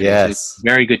awfully good. Yes. It's a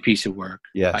very good piece of work.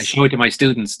 Yes. I show it to my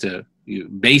students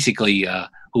basically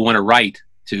who want to write,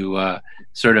 to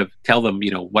sort of tell them,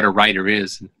 what a writer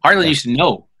is. And Harlan used to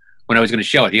know when I was going to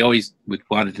show it. He always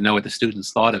wanted to know what the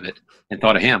students thought of it and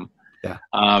thought of him. Yeah.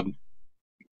 Harlan,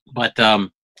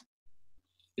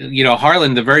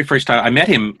 the very first time I met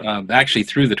him, actually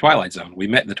through the Twilight Zone. We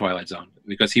met in the Twilight Zone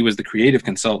because he was the creative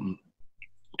consultant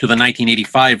to the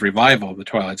 1985 revival of the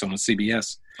Twilight Zone on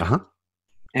CBS. Uh-huh.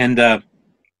 And I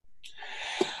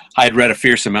had read a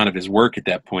fierce amount of his work at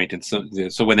that point. And so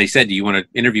when they said, "Do you want to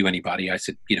interview anybody?" I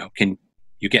said, "Can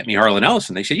you get me Harlan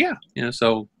Ellison?" They said, "Yeah."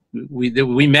 So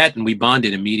we met and we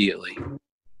bonded immediately.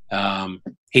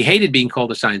 He hated being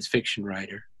called a science fiction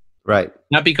writer. Right.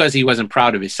 Not because he wasn't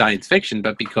proud of his science fiction,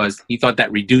 but because he thought that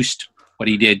reduced what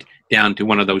he did down to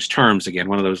one of those terms again,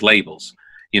 one of those labels.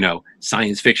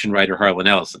 Science fiction writer Harlan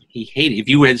Ellison. He hated. If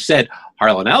you had said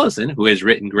Harlan Ellison, who has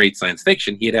written great science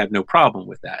fiction, he'd have no problem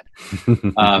with that.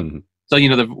 So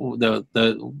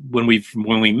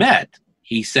when we met,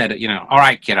 he said, "All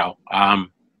right, kiddo,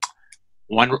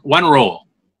 one rule."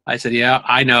 I said, "Yeah,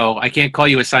 I know. I can't call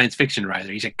you a science fiction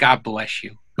writer." He said, "God bless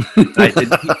you."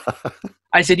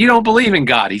 I said, "You don't believe in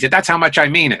God." He said, "That's how much I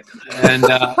mean it." And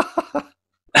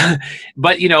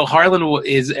but Harlan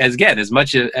is, as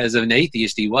much as an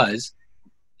atheist he was,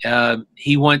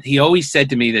 he always said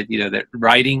to me that that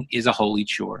writing is a holy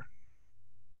chore.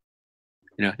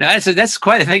 Now that's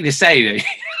quite a thing to say.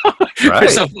 Right.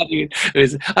 So funny. I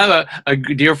have a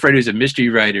dear friend who's a mystery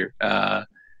writer,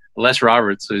 Les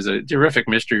Roberts, who's a terrific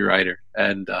mystery writer,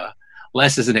 and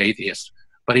Les is an atheist,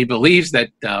 but he believes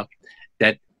that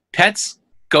pets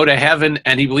go to heaven,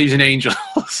 and he believes in angels.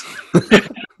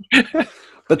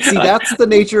 But see, that's the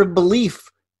nature of belief.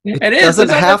 It doesn't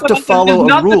It's have to follow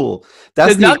a rule.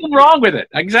 There's nothing wrong with it.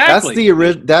 Exactly.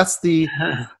 That's the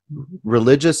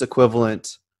religious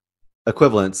equivalence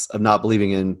of not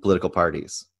believing in political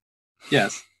parties.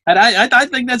 Yes. And I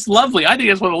think that's lovely. I think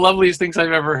that's one of the loveliest things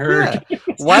I've ever heard. Yeah.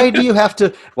 Why do you have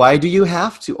to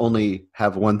only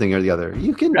have one thing or the other?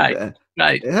 You can right.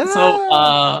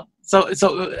 Yeah. So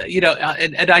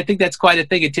and I think that's quite a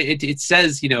thing. It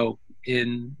says,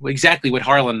 in exactly what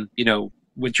Harlan,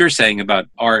 what you're saying about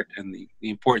art and the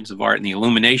importance of art and the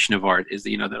illumination of art is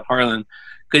that, that Harlan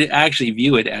could actually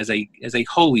view it as a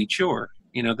holy chore,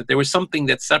 that there was something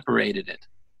that separated it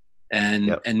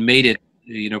and made it,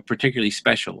 particularly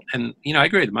special. And, I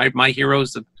agree. My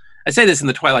heroes, I say this in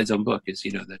the Twilight Zone book, is,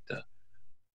 that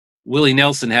Willie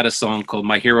Nelson had a song called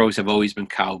 "My Heroes Have Always Been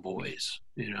Cowboys,"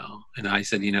 and I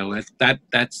said,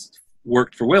 that's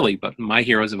worked for Willie, but my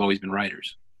heroes have always been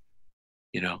writers.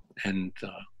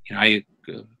 I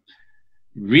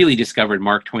really discovered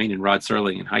Mark Twain and Rod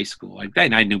Serling in high school.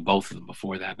 I knew both of them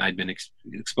before that, and I'd been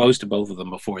exposed to both of them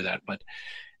before that. But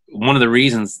one of the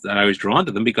reasons that I was drawn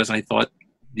to them, because I thought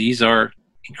these are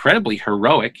incredibly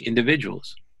heroic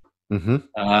individuals.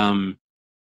 Mm-hmm.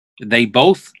 They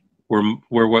both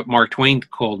were what Mark Twain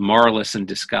called moralists in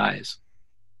disguise.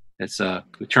 That's the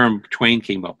term Twain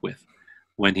came up with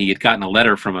when he had gotten a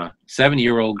letter from a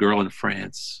 7-year-old girl in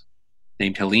France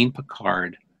named Helene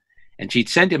Picard, and she'd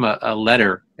sent him a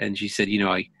letter, and she said,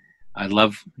 I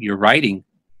love your writing,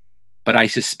 but I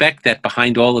suspect that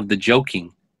behind all of the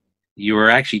joking, you are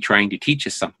actually trying to teach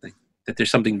us something, that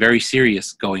there's something very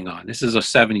serious going on. This is a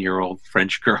 7-year-old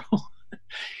French girl.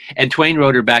 And Twain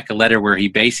wrote her back a letter where he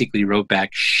basically wrote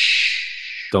back,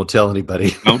 "Shh. Don't tell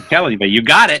anybody. Don't tell anybody. You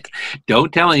got it.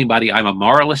 Don't tell anybody. I'm a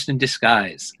moralist in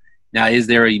disguise." Now, is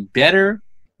there a better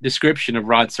description of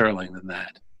Rod Serling than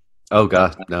that? Oh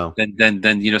God, no.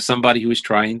 Than somebody who was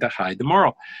trying to hide the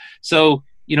moral. So,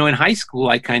 in high school,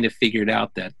 I kind of figured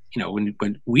out that,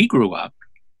 when we grew up,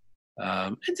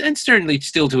 and certainly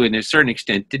still to a certain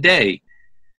extent today,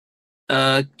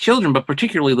 children, but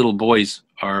particularly little boys,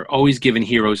 are always given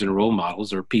heroes and role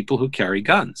models or people who carry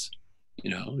guns.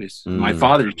 My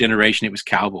father's generation, it was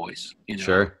cowboys.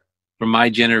 Sure. From my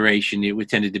generation, it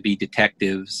tended to be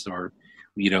detectives or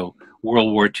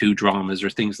World War II dramas or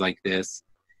things like this.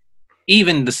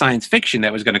 Even the science fiction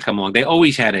that was going to come along, they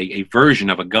always had a version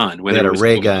of a gun, whether it was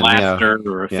ray a gun, blaster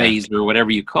or a phaser or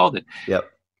whatever you called it.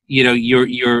 Yep.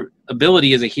 Your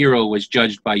ability as a hero was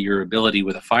judged by your ability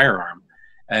with a firearm,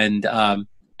 and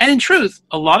in truth,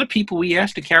 a lot of people we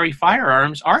ask to carry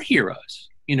firearms are heroes.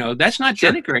 That's not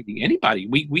denigrating anybody.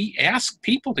 We ask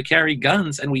people to carry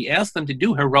guns, and we ask them to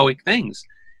do heroic things.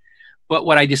 But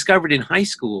what I discovered in high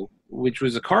school, which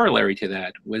was a corollary to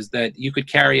that, was that you could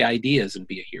carry ideas and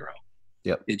be a hero.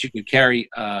 Yep. That you could carry,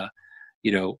 that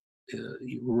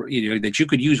you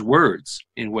could use words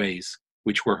in ways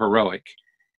which were heroic,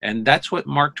 and that's what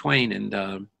Mark Twain and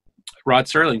Rod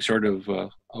Serling sort of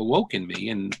awoke in me.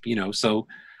 And so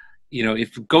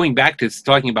if going back to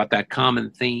talking about that common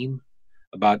theme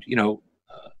about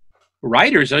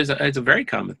writers is a very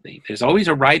common theme. There's always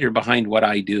a writer behind what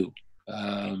I do.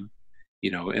 My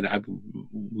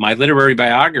literary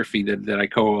biography that I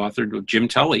co-authored with Jim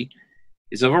Tully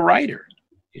is of a writer.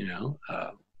 5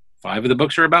 of the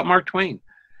books are about Mark Twain.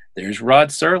 There's Rod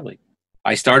Serling.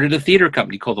 I started a theater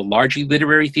company called the Largely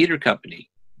Literary Theater Company,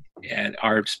 and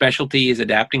our specialty is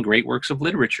adapting great works of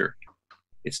literature.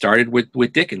 It started with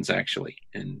Dickens, actually,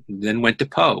 and then went to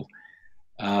Poe.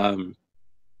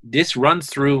 This runs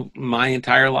through my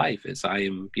entire life as I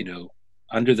am,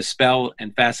 under the spell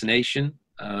and fascination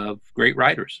of great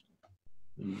writers.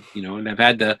 And I've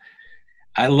had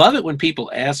I love it when people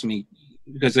ask me,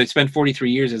 because I spent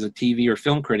 43 years as a TV or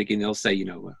film critic, and they'll say,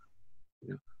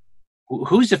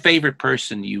 who's the favorite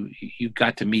person you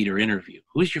got to meet or interview?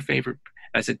 Who's your favorite?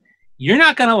 I said, you're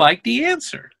not going to like the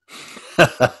answer.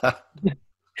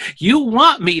 You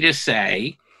want me to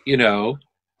say,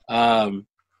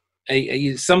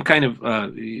 some kind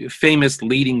of famous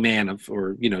leading man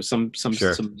or some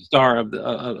star of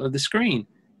the screen.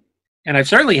 And I've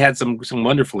certainly had some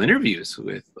wonderful interviews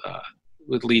with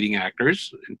leading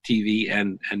actors in TV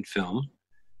and film.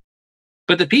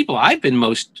 But the people I've been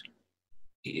most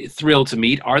thrilled to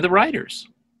meet are the writers.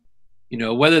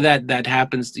 Whether that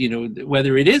happens,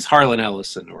 whether it is Harlan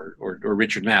Ellison or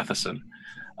Richard Matheson,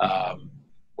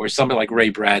 or somebody like Ray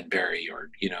Bradbury, or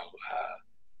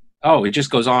it just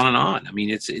goes on and on. I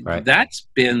mean, right. That's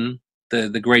been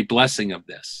the great blessing of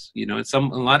this. A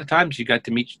lot of times you got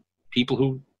to meet people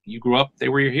who you grew up, they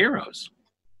were your heroes,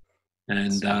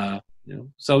 and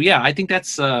so yeah, I think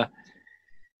that's a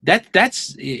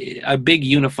big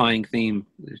unifying theme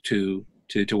to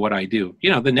what I do.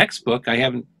 The next book, I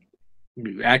haven't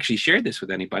actually shared this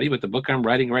with anybody, but the book I'm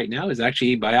writing right now is actually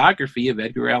a biography of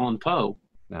Edgar Allan Poe.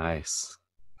 Nice.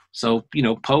 So,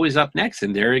 Poe is up next,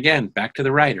 and there again, back to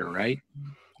the writer, right?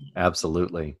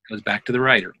 Absolutely. Goes back to the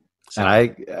writer. So.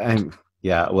 And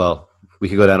well, we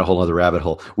could go down a whole other rabbit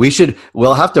hole.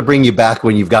 We'll have to bring you back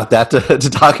when you've got that to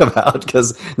talk about,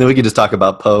 because then we can just talk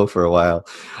about Poe for a while.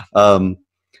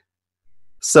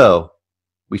 So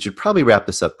we should probably wrap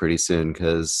this up pretty soon,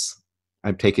 because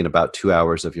I'm taking about 2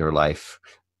 hours of your life,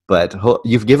 but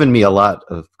you've given me a lot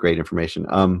of great information.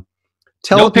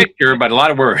 No picture, but a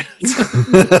lot of words.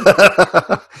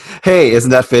 Hey, isn't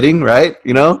that fitting, right?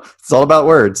 It's all about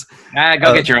words.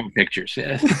 Go get your own pictures.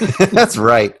 That's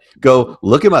right. Go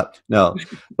look him up. No,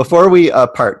 before we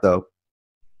part, though,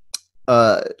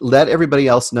 let everybody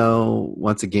else know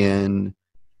once again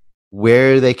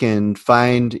where they can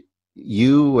find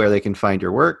you, where they can find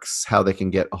your works, how they can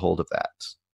get a hold of that.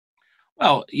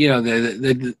 Well,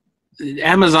 the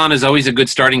Amazon is always a good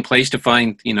starting place to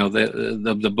find,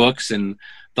 the books and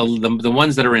the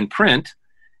ones that are in print,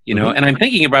 Mm-hmm. And I'm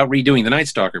thinking about redoing the Night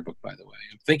Stalker book, by the way.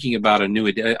 I'm thinking about a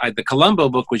new the Columbo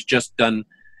book was just done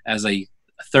as a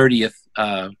 30th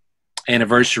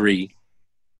anniversary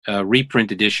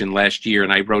reprint edition last year,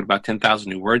 and I wrote about 10,000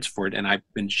 new words for it, and I've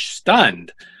been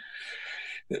stunned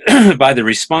by the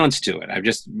response to it. I've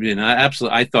just been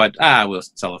absolutely, I thought, we'll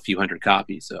sell a few hundred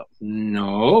copies. So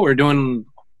no, we're doing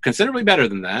considerably better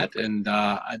than that. And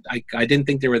I didn't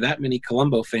think there were that many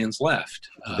Columbo fans left.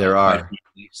 There are.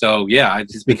 So yeah,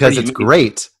 because it's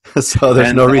great. So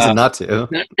there's no reason not to.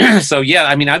 So yeah,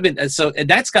 I mean,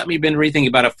 that's got me been rethinking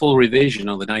about a full revision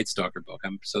on the Night Stalker book.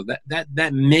 So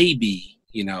that may be,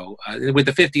 with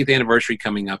the 50th anniversary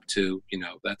coming up too,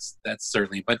 that's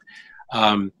certainly, but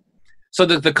so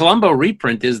the Columbo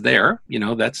reprint is there,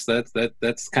 that's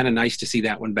kind of nice to see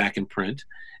that one back in print.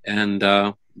 And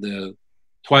the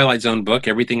Twilight Zone book,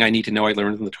 Everything I Need to Know I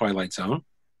Learned in the Twilight Zone,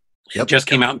 It just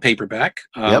came out in paperback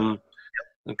a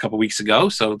couple weeks ago.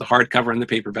 So the hardcover and the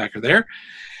paperback are there.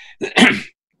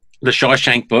 The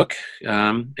Shawshank book,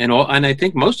 and I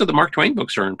think most of the Mark Twain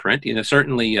books are in print.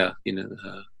 Certainly,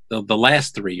 the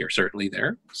last three are certainly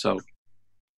there. So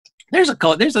There's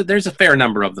a fair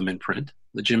number of them in print.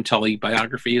 The Jim Tully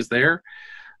biography is there.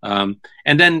 And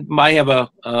then I have a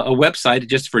website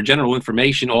just for general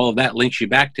information. All of that links you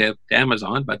back to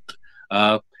Amazon, but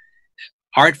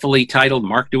artfully titled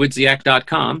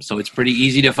markdawidziak.com, so it's pretty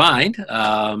easy to find.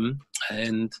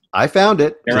 And I found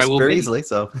it there just I will very be. easily.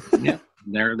 So yeah,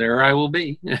 there I will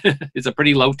be. It's a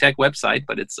pretty low tech website,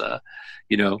 but it's all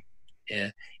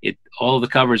of the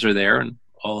covers are there, and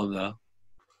all of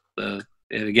the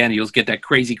and again, you'll get that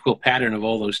crazy cool pattern of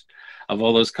all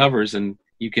those covers, and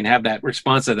you can have that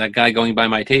response that that guy going by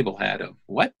my table had of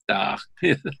what the.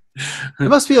 It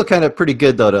must feel kind of pretty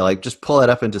good though to like just pull it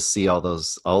up and just see all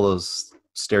those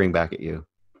staring back at you.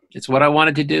 It's what I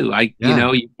wanted to do.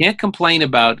 You can't complain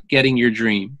about getting your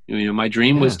dream. My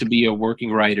dream was to be a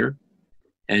working writer,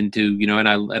 and to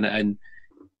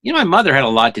my mother had a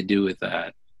lot to do with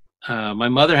that. My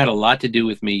mother had a lot to do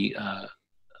with me,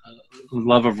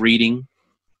 love of reading,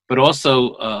 but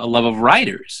also a love of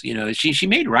writers. She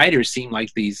made writers seem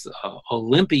like these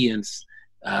Olympians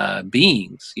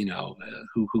beings,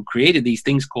 who created these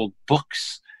things called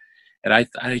books. And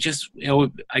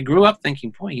I grew up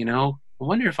thinking, boy, I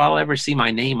wonder if I'll ever see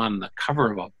my name on the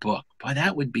cover of a book. Boy,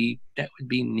 that would be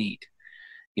neat.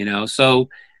 So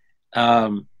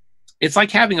it's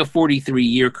like having a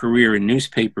 43-year career in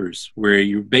newspapers where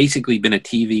you've basically been a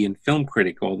TV and film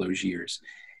critic all those years.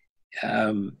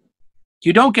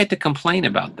 You don't get to complain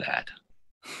about that.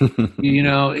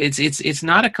 It's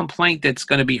not a complaint that's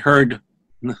going to be heard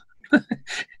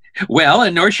well,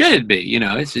 and nor should it be.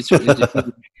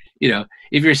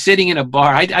 If you're sitting in a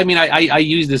bar, I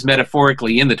use this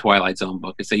metaphorically in the Twilight Zone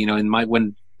book. I say,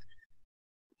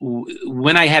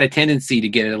 when I had a tendency to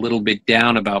get a little bit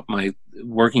down about my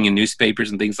working in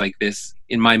newspapers and things like this,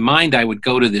 in my mind, I would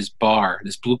go to this bar,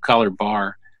 this blue-collar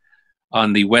bar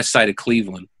on the west side of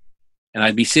Cleveland, and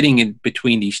I'd be sitting in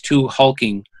between these two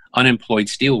hulking, unemployed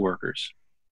steelworkers,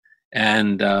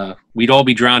 and we'd all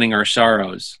be drowning our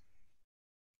sorrows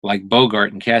like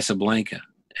Bogart in Casablanca,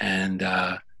 and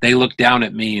they look down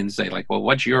at me and say, like, well,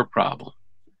 what's your problem?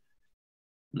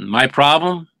 My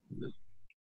problem?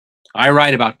 I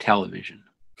write about television.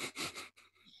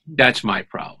 That's my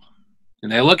problem.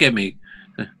 And they look at me.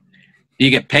 Do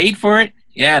you get paid for it?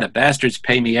 Yeah, the bastards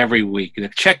pay me every week. The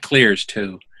check clears,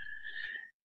 too.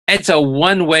 It's a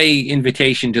one-way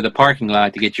invitation to the parking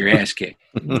lot to get your ass kicked.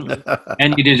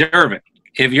 And you deserve it.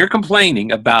 If you're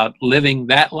complaining about living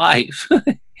that life,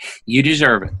 you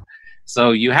deserve it.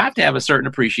 So you have to have a certain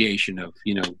appreciation of,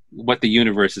 what the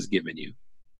universe has given you,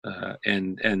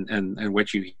 and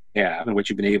what you have and what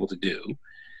you've been able to do.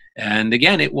 And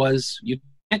again, you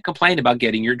can't complain about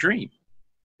getting your dream,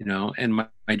 and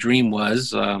my dream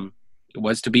was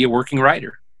to be a working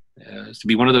writer, to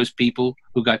be one of those people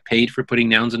who got paid for putting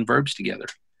nouns and verbs together,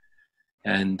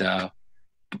 and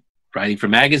writing for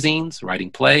magazines, writing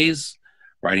plays,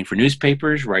 writing for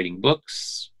newspapers, writing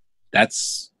books.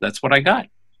 That's what I got.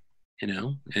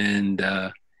 And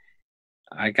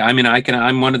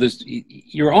I'm one of those.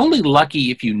 You're only lucky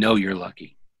if you know you're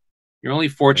lucky. You're only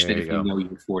fortunate if you know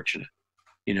you're fortunate.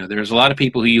 There's a lot of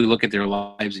people who you look at their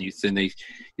lives and they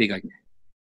think like,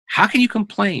 how can you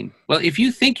complain? Well, if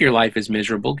you think your life is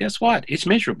miserable, guess what? It's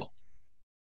miserable.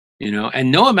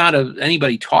 And no amount of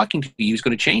anybody talking to you is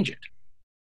going to change it.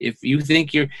 If you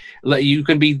think you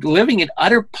can be living in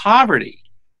utter poverty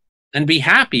and be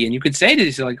happy, and you could say to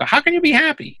yourself, like, how can you be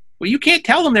happy? Well, you can't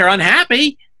tell them they're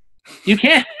unhappy. You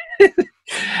can't.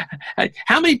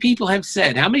 How many people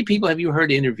have you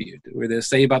heard interviewed where they'll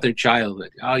say about their childhood?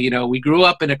 Oh, we grew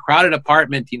up in a crowded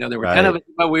apartment. There were 10 of us,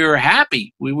 but we were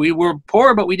happy. We were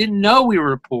poor, but we didn't know we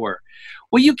were poor.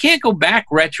 Well, you can't go back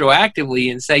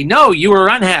retroactively and say, no, you were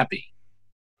unhappy.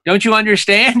 Don't you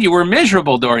understand? You were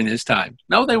miserable during this time.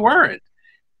 No, they weren't.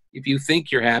 If you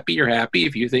think you're happy, you're happy.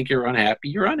 If you think you're unhappy,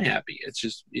 you're unhappy. It's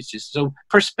just so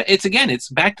it's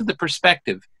back to the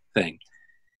perspective thing.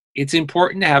 It's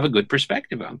important to have a good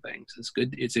perspective on things.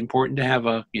 It's important to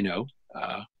have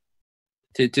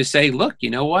to say, look, you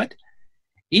know what?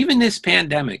 Even this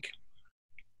pandemic.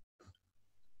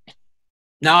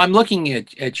 Now I'm looking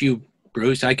at you,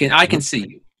 Bruce. I can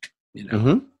see you.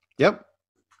 Mm-hmm. Yep.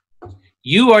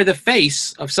 You are the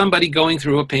face of somebody going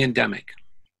through a pandemic.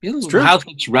 The house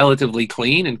looks relatively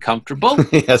clean and comfortable.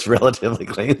 Yes, relatively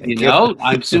clean.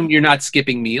 I assume you're not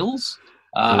skipping meals.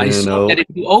 I assume that if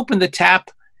you open the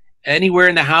tap anywhere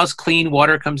in the house, clean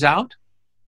water comes out.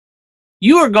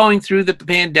 You are going through the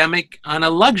pandemic on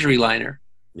a luxury liner.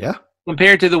 Yeah.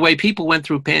 Compared to the way people went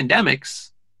through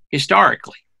pandemics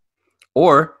historically.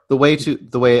 Or the way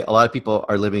a lot of people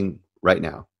are living right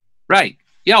now. Right.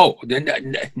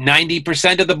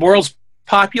 90% of the world's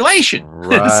population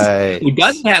Right. who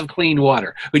doesn't have clean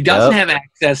water, who doesn't have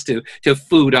access to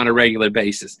food on a regular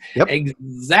basis. Yep.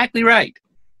 Exactly right.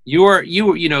 You are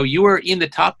in the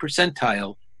top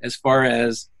percentile as far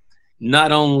as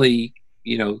not only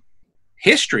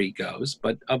history goes,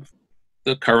 but of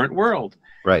the current world.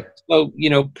 Right. So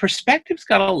perspective's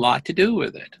got a lot to do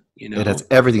with it. It has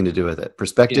everything to do with it.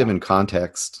 Perspective and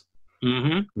context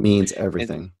means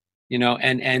everything.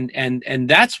 And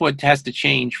that's what has to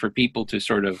change for people to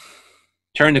sort of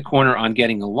turn the corner on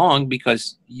getting along,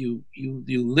 because you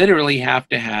literally have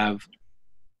to have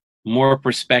more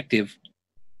perspective.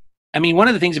 I mean, one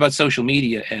of the things about social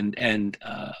media and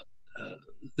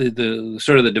the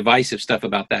sort of the divisive stuff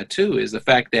about that too is the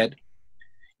fact that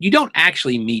you don't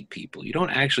actually meet people. You don't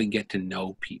actually get to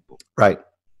know people. Right.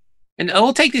 And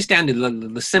we'll take this down to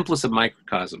the simplest of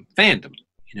microcosm, fandom,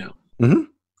 Mm-hmm.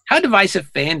 How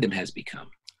divisive fandom has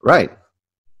become. Right.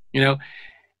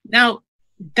 Now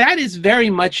that is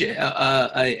very much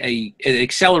an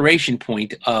acceleration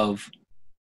point of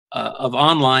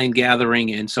online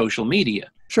gathering and social media.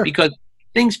 Sure. Because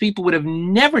things people would have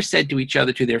never said to each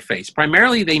other to their face.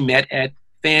 Primarily, they met at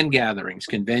fan gatherings,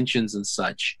 conventions, and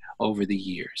such over the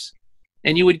years.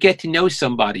 And you would get to know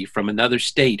somebody from another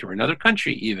state or another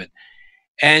country even.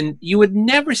 And you would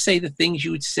never say the things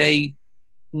you would say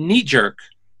knee-jerk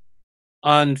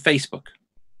on Facebook.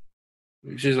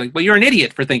 Which is like, well, you're an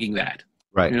idiot for thinking that.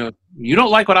 Right. You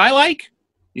don't like what I like?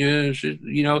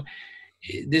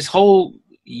 This whole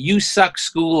you suck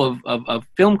school of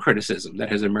film criticism that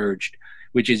has emerged,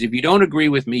 which is if you don't agree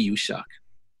with me, you suck.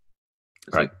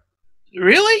 It's right. Like,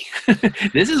 really?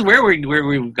 This is where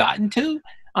we've gotten to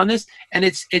on this? And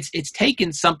it's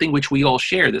taken something which we all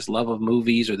share, this love of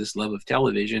movies or this love of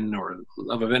television or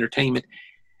love of entertainment,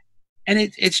 and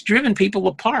it's driven people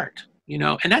apart,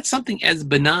 and that's something as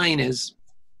benign as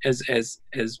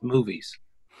movies.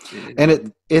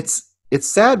 And it's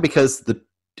sad because the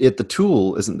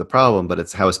tool isn't the problem, but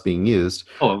it's how it's being used.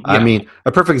 Oh, yeah. I mean,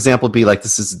 a perfect example would be like,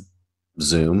 this is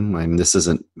Zoom. I mean, this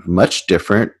isn't much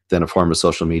different than a form of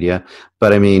social media,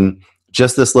 but I mean,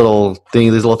 just this little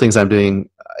thing, these little things I'm doing,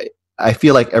 I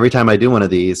feel like every time I do one of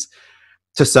these,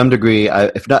 to some degree,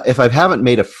 if I haven't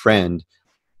made a friend,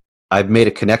 I've made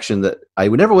a connection that I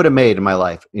never would have made in my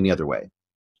life any other way.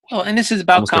 Well, and this is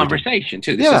about conversation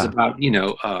too. This is about,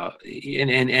 and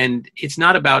it's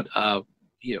not about,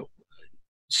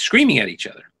 screaming at each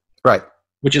other. Right.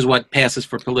 Which is what passes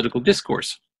for political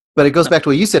discourse. But it goes back to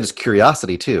what you said, is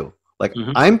curiosity too. Like,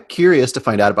 I'm curious to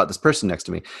find out about this person next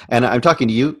to me. And I'm talking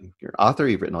to you, you're an author,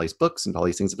 you've written all these books and all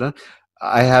these things.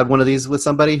 I had one of these with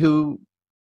somebody who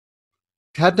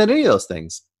hadn't done any of those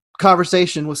things.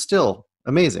 Conversation was still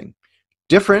amazing.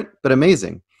 Different, but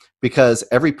amazing. Because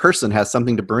every person has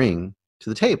something to bring to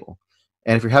the table.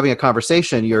 And if you're having a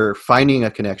conversation, you're finding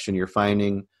a connection. You're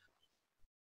finding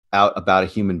out about a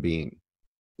human being,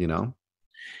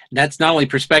 That's not only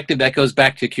perspective, that goes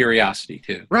back to curiosity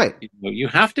too. Right. You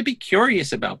have to be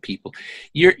curious about people.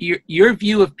 Your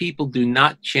view of people do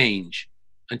not change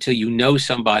until you know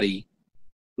somebody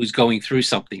who's going through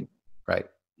something right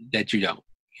that you don't.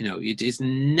 It is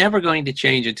never going to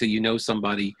change until you know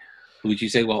somebody who you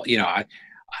say, well,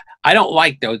 I don't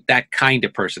like that kind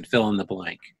of person, fill in the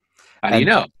blank. How do you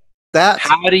know?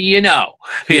 How do you know?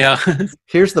 Yeah.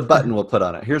 Here's the button we'll put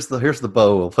on it. Here's the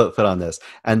bow we'll put on this.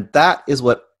 And that is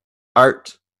what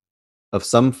art of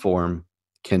some form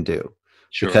can do.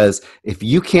 Sure. Because if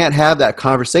you can't have that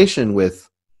conversation with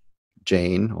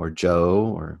Jane or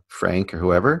Joe or Frank or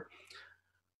whoever,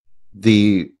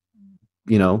 the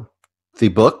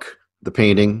book, the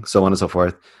painting, so on and so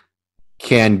forth,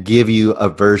 can give you a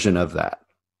version of that.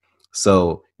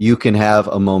 So you can have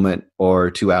a moment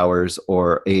or 2 hours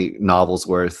or a novel's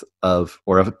worth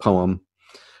or a poem's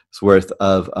worth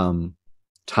of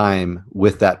time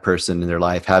with that person in their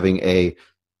life, having a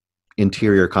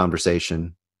interior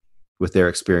conversation with their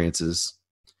experiences.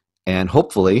 And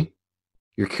hopefully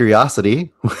your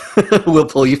curiosity will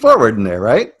pull you forward in there,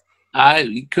 right?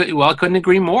 I couldn't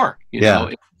agree more.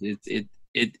 It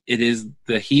is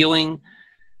the healing,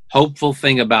 hopeful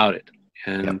thing about it.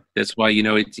 And that's why,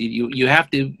 you have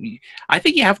to, I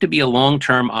think you have to be a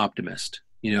long-term optimist.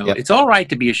 It's all right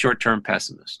to be a short-term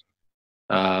pessimist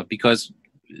because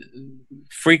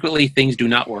frequently things do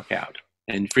not work out.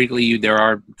 And frequently there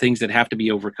are things that have to be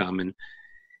overcome. And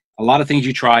a lot of things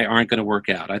you try aren't going to work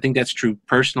out. I think that's true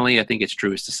personally. I think it's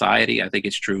true as society. I think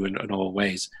it's true in all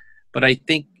ways. But I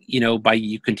think, by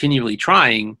you continually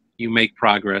trying, you make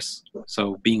progress.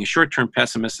 So being a short-term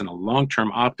pessimist and a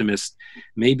long-term optimist,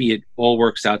 maybe it all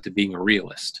works out to being a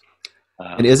realist.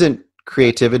 And isn't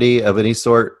creativity of any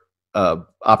sort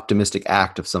optimistic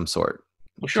act of some sort?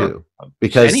 Well, sure. too.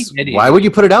 Because why would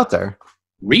you put it out there?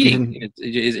 Reading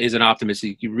is an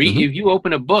optimism. You read, if you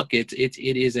open a book, it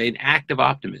is an act of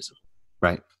optimism.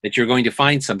 Right. That you're going to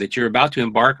find something, that you're about to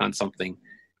embark on something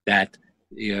that,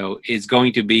 is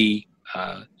going to be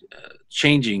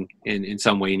changing in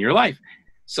some way in your life.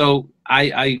 So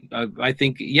I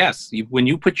think, yes, when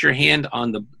you put your hand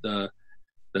on the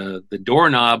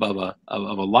doorknob of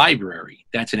a library,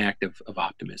 that's an act of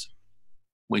optimism.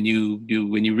 When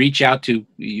you reach out to,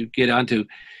 you get onto,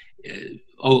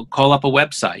 call up a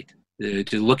website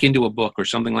to look into a book or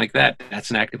something like that,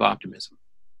 that's an act of optimism.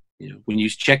 When you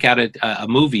check out a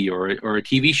movie or a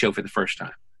TV show for the first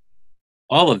time,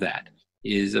 all of that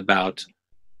is about,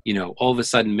 all of a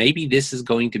sudden, maybe this is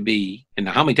going to be, and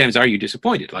how many times are you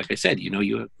disappointed? Like I said,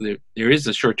 there is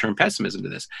a short-term pessimism to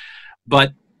this,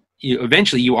 but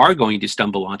eventually you are going to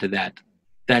stumble onto that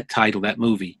title, that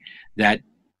movie, that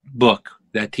book,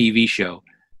 that TV show,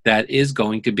 that is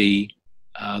going to be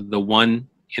the 1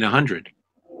 in 100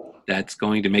 that's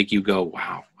going to make you go,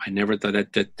 wow, I never thought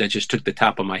that just took the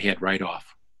top of my head right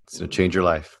off. It's going to change your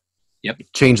life. Yep.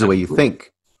 Change the way you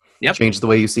think. Yep. Change the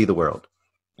way you see the world.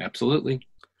 Absolutely.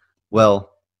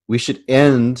 Well, we should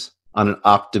end on an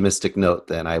optimistic note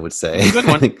then, I would say. Good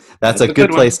one. I think that's a good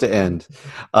place to end.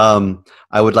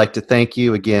 I would like to thank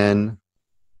you again,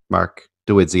 Mark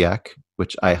Dawidziak,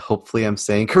 which I hopefully am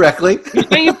saying correctly. You're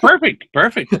saying it perfect.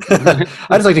 I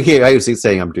just like to hear, I was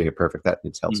saying I'm doing it perfect. That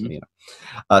helps me.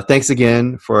 Thanks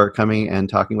again for coming and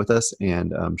talking with us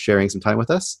and sharing some time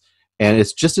with us. And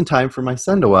it's just in time for my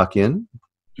son to walk in.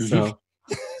 So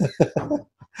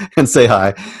and say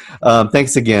hi.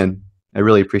 Thanks again. I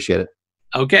really appreciate it.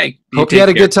 Okay. Hope you had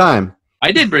a good time.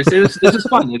 I did, Bruce. This is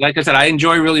fun. Like I said, I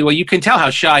enjoy really well. You can tell how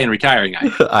shy and retiring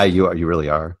I am. You really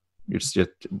are. You're just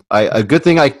a good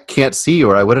thing I can't see you,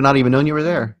 or I would have not even known you were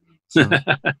there. So.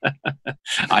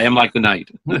 I am like the night.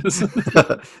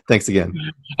 Thanks again.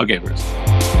 Okay, Bruce.